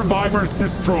all the survivors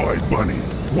destroyed,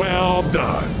 bunnies. Well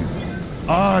done.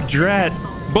 Oh, dread.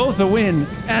 Both a win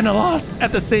and a loss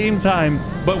at the same time.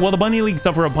 But will the Bunny League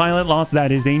suffer a pilot loss?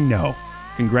 That is a no.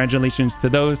 Congratulations to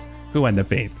those who had the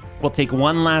faith. We'll take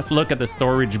one last look at the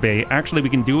storage bay. Actually, we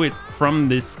can do it from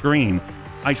this screen.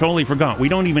 I totally forgot. We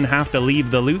don't even have to leave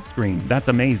the loot screen. That's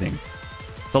amazing.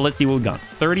 So let's see what we got.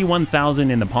 31,000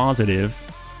 in the positive.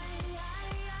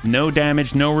 No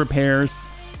damage, no repairs,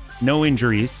 no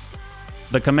injuries.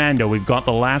 The commando, we've got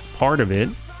the last part of it.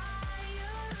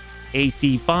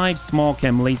 AC5, small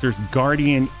chem lasers,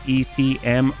 Guardian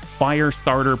ECM, fire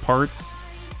starter parts.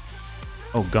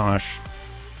 Oh gosh.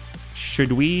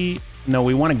 Should we? No,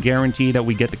 we want to guarantee that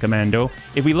we get the commando.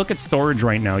 If we look at storage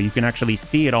right now, you can actually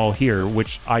see it all here,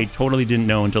 which I totally didn't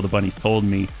know until the bunnies told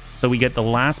me. So we get the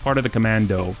last part of the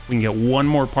commando. We can get 1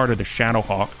 more part of the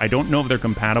Shadowhawk. I don't know if they're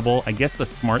compatible. I guess the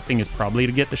smart thing is probably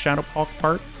to get the Shadowhawk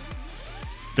part.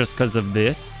 Just because of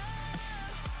this.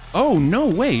 Oh, no,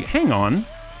 wait, hang on.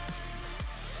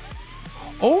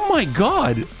 Oh my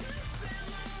god.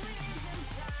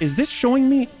 Is this showing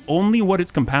me only what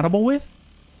it's compatible with?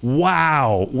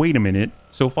 Wow. Wait a minute.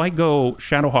 So if I go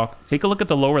Shadowhawk, take a look at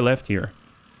the lower left here.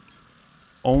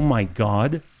 Oh my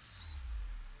god.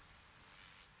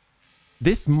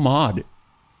 This mod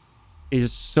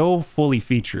is so fully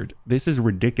featured. This is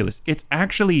ridiculous. It's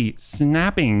actually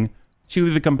snapping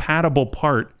to the compatible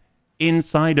part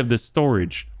inside of the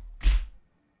storage.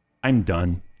 I'm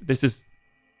done. This is,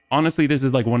 honestly, this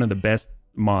is like one of the best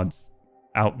mods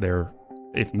out there,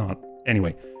 if not.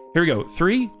 Anyway, here we go.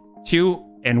 3, 2,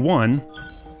 and 1.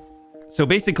 So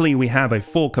basically, we have a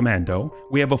full Commando.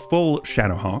 We have a full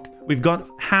Shadowhawk. We've got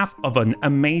half of an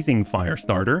amazing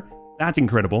Firestarter. That's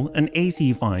incredible. An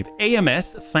AC-5.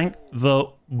 AMS, thank the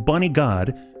bunny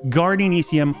god.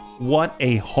 Guardianicium, what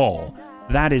a haul.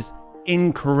 That is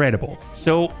incredible.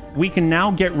 So we can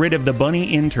now get rid of the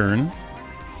bunny intern.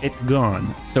 It's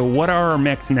gone. So what are our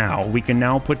mechs now? We can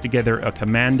now put together a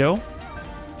Commando.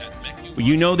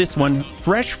 You know this one.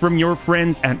 Fresh from your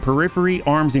friends at Periphery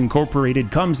Arms Incorporated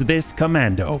comes this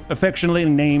Commando, affectionately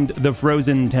named the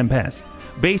Frozen Tempest.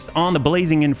 Based on the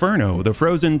Blazing Inferno, the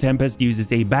Frozen Tempest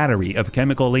uses a battery of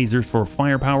chemical lasers for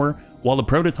firepower, while the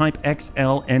prototype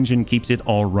XL engine keeps it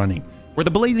all running. Where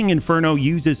the Blazing Inferno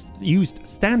used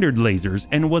standard lasers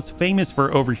and was famous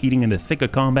for overheating in the thick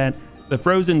of combat, the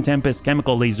Frozen Tempest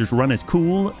chemical lasers run as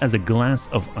cool as a glass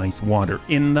of ice water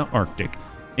in the Arctic,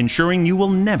 ensuring you will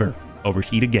never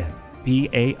overheat again.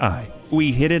 PAI.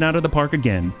 We hit it out of the park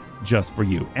again, just for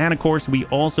you. And of course, we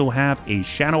also have a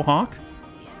Shadowhawk.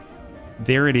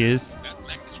 There it is.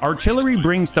 Artillery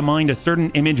brings to mind a certain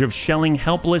image of shelling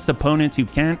helpless opponents who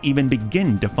can't even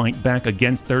begin to fight back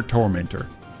against their tormentor.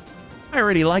 I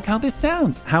already like how this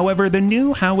sounds. However, the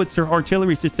new howitzer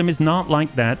artillery system is not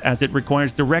like that, as it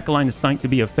requires direct line of sight to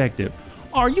be effective.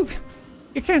 Are you...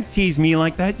 You can't tease me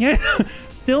like that yet.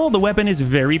 Still, the weapon is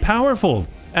very powerful.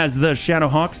 As the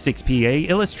Shadowhawk 6PA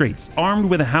illustrates, armed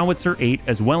with a Howitzer 8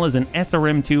 as well as an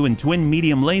SRM-2 and twin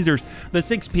medium lasers, the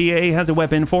 6PA has a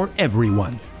weapon for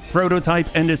everyone. Prototype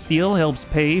Enda Steel helps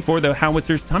pay for the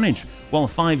Howitzer's tonnage, while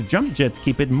 5 jump jets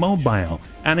keep it mobile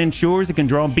and ensures it can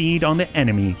draw bead on the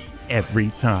enemy every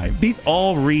time. These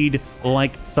all read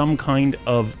like some kind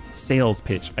of sales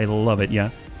pitch. I love it,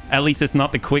 yeah? At least it's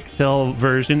not the quick sell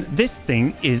version. This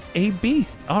thing is a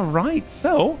beast. All right,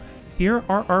 so here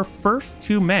are our first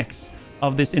 2 mechs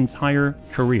of this entire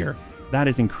career. That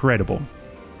is incredible.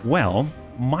 Well,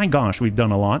 my gosh, we've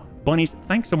done a lot. Bunnies,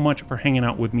 thanks so much for hanging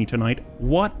out with me tonight.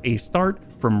 What a start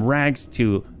from rags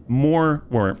to more,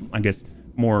 or I guess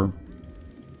more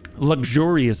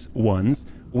luxurious ones.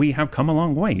 We have come a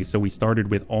long way. So we started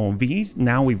with all Vs.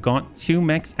 Now we've got 2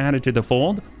 mechs added to the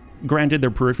fold. Granted, they're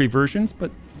periphery versions,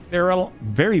 but they're all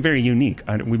very, very unique.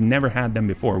 We've never had them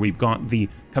before. We've got the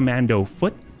Commando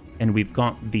foot, and we've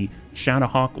got the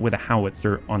Shadowhawk with a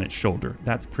howitzer on its shoulder.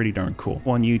 That's pretty darn cool.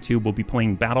 On YouTube, we'll be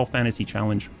playing Battle Fantasy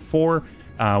Challenge 4.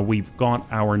 We've got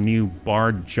our new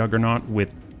Bard Juggernaut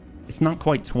with, it's not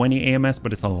quite 20 AMS,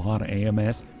 but it's a lot of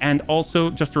AMS. And also,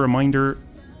 just a reminder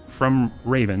from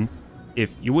Raven,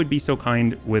 if you would be so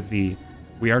kind with the,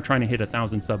 we are trying to hit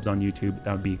 1,000 subs on YouTube.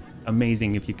 That would be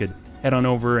amazing if you could head on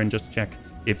over and just check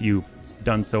if you've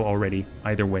done so already.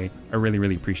 Either way, I really,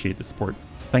 really appreciate the support.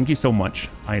 Thank you so much.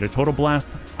 I had a total blast.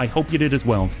 I hope you did as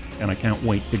well, and I can't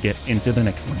wait to get into the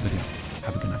next one with you.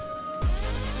 Have a good night.